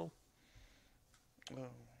sniper rifle? Oh.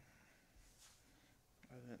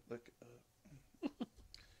 I didn't look it up.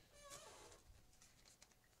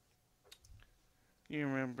 You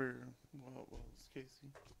remember what was,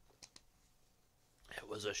 Casey? It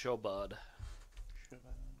was a showbud. Should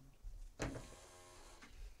I?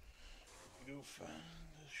 Go find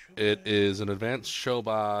the It is an advanced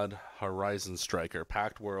Showbod Horizon Striker,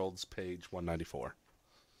 Packed Worlds, page 194.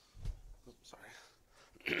 Oops,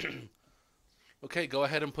 sorry. Okay, go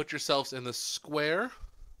ahead and put yourselves in the square.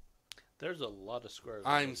 There's a lot of squares.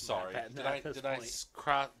 on I'm this sorry. map Did at this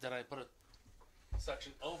point. Did I put a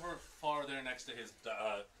section over far there next to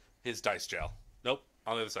his dice gel? Nope,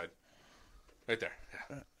 on the other side. Right there.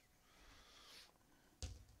 Yeah.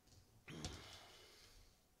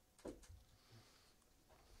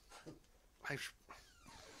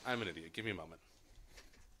 I'm an idiot. Give me a moment.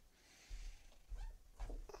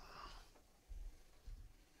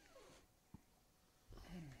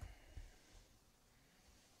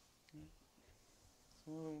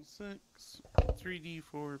 Level 6,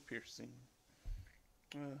 3d4 piercing.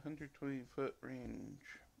 120 foot range.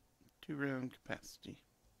 2 round capacity.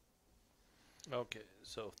 Okay,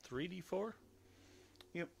 so 3d4?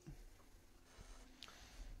 Yep.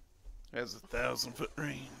 Has 1,000 foot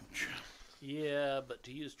range. Yeah, but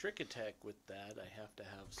to use trick attack with that, I have to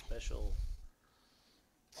have special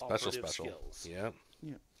Special. skills, Yeah.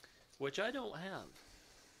 which I don't have.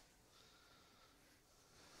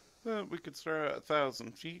 Well, we could start at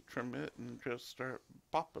 1,000 feet from it and just start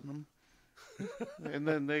popping them. And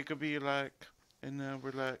then they could be like, and now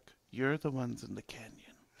we're like, you're the ones in the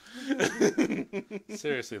canyon.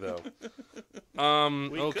 Seriously though.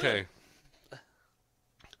 We Okay.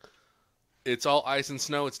 It's all ice and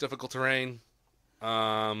snow. It's difficult terrain.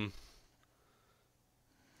 It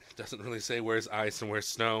doesn't really say where's ice and where's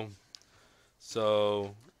snow.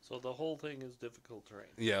 So the whole thing is difficult terrain.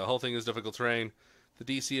 yeah, the whole thing is difficult terrain. The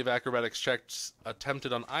DC of acrobatics checks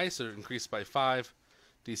attempted on ice are increased by 5.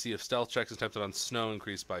 DC of stealth checks attempted on snow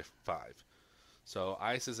increased by 5. So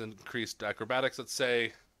ice is increased acrobatics. Let's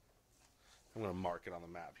say I'm going to mark it on the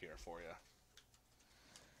map here for you.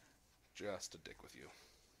 Just to dick with you.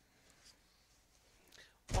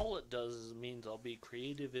 All it does is means I'll be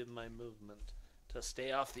creative in my movement to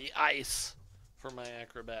stay off the ice for my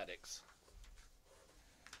acrobatics.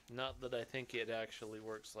 Not that I think it actually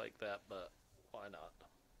works like that, but why not?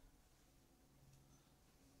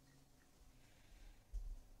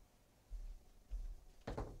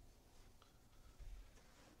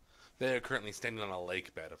 They are currently standing on a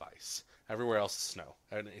lake bed of ice. Everywhere else is snow.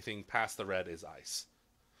 Anything past the red is ice.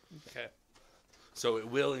 Okay. So it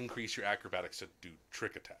will increase your acrobatics to do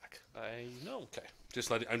trick attack. I know. Okay.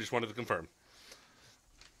 I just wanted to confirm.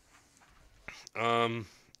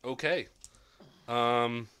 Okay. I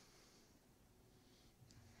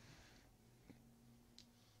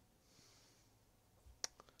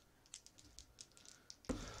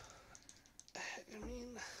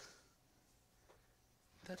mean,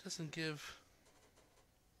 that doesn't give.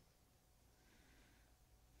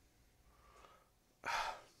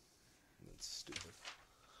 That's stupid.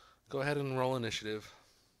 Go ahead and roll initiative.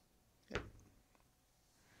 Yep.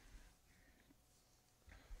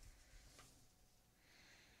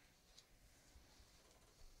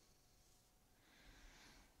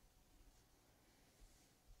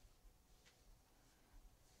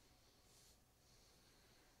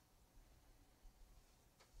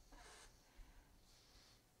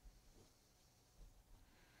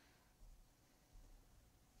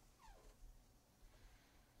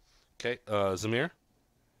 Okay, Zamir.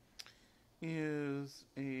 Is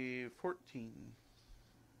a 14.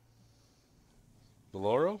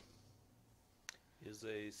 Valoro. Is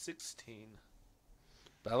a 16.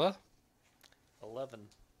 Bella. 11.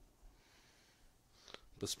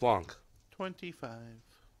 Besplank. 25.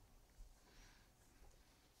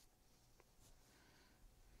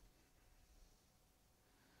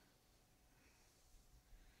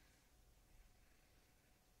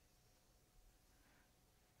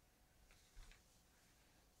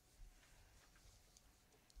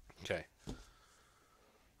 Okay.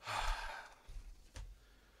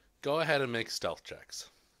 Go ahead and make stealth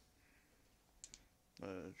checks.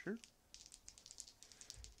 Sure.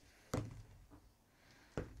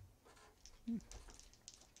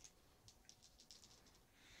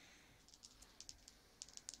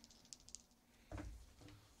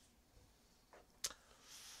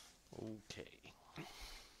 Okay.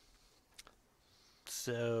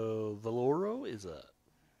 So Valoro is a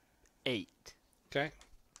 8. Okay.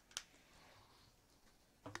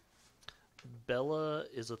 Bella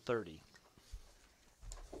is a 30.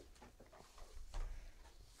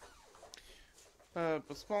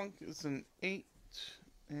 Besplank is an 8,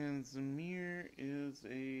 and Zamir is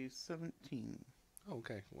a 17.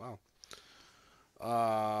 Okay. Wow.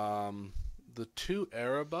 The two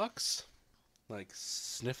Arabucks like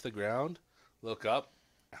sniff the ground, look up,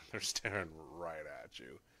 and they're staring right at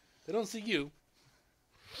you. They don't see you,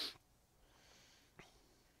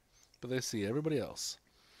 but they see everybody else.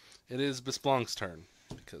 It is Besplank's turn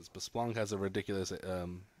because Besplank has a ridiculous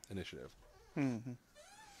initiative. Mm-hmm.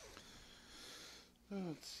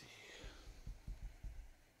 Let's see.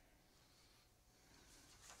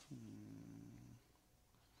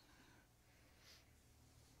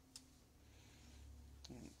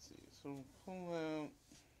 Let's see. So pull out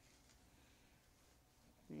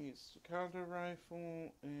the staccato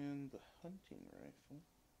rifle and the hunting rifle.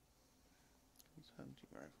 This hunting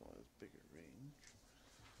rifle has bigger range.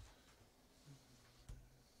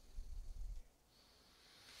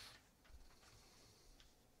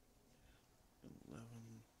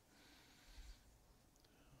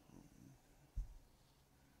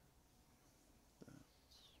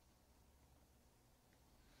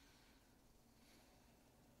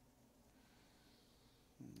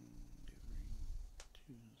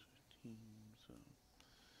 Two is 15, so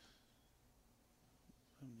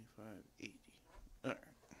 75, 80. Alright.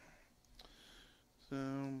 So,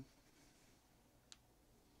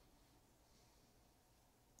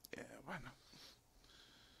 yeah, why not?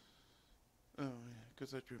 Oh, yeah,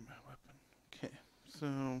 because I drew my weapon. Okay,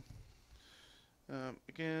 so,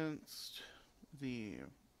 against the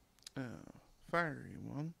fiery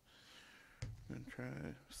one, I'm going to try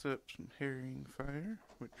to set up some harrying fire,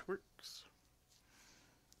 which works.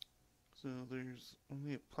 So there's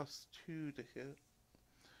only a +2 to hit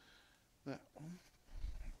that one.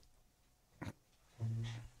 And then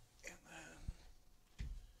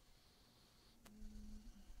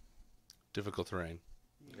Difficult terrain.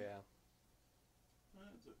 Yeah.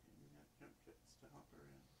 that's okay. We got jump jets to hop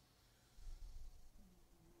around.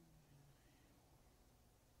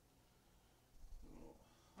 We'll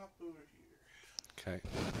hop over here. Okay.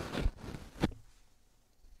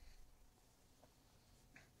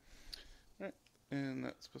 And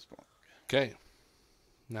that's Besplank. Okay.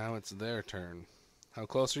 Now it's their turn. How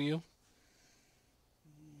close are you?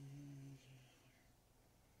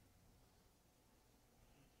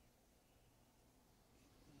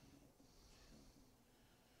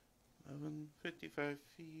 Mm, 55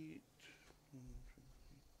 feet.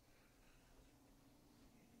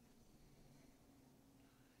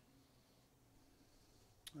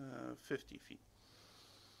 50 feet.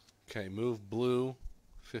 Okay, move blue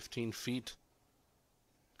 15 feet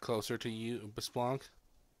closer to you, Besplank.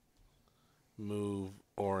 Move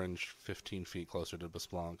orange 15 feet closer to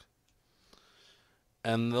Besplank.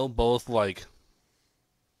 And they'll both, like,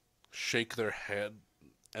 shake their head,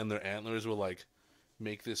 and their antlers will, like,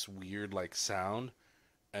 make this weird, like, sound,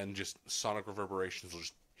 and just sonic reverberations will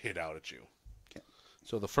just hit out at you. Okay.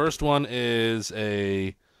 So the first one is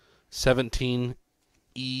a 17E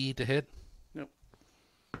to hit. Nope.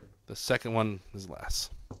 The second one is less.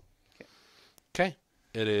 Okay. Okay.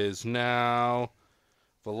 It is now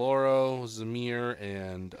Valoro, Zamir,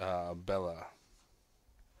 and Bella.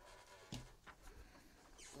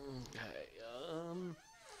 Okay.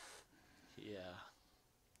 Yeah.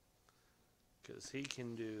 Because he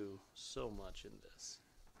can do so much in this.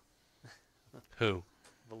 Who?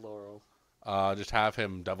 Valoro. Just have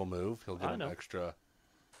him double move. He'll get I an know. extra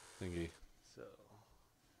thingy. So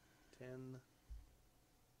 10,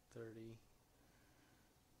 30,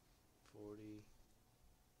 40,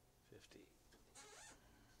 50,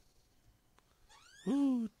 15.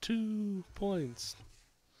 Ooh, 2 points.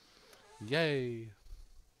 Yay.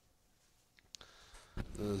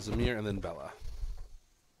 Zamir and then Bella.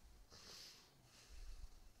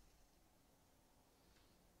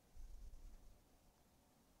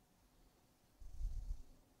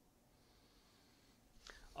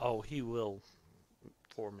 Oh, he will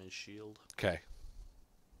form his shield. Okay.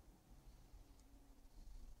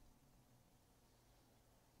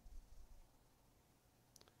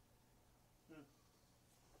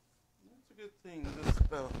 That's a good thing. This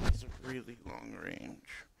spell has a really long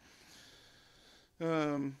range.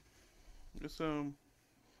 So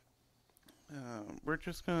we're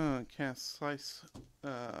just gonna cast Slice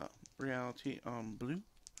Reality on blue.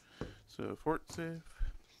 So fort save.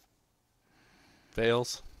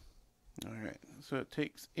 Fails. Alright, so it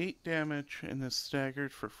takes 8 damage and is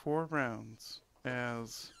staggered for 4 rounds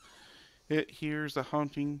as it hears a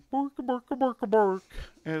haunting bork bork bork bork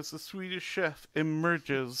as the Swedish chef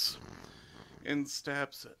emerges and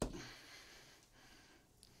stabs it.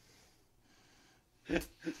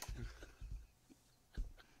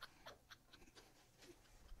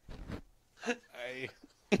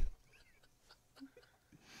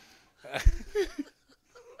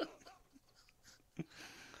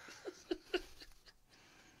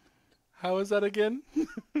 How is that again?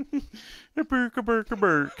 Burk burk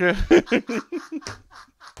burk.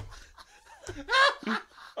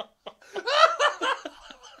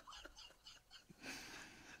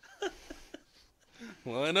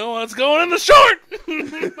 Well, I know what's going in the short.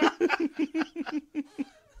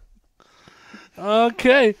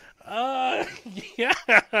 Okay. Yeah,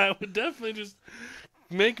 I would definitely just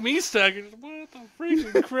make me stagger. What the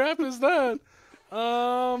freaking crap is that?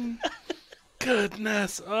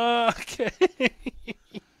 Goodness. Okay.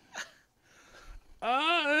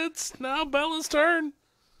 It's now Bella's turn.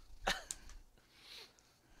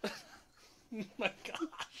 My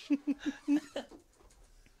gosh.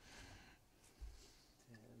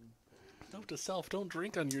 Note to self, don't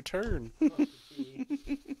drink on your turn. 60, 70, 80.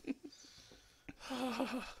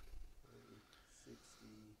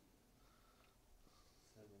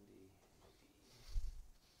 She wants to be there,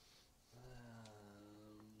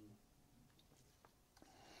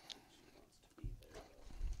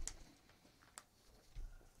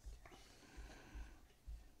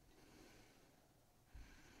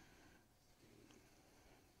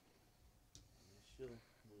 though. She'll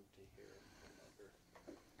move to here and pull out her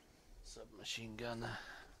submachine gun.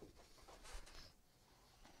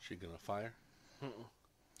 She gonna fire?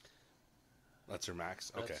 That's her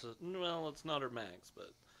max. Okay. Well, it's not her max,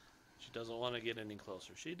 but she doesn't want to get any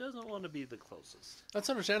closer. She doesn't want to be the closest. That's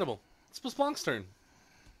understandable. It's Blanc's turn.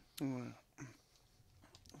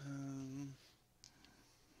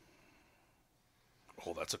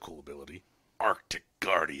 Oh, that's a cool ability. Arctic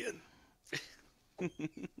Guardian.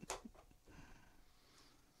 Mountain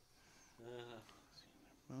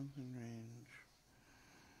range.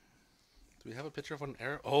 Do we have a picture of an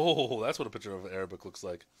Arab? Oh, that's what a picture of an Arabic looks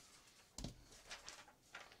like.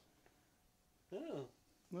 Oh,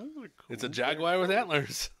 Those are cool. It's a jaguar with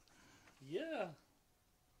antlers. yeah.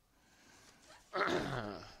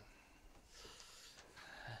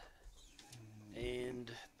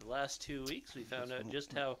 And the last 2 weeks, we found out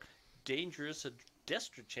just how dangerous a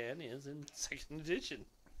Destrachan is in 2nd edition.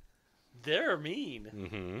 They're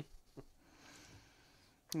mean.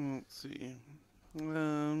 Mm-hmm. Let's see. It's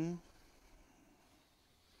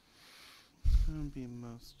gonna be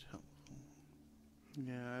most helpful.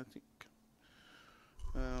 Yeah, I think.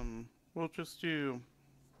 We'll just do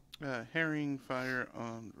herring fire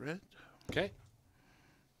on red. Okay.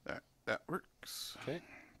 That works. Okay.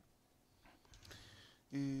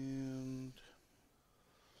 And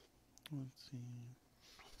let's see.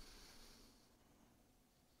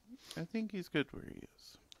 I think he's good where he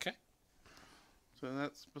is. Okay. So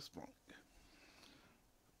that's Besplunk.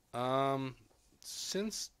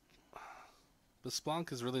 Since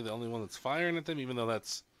Besplunk is really the only one that's firing at them, even though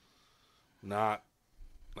that's not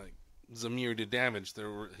like Zamir did damage,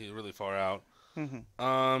 he's really far out.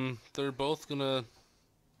 Mm-hmm. They're both gonna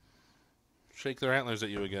shake their antlers at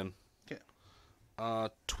you again. Okay.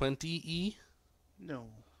 20 No.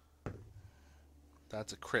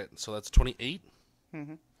 That's a crit, so that's 28.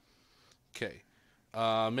 Mm-hmm. Okay.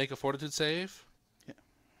 Make a fortitude save. Yeah.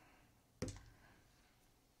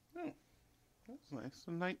 Oh, that's nice.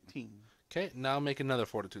 So 19. Okay, now make another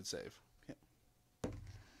fortitude save.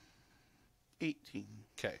 18.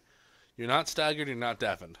 Okay. You're not staggered, you're not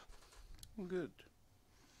deafened. Well, good.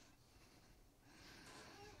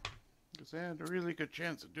 Because I had a really good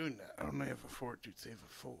chance of doing that. I only have a fortitude save of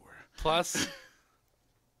 4. Plus,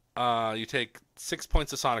 You take 6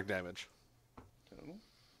 points of sonic damage. Total?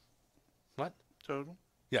 What? Total?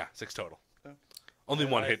 Yeah, 6 total. Okay. Only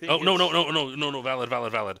one I hit. think Oh, no, it's- no.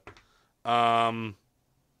 Valid.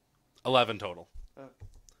 11 total. Okay.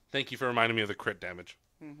 Thank you for reminding me of the crit damage.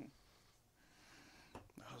 Mm-hmm.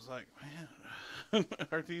 I was like, man,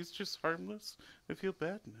 are these just harmless? I feel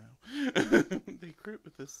bad now. They crit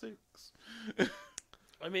with a 6.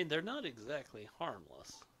 I mean, they're not exactly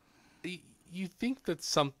harmless. You think that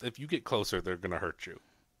if you get closer, they're gonna hurt you.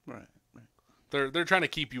 Right. They're trying to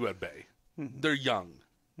keep you at bay. Mhm. They're young.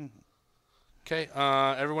 Mhm. Okay,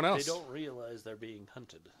 everyone else. They don't realize they're being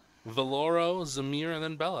hunted. Valoro, Zamir, and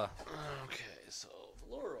then Bella. Okay, so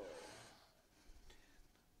Valoro.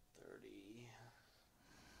 30,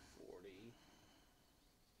 40,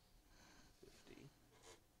 50.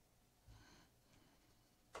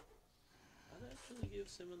 That actually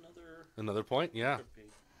gives him Another point? Yeah.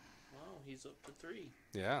 trophy. Wow, he's up to 3.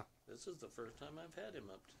 Yeah. This is the first time I've had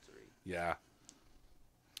him up to 3. Yeah.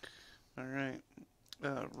 All right.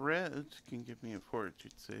 Red can give me a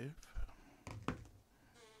fortitude save.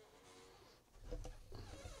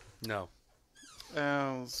 No.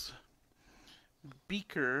 As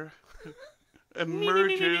Beaker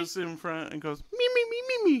emerges in front and goes, me, me, me,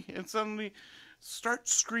 me, me, and suddenly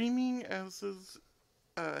starts screaming as his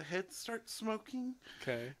head starts smoking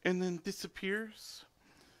Okay. and then disappears.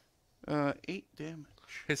 8 damage.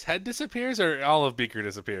 His head disappears or all of Beaker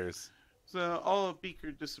disappears? So all of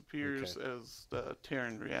Beaker disappears Okay. as the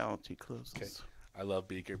Terran reality closes. Okay. I love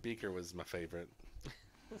Beaker. Beaker was my favorite.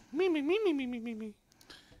 me.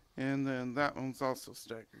 And then that one's also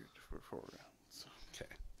staggered for 4 rounds.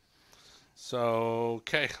 Okay. So,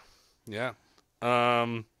 okay. Yeah.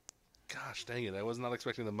 Gosh dang it. I was not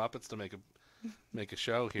expecting the Muppets to make a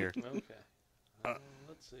show here. Okay.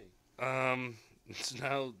 Let's see. It's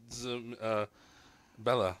now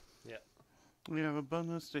Bella. We have a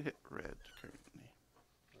bonus to hit red currently.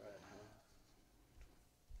 Right, huh?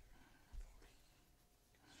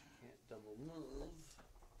 She can't double move.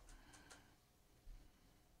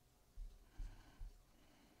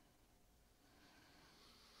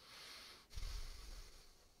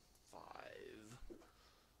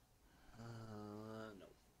 No.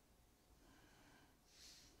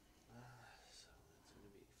 So that's going to be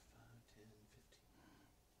 5, 10, 15,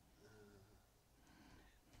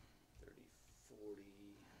 30, 40,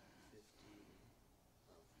 50.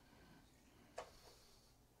 Oh.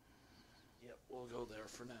 Yep, we'll go there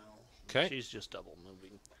for now. 'Kay. She's just double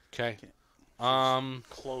moving. Okay. Okay.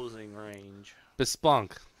 Closing range.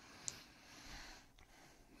 Besplunk.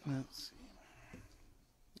 Let's see.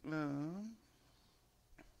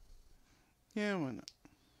 Yeah, why not?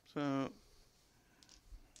 So, let's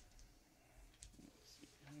see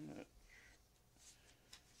how much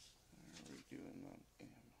are we doing on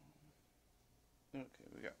ammo? Okay,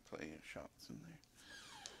 we got plenty of shots in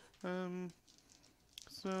there.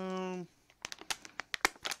 So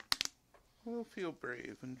we'll feel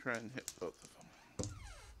brave and try and hit both of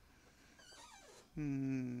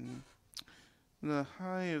them. The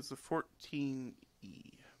high is a 14E.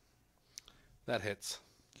 That hits.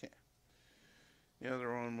 The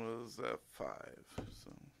other one was 5,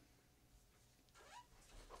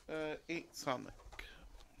 so 8 sonic.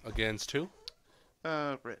 Against 2.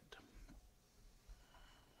 Red.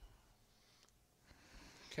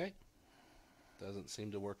 Okay. Doesn't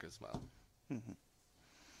seem to work as well. All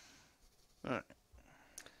right.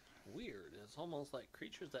 Weird. It's almost like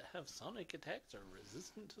creatures that have sonic attacks are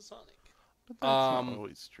resistant to sonic. But that's not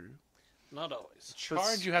always true. Not always.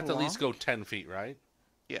 Charge, you have to at least go 10 feet, right?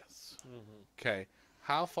 Yes. Okay.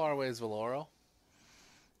 How far away is Valoro?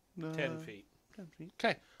 10 feet. 10 feet.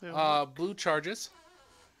 Okay. Yeah. Blue charges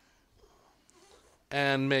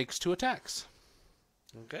and makes 2 attacks.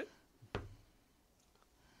 Okay.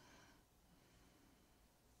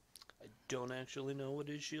 I don't actually know what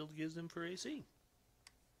his shield gives him for AC.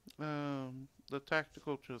 The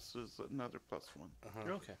tactical just is another +1.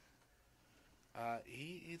 Okay.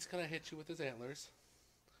 He's gonna hit you with his antlers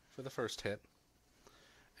for the first hit,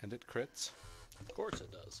 and it crits. Of course it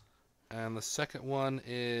does. And the second one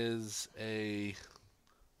is a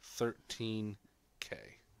 13K.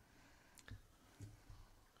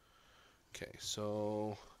 Okay,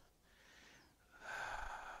 so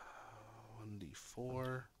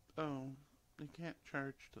 1d4. Oh, you can't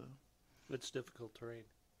charge though. It's difficult terrain.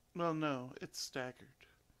 Well, no, it's staggered.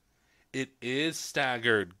 It is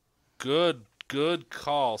staggered. Good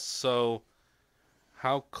call. So,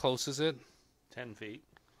 how close is it? 10 feet.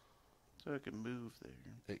 So it can move there.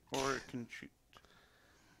 It Or it can shoot.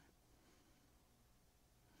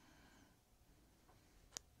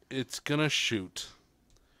 It's gonna shoot.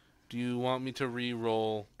 Do you want me to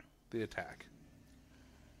re-roll the attack?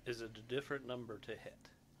 Is it a different number to hit?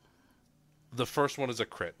 The first one is a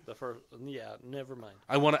crit. The first, yeah, never mind.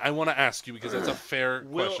 I want to ask you because that's a fair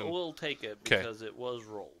question. We'll take it 'Kay. because it was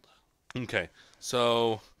rolled. Okay,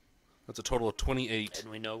 so that's a total of 28. And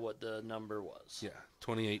we know what the number was. Yeah,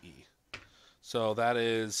 28E. So that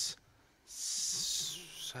is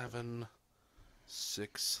 7,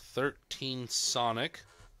 6, 13 Sonic,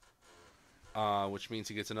 which means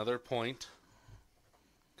he gets another point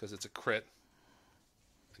because it's a crit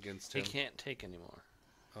against He him. can't take anymore.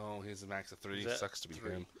 Oh, he has a max of 3. Is that Sucks to be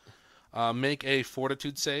 3? him. Make a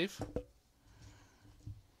Fortitude save.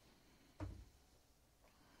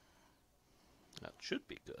 That should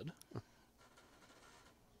be good.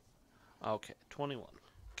 Okay, 21.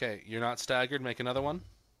 Okay, you're not staggered. Make another one.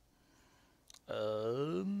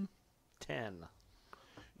 10.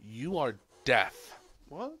 You are deaf.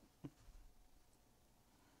 What?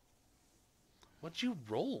 What'd you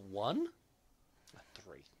roll? 1? A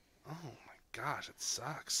 3. Oh my gosh, it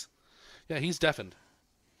sucks. Yeah, he's deafened.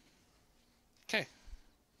 Okay.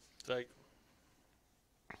 It's like,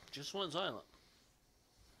 just went silent.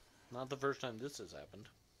 Not the first time this has happened.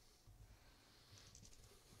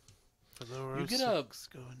 You get a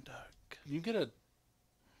going dark. you get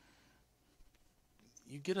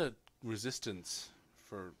a resistance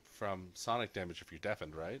from sonic damage if you're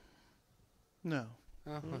deafened, right? No,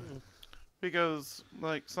 Uh-huh. because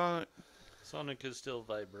like Sonic. Sonic is still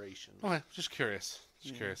vibration. Okay, just curious.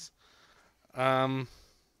 Just Yeah. curious. The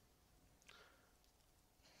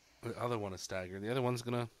other one is staggered. The other one's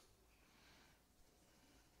gonna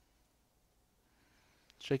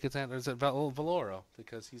shake its antlers at Valoro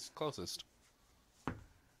because he's closest.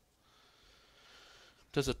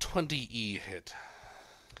 Does a 20E hit?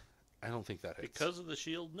 I don't think that hits. Because of the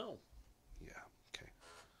shield, no. Yeah. Okay.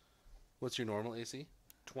 What's your normal AC?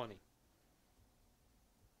 20.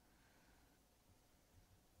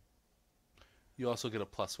 You also get a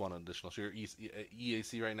 +1 additional. So your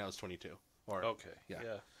EAC right now is 22. Or Okay.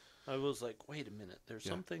 yeah. I was like, wait a minute. There's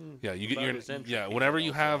Yeah. something. yeah, you get about your his entropy yeah. Whenever that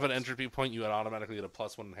you also have an helps. entropy point, you automatically get a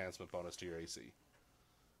 +1 enhancement bonus to your AC,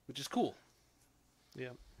 which is cool.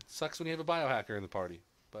 Yeah. Sucks when you have a biohacker in the party,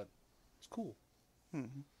 but it's cool. Hmm.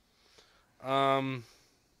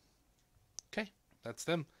 Okay, that's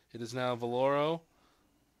them. It is now Valoro,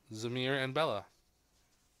 Zamir, and Bella.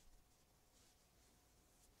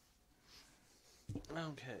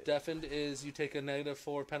 Okay. Deafened is you take a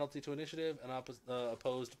 -4 penalty to initiative and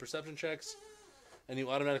opposed perception checks, and you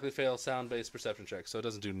automatically fail sound-based perception checks, so it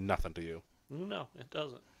doesn't do nothing to you. No, it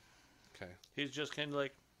doesn't. Okay. He's just kind of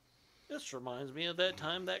like, this reminds me of that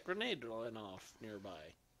time that grenade went off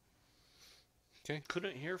nearby. Okay.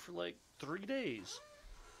 Couldn't hear for like 3 days.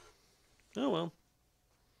 Oh well.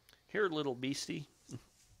 Here, little beastie.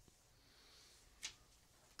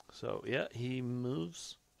 So, yeah, he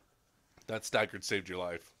moves That staggered saved your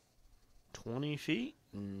life. 20 feet.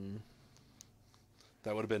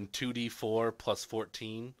 That would have been 2d4 plus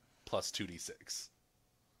 14 plus 2d6.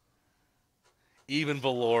 Even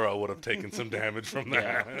Valoro would have taken some damage from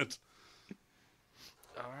Yeah. that.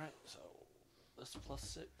 Alright, so this plus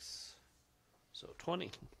 6. So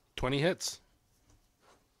 20. 20 hits.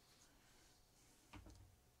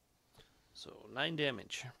 So 9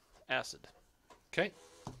 damage. Acid. Okay.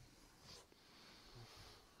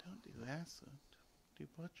 Don't do acid. Do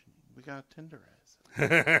bludgeoning. We got tenderize.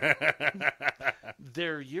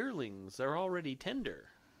 They're yearlings. They're already tender.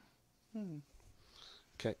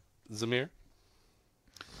 Okay. Zamir?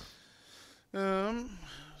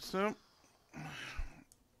 So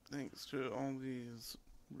thanks to all these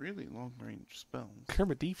really long range spells,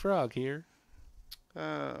 Kermit D. Frog here.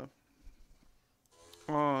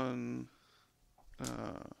 on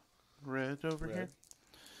red over Red.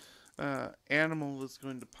 here, animal is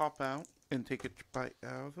going to pop out and take a bite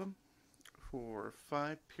out of him for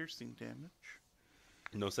 5 piercing damage.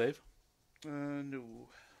 No save? No.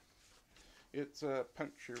 It's a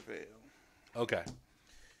puncture veil. Okay.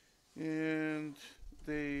 And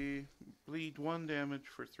they bleed 1 damage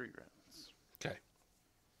for 3 rounds. Okay.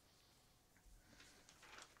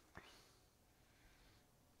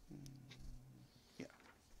 Yeah.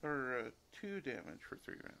 Or 2 damage for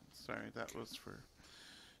 3 rounds. Sorry, that was for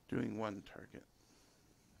doing 1 target.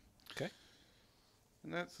 Okay.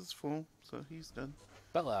 And that's his full, so he's done.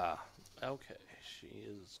 Bella. Okay, she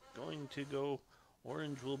is going to go.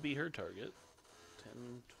 Orange will be her target.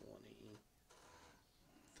 10, 20,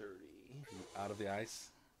 30. Out of the ice?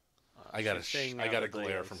 I she's got staying I out got a of the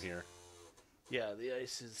glare ice. from here. Yeah, the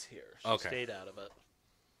ice is here. She Okay. stayed out of it.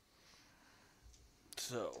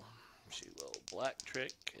 So, she will black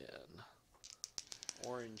trick and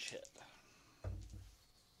orange hit.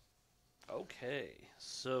 Okay,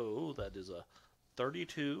 so that is a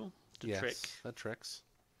 32 to Yes, trick, that tricks.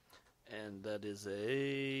 and that is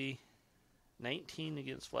a 19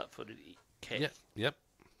 against flat-footed K. Yep.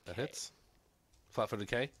 That K. hits. Flat-footed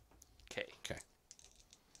K? K. Okay.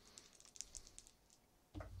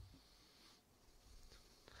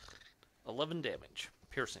 11 damage,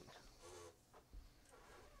 piercing.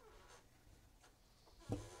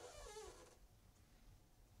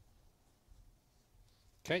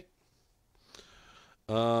 Okay.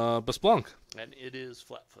 Besplunk. And it is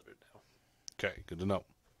flat-footed now. Okay, good to know.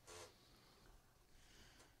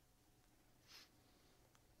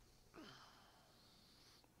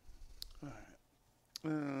 Alright.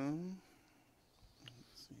 Let's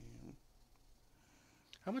see.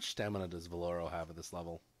 How much stamina does Valoro have at this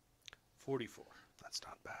level? 44. That's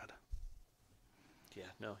not bad. Yeah,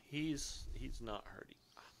 no, he's not hurting.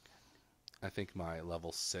 I think my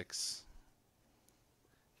level 6,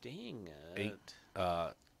 Dang Eight.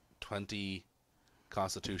 it. 20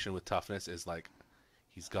 constitution with toughness is like,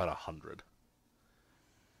 he's got 100.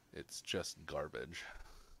 It's just garbage.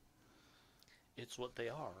 It's what they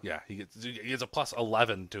are. Yeah, he gets a plus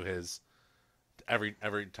 11 to his every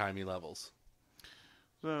time he levels.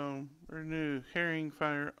 So we're gonna do herring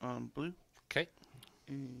fire on blue, Okay.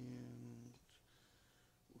 and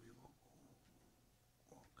we will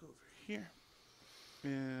walk over here,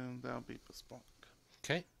 and that'll be Besplunk.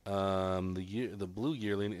 Okay. The blue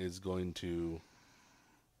yearling is going to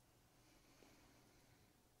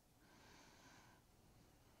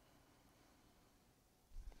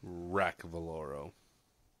wreck Valoro.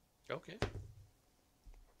 Okay.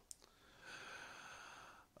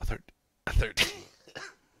 A 13.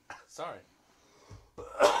 Sorry.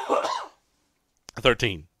 A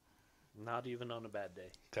 13. Not even on a bad day.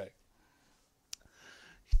 Okay.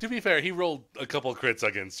 To be fair, he rolled a couple crits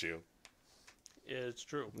against you. It's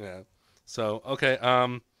true. Yeah. So, okay,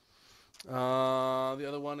 the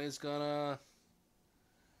other one is gonna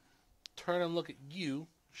turn and look at you,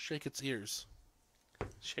 shake its ears,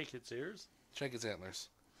 Shake its ears? shake its antlers.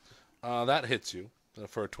 That hits you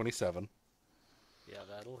for a 27. Yeah,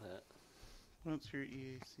 that'll hit. What's your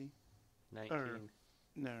EAC? 19.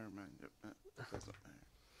 Never mind. That doesn't matter.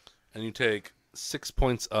 And you take 6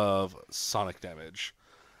 points of sonic damage.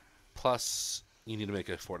 Plus, you need to make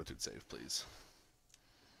a fortitude save, please.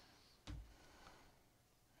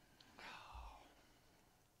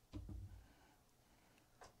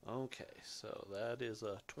 Okay, so that is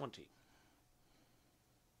a 20.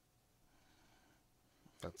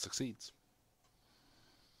 That succeeds.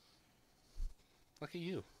 Look at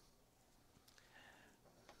you.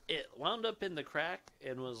 It wound up in the crack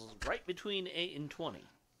and was right between 8 and 20.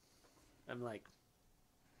 I'm like...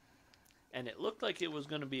 And it looked like it was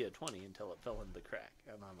going to be a 20 until it fell in the crack.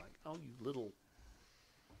 And I'm like, oh, you little...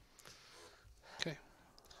 Okay.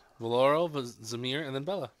 Valoro, Zamir, and then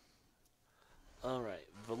Bella. Alright,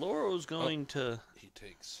 Valoro's going to... He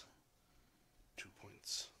takes 2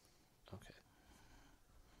 points. Okay.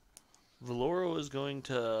 Valoro is going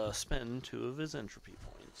to spend 2 of his entropy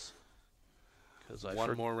points. Because I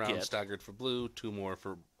One more round forget staggered for blue, 2 more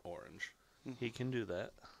for orange. he can do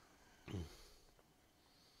that.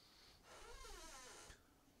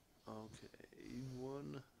 Okay,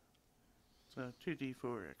 1... So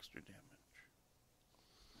 2d4 extra damage.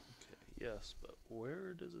 Okay, yes, but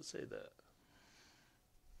where does it say that?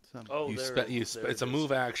 Some. Oh, You there, there it it's a is.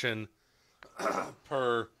 move action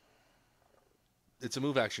per. It's a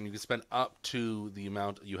move action. You can spend up to the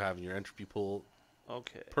amount you have in your entropy pool.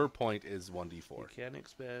 Okay. Per point is He 1d4. can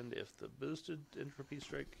expend if the boosted entropy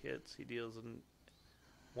strike hits. He deals an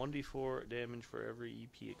 1d4 damage for every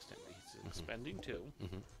EP extended. He's expending 2.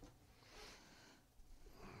 Mhm.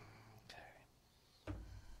 Okay.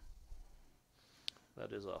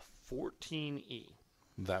 That is a 14E.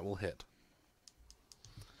 That will hit.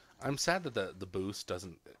 I'm sad that the boost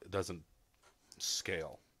doesn't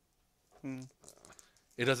scale. Hmm.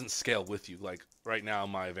 It doesn't scale with you. Like right now,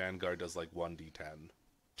 my Vanguard does like 1d10,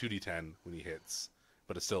 2d10 when he hits,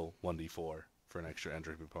 but it's still 1d4 for an extra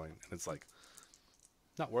entropy point, and it's like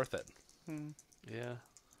not worth it. Hmm. Yeah.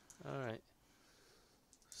 All right.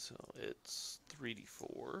 So it's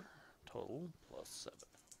 3d4 total plus 7.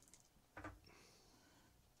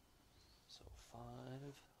 So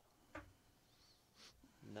 5,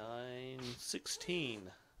 9, 16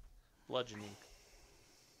 bludgeoning.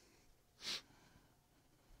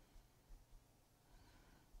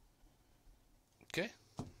 Okay.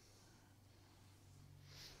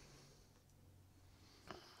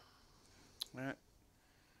 Alright.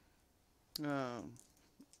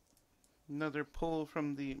 Another pull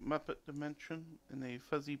from the Muppet Dimension, and a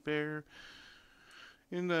fuzzy bear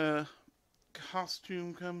in a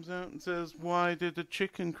costume comes out and says, "Why did a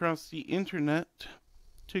chicken cross the internet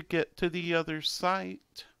to get to the other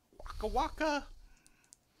site? Waka waka!"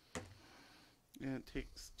 And it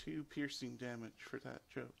takes 2 piercing damage for that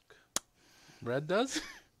joke. Red does?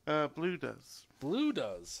 Blue does. Blue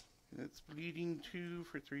does. And it's bleeding 2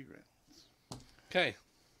 for 3 rounds. Okay.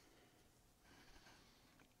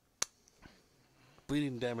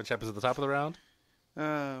 Bleeding damage happens at the top of the round?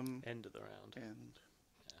 End of the round. And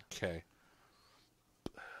Okay.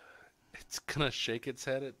 It's gonna shake its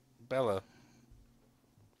head at Bella.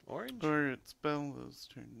 Orange? or it's Bella's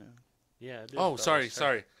turn now. Yeah. It is Oh, Bella's sorry, turn.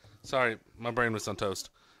 sorry. Sorry, my brain was on toast.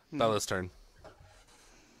 Bella's turn. 10,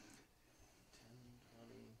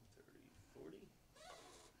 20, 30, 40.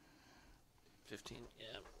 15,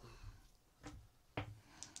 yeah.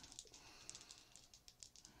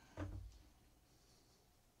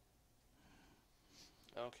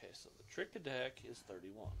 Okay, so the trick attack is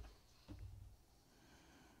 31.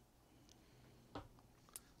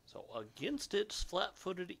 So against its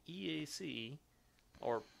flat-footed EAC,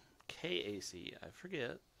 or KAC, I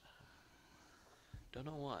forget. Don't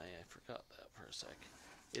know why, I forgot that for a sec.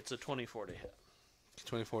 It's a 24 to hit.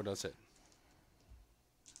 24 does hit.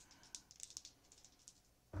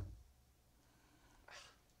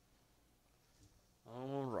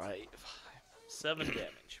 Alright. 7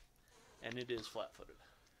 damage. And it is flat-footed.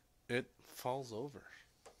 It falls over.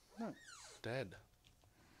 No. Dead.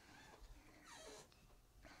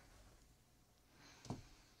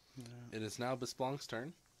 It is now Besplank's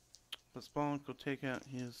turn. Basbonk will take out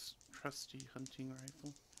his trusty hunting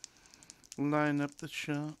rifle. Line up the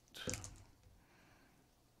shot. It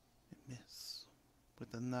miss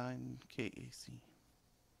with a 9 KAC.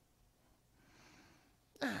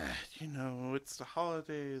 You know, it's the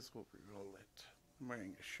holidays. We'll re-roll it. I'm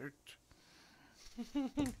wearing a shirt.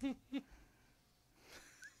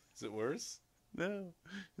 Is it worse? No,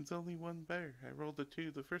 it's only 1 bear. I rolled a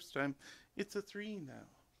 2 the first time. It's a 3 now.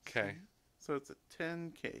 Okay. So it's a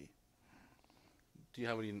 10K. Do you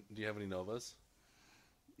have any novas?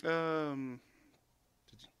 I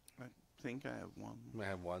think I have 1. You might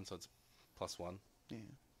have 1, so it's +1. Yeah,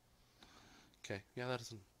 Okay. Yeah, that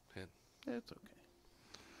doesn't hit. it's okay.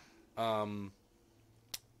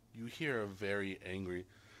 You hear a very angry.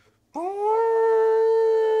 Uh-oh.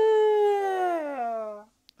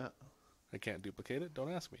 I can't duplicate it. Don't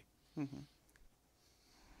ask me. Mhm.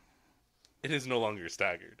 It is no longer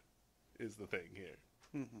staggered, is the thing here.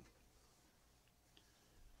 Mhm.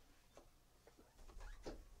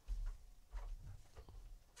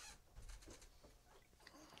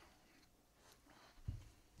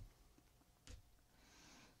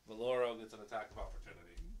 Valoro gets an attack of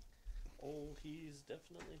opportunity. Oh, he's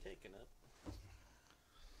definitely taking it.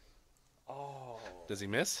 Oh. Does he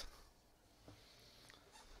miss?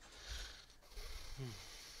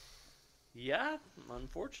 Yeah,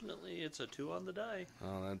 unfortunately, it's a 2 on the die.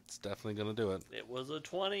 Oh, that's definitely gonna do it. It was a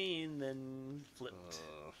 20 and then flipped.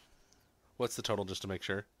 What's the total, just to make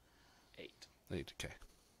sure? 8. 8. Okay.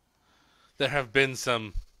 There have been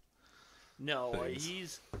some. No, Things.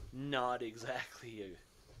 he's not exactly a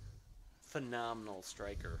phenomenal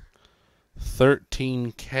striker.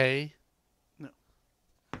 13K. No.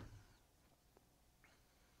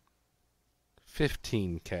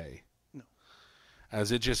 15K. No.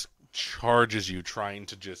 As it just charges you, trying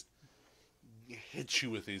to just hit you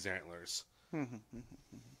with these antlers.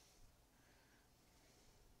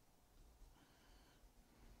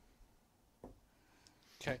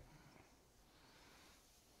 Okay.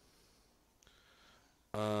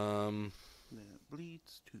 That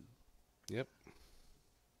bleeds 2. Yep.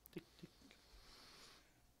 Tick, tick.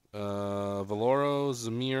 Valoro,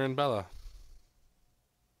 Zamir, and Bella.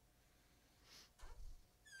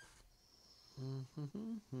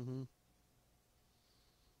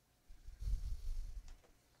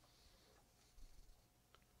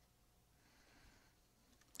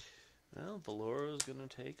 Well, Valoro's going to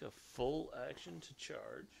take a full action to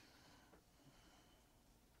charge.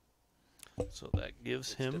 So that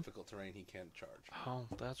gives It's him... difficult terrain. He can't charge. Oh,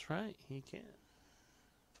 that's right. He can.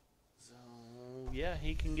 So, yeah,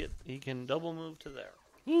 he can double move to there.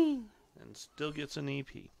 And still gets an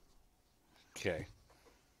EP. Okay.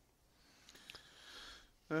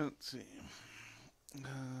 Let's see. Let's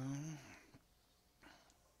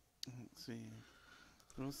see.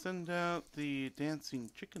 We'll send out the dancing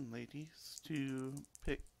chicken ladies to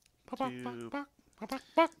pick to peck at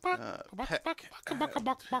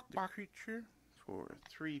the creature for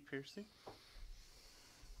 3 piercing.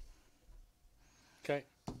 Okay.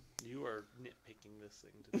 You You are nitpicking this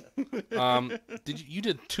thing to death. You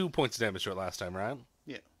did 2 points of damage to it last time, right?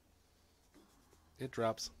 Yeah. It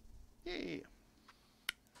drops. Yeah.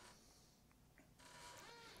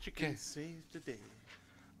 Chicken saved the day.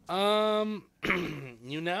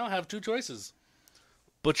 You now have 2 choices: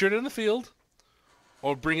 butcher it in the field,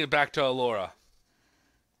 or bring it back to Alora.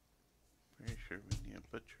 Very sure we need to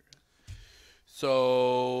butcher it.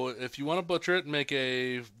 So if you want to butcher it, make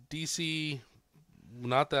a DC.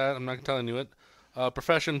 Not that I'm not telling you it.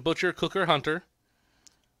 Profession: butcher, cooker, hunter,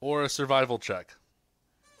 or a survival check.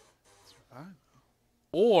 Survival.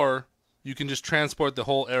 Or you can just transport the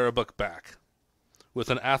whole era book back with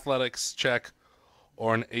an athletics check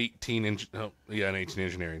or an 18 an 18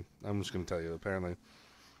 engineering. I'm just going to tell you, apparently.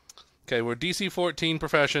 Okay, we're DC 14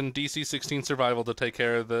 profession, DC 16 survival to take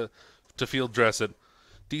care of to field dress it,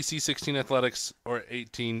 DC 16 athletics or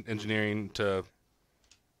 18 engineering to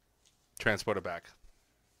transport it back.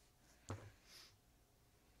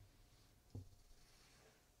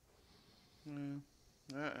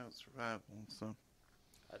 That out survival, so.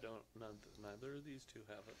 I don't. Neither of these two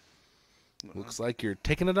have it. Looks like you're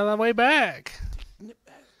taking it on the way back.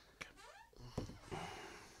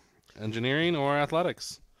 Engineering or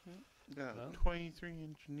athletics? Got 23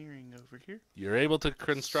 engineering over here. You're able to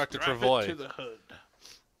construct a Strap travois. it to the hood.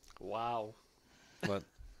 Wow. What?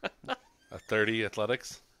 A 30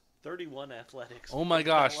 athletics? 31 athletics. Oh my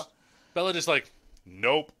gosh. Bella just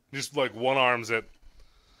nope. Just one arms it.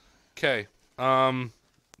 Okay.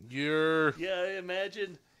 You're... Yeah,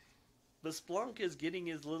 imagine the Splunk is getting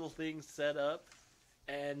his little thing set up,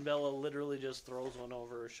 and Bella literally just throws one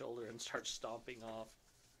over her shoulder and starts stomping off.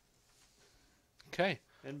 Okay.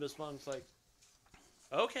 And Splunk's like,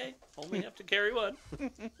 okay, only have to carry one.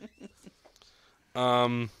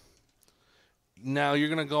 Now you're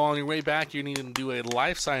going to go on your way back. You need to do a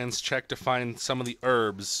life science check to find some of the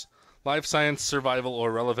herbs. Life science, survival,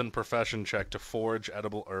 or relevant profession check to forage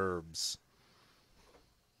edible herbs.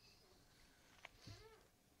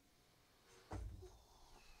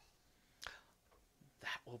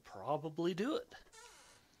 That will probably do it.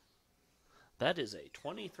 That is a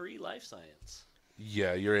 23 life science.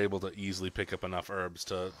 Yeah, you're able to easily pick up enough herbs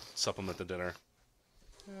to supplement the dinner.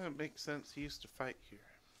 It makes sense. He used to fight here.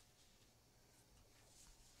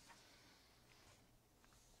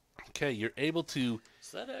 Okay, you're able to...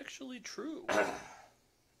 Is that actually true?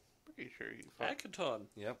 Pretty sure he fought. Hackathon.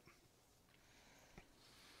 Yep.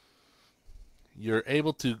 You're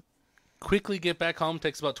able to quickly get back home.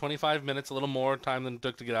 Takes about 25 minutes, a little more time than it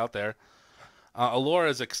took to get out there. Alora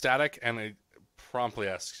is ecstatic and promptly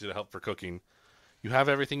asks you to help for cooking. You have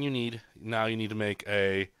everything you need. Now you need to make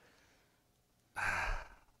a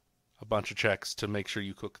bunch of checks to make sure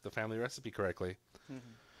you cook the family recipe correctly.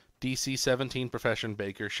 Mm-hmm. DC 17 profession,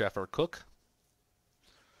 baker, chef, or cook.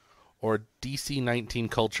 Or DC 19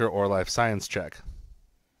 culture or life science check.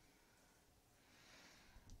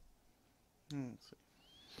 Let's see.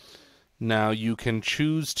 Now you can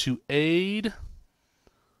choose to aid.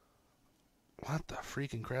 What the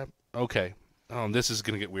freaking crap? Okay. Oh, this is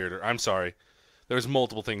going to get weirder. I'm sorry. There's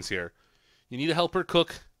multiple things here. You need to help her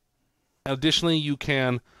cook. Additionally, you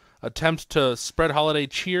can attempt to spread holiday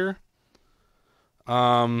cheer.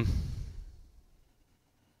 God,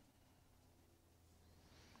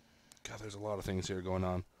 there's a lot of things here going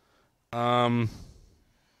on.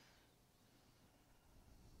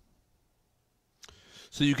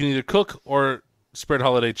 So you can either cook or spread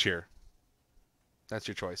holiday cheer. That's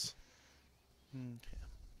your choice. Okay.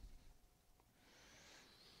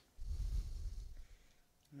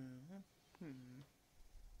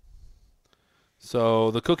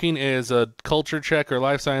 So the cooking is a culture check or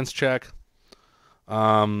life science check.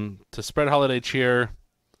 To spread holiday cheer,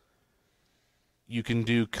 you can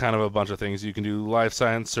do kind of a bunch of things. You can do life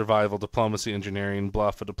science, survival, diplomacy, engineering,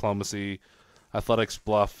 bluff, a diplomacy, athletics,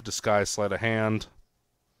 bluff, disguise, sleight of hand.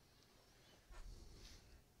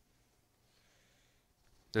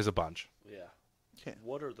 There's a bunch. Yeah. Okay.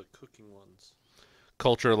 What are the cooking ones?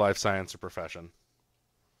 Culture, life science, or profession.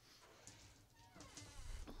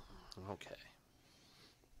 Okay.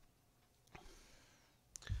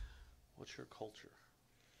 What's your culture?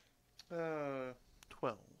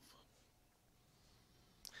 12.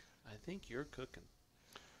 I think you're cooking.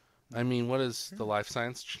 I mean, what is the life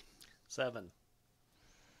science? 7.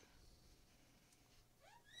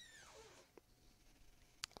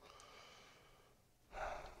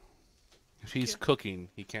 If he's cooking,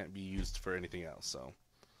 he can't be used for anything else. So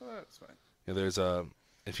Well, that's fine. there's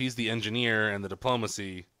if he's the engineer and the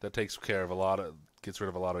diplomacy, that takes care of gets rid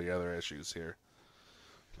of a lot of the other issues here.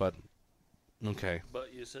 But okay,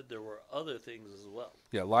 But you said there were other things as well.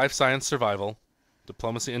 yeah, life science, survival,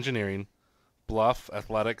 Diplomacy, engineering, bluff,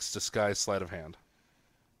 athletics, disguise, sleight of hand.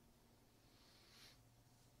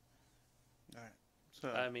 All right. So,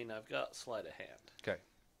 I mean, I've got sleight of hand. Okay.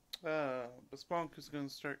 Besponk is going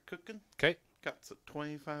to start cooking. Okay. Got some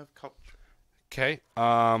 25 culture. Okay.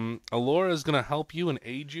 Alora is going to help you and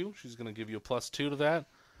aid you. She's going to give you a +2 to that.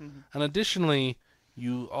 Mm-hmm. And additionally,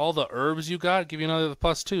 all the herbs you got give you another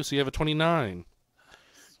 +2, so you have a 29.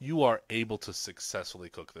 You are able to successfully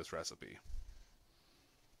cook this recipe.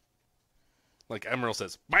 Like Emerald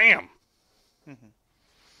says, BAM! Mm-hmm.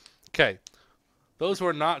 Okay. Those who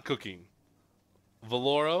are not cooking,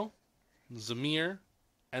 Valoro, Zamir,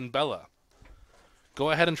 and Bella.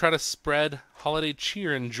 Go ahead and try to spread holiday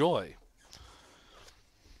cheer and joy.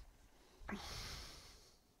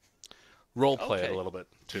 Role play it Okay. a little bit,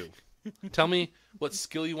 too. Tell me what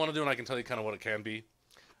skill you want to do, and I can tell you kind of what it can be.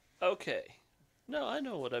 Okay. No, I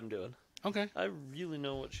know what I'm doing. Okay. I really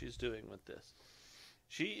know what she's doing with this.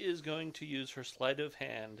 She is going to use her sleight of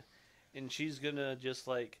hand, and she's going to just,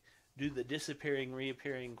 like, do the disappearing,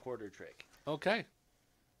 reappearing quarter trick. Okay.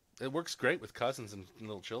 It works great with cousins and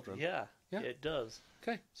little children. Yeah, Yeah. it does.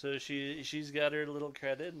 Okay. So she's got her little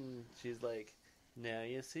credit, and she's like, now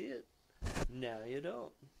you see it. Now you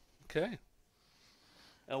don't. Okay.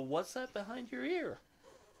 And what's that behind your ear?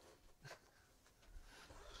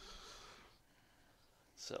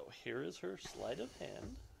 So here is her sleight of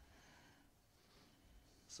hand.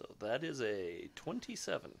 So that is a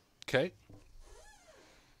 27. Okay.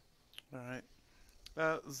 All right.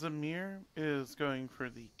 Zamir is going for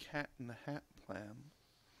the cat in the hat plan.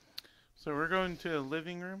 So we're going to a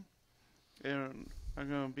living room, and I'm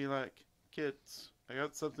going to be like, kids, I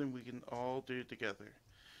got something we can all do together.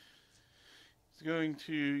 He's going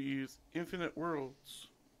to use infinite worlds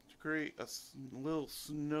to create a little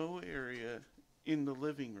snow area in the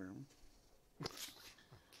living room.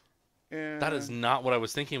 And That is not what I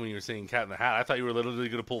was thinking when you were saying Cat in the Hat. I thought you were literally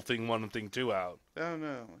going to pull thing 1 and thing 2 out. Oh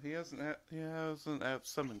no, he doesn't have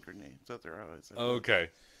summon grenades. Otherwise, Okay.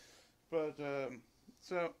 But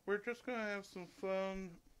so we're just gonna have some fun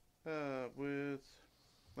with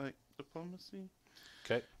like diplomacy,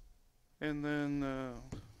 Okay. and then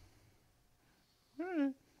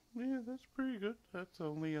alright, yeah, that's pretty good. That's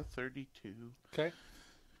only a 32, Okay.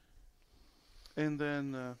 and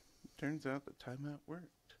then turns out the timeout worked.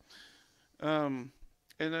 And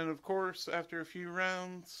then of course after a few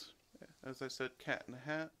rounds, as I said, cat in the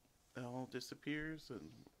hat, it all disappears and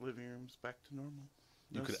living room's back to normal.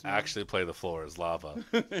 You No could snow. actually play the floor as lava.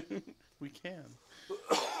 We can.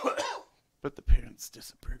 But the parents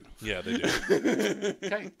disapprove. Yeah, they do.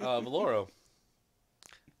 Okay. Valoro.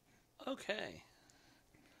 Okay.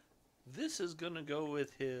 This is going to go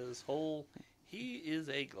with his whole, he is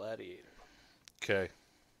a gladiator. Okay.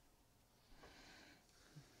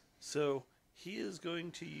 So he is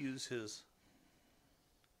going to use his...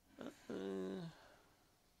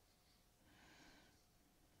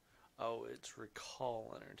 it's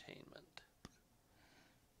recall entertainment.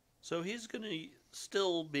 So he's going to,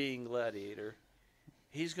 still being gladiator,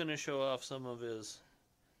 he's going to show off some of his...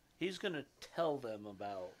 He's going to tell them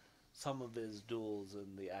about some of his duels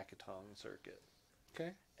in the Akatong circuit.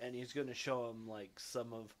 Okay. And he's going to show them, like,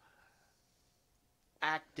 some of...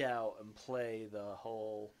 Act out and play the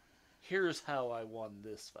whole... Here's how I won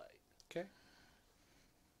this fight. Okay.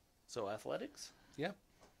 So athletics? Yep.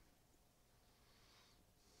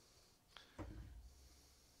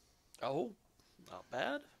 Oh, not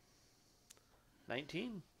bad.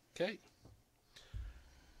 19. Okay.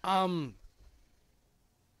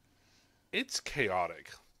 It's chaotic.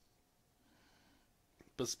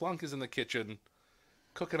 But Splunk is in the kitchen,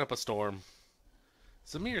 cooking up a storm.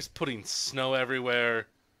 Zamir's putting snow everywhere.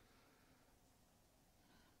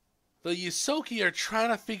 The Yusoki are trying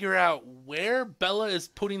to figure out where Bella is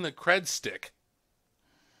putting the cred stick.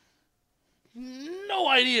 No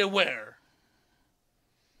idea where.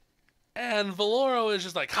 And Valoro is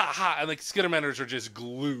just like, ha ha, and the Skittermenders are just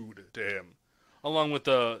glued to him, along with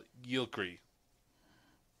the Yilkri.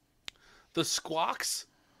 The Squawks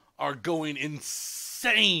are going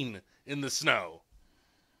insane in the snow.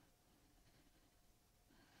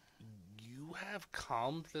 You have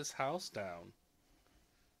calmed this house down.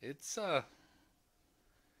 It's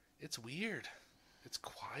weird. It's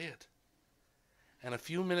quiet. And a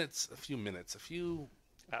few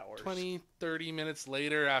Hours. 20, 30 minutes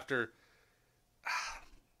later after,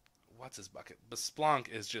 what's his bucket? Besplonk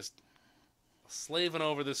is just slaving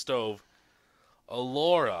over the stove.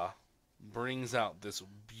 Alora brings out this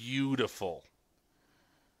beautiful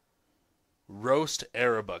roast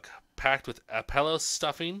arabic packed with apelos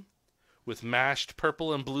stuffing with mashed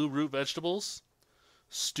purple and blue root vegetables,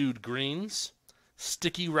 stewed greens,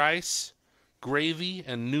 sticky rice, gravy,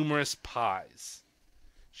 and numerous pies.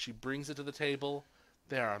 She brings it to the table.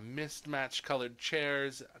 There are mismatched colored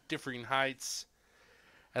chairs, differing heights.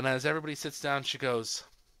 And as everybody sits down, she goes,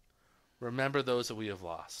 "Remember those that we have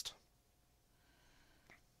lost."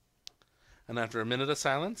 And after a minute of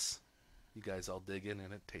silence, you guys all dig in,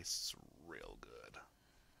 and it tastes real good.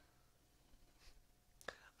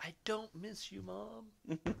 I don't miss you, Mom.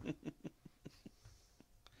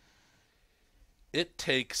 It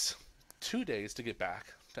takes 2 days to get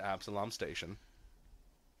back to Absalom Station.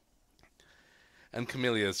 And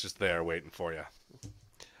Camellia is just there waiting for you.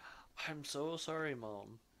 I'm so sorry,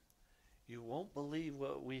 Mom. You won't believe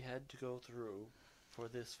what we had to go through for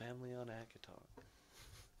this family on Akatok.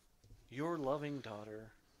 Your loving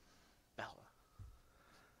daughter, Bella.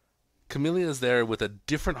 Camellia is there with a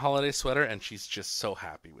different holiday sweater, and she's just so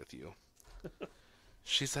happy with you.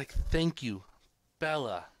 She's like, "Thank you,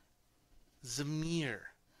 Bella, Zamir,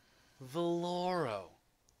 Valoro,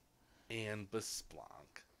 and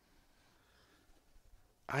Besplanc.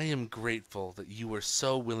 I am grateful that you were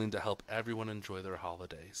so willing to help everyone enjoy their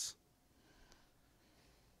holidays."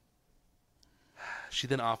 She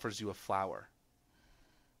then offers you a flower.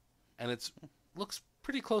 And it looks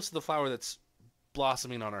pretty close to the flower that's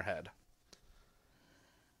blossoming on her head.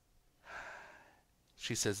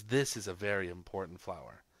 She says, "This is a very important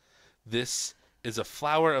flower. This is a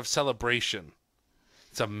flower of celebration.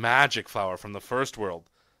 It's a magic flower from the first world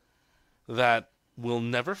that will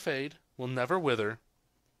never fade, will never wither,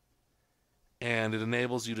 and it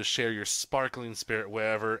enables you to share your sparkling spirit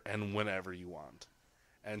wherever and whenever you want."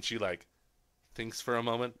 And she thinks for a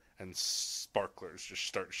moment, and sparklers just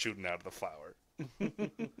start shooting out of the flower.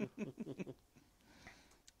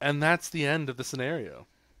 And that's the end of the scenario.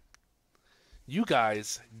 You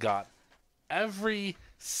guys got every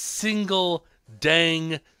single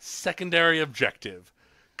dang secondary objective.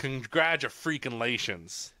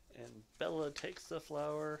 Congratulations. And Bella takes the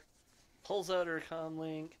flower, pulls out her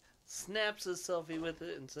comlink, snaps a selfie with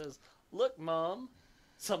it, and says, "Look, Mom,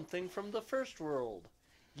 something from the first world.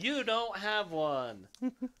 You don't have one."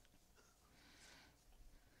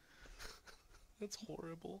 That's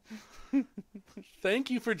horrible. Thank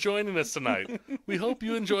you for joining us tonight. We hope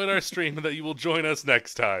you enjoyed our stream and that you will join us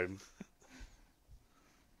next time.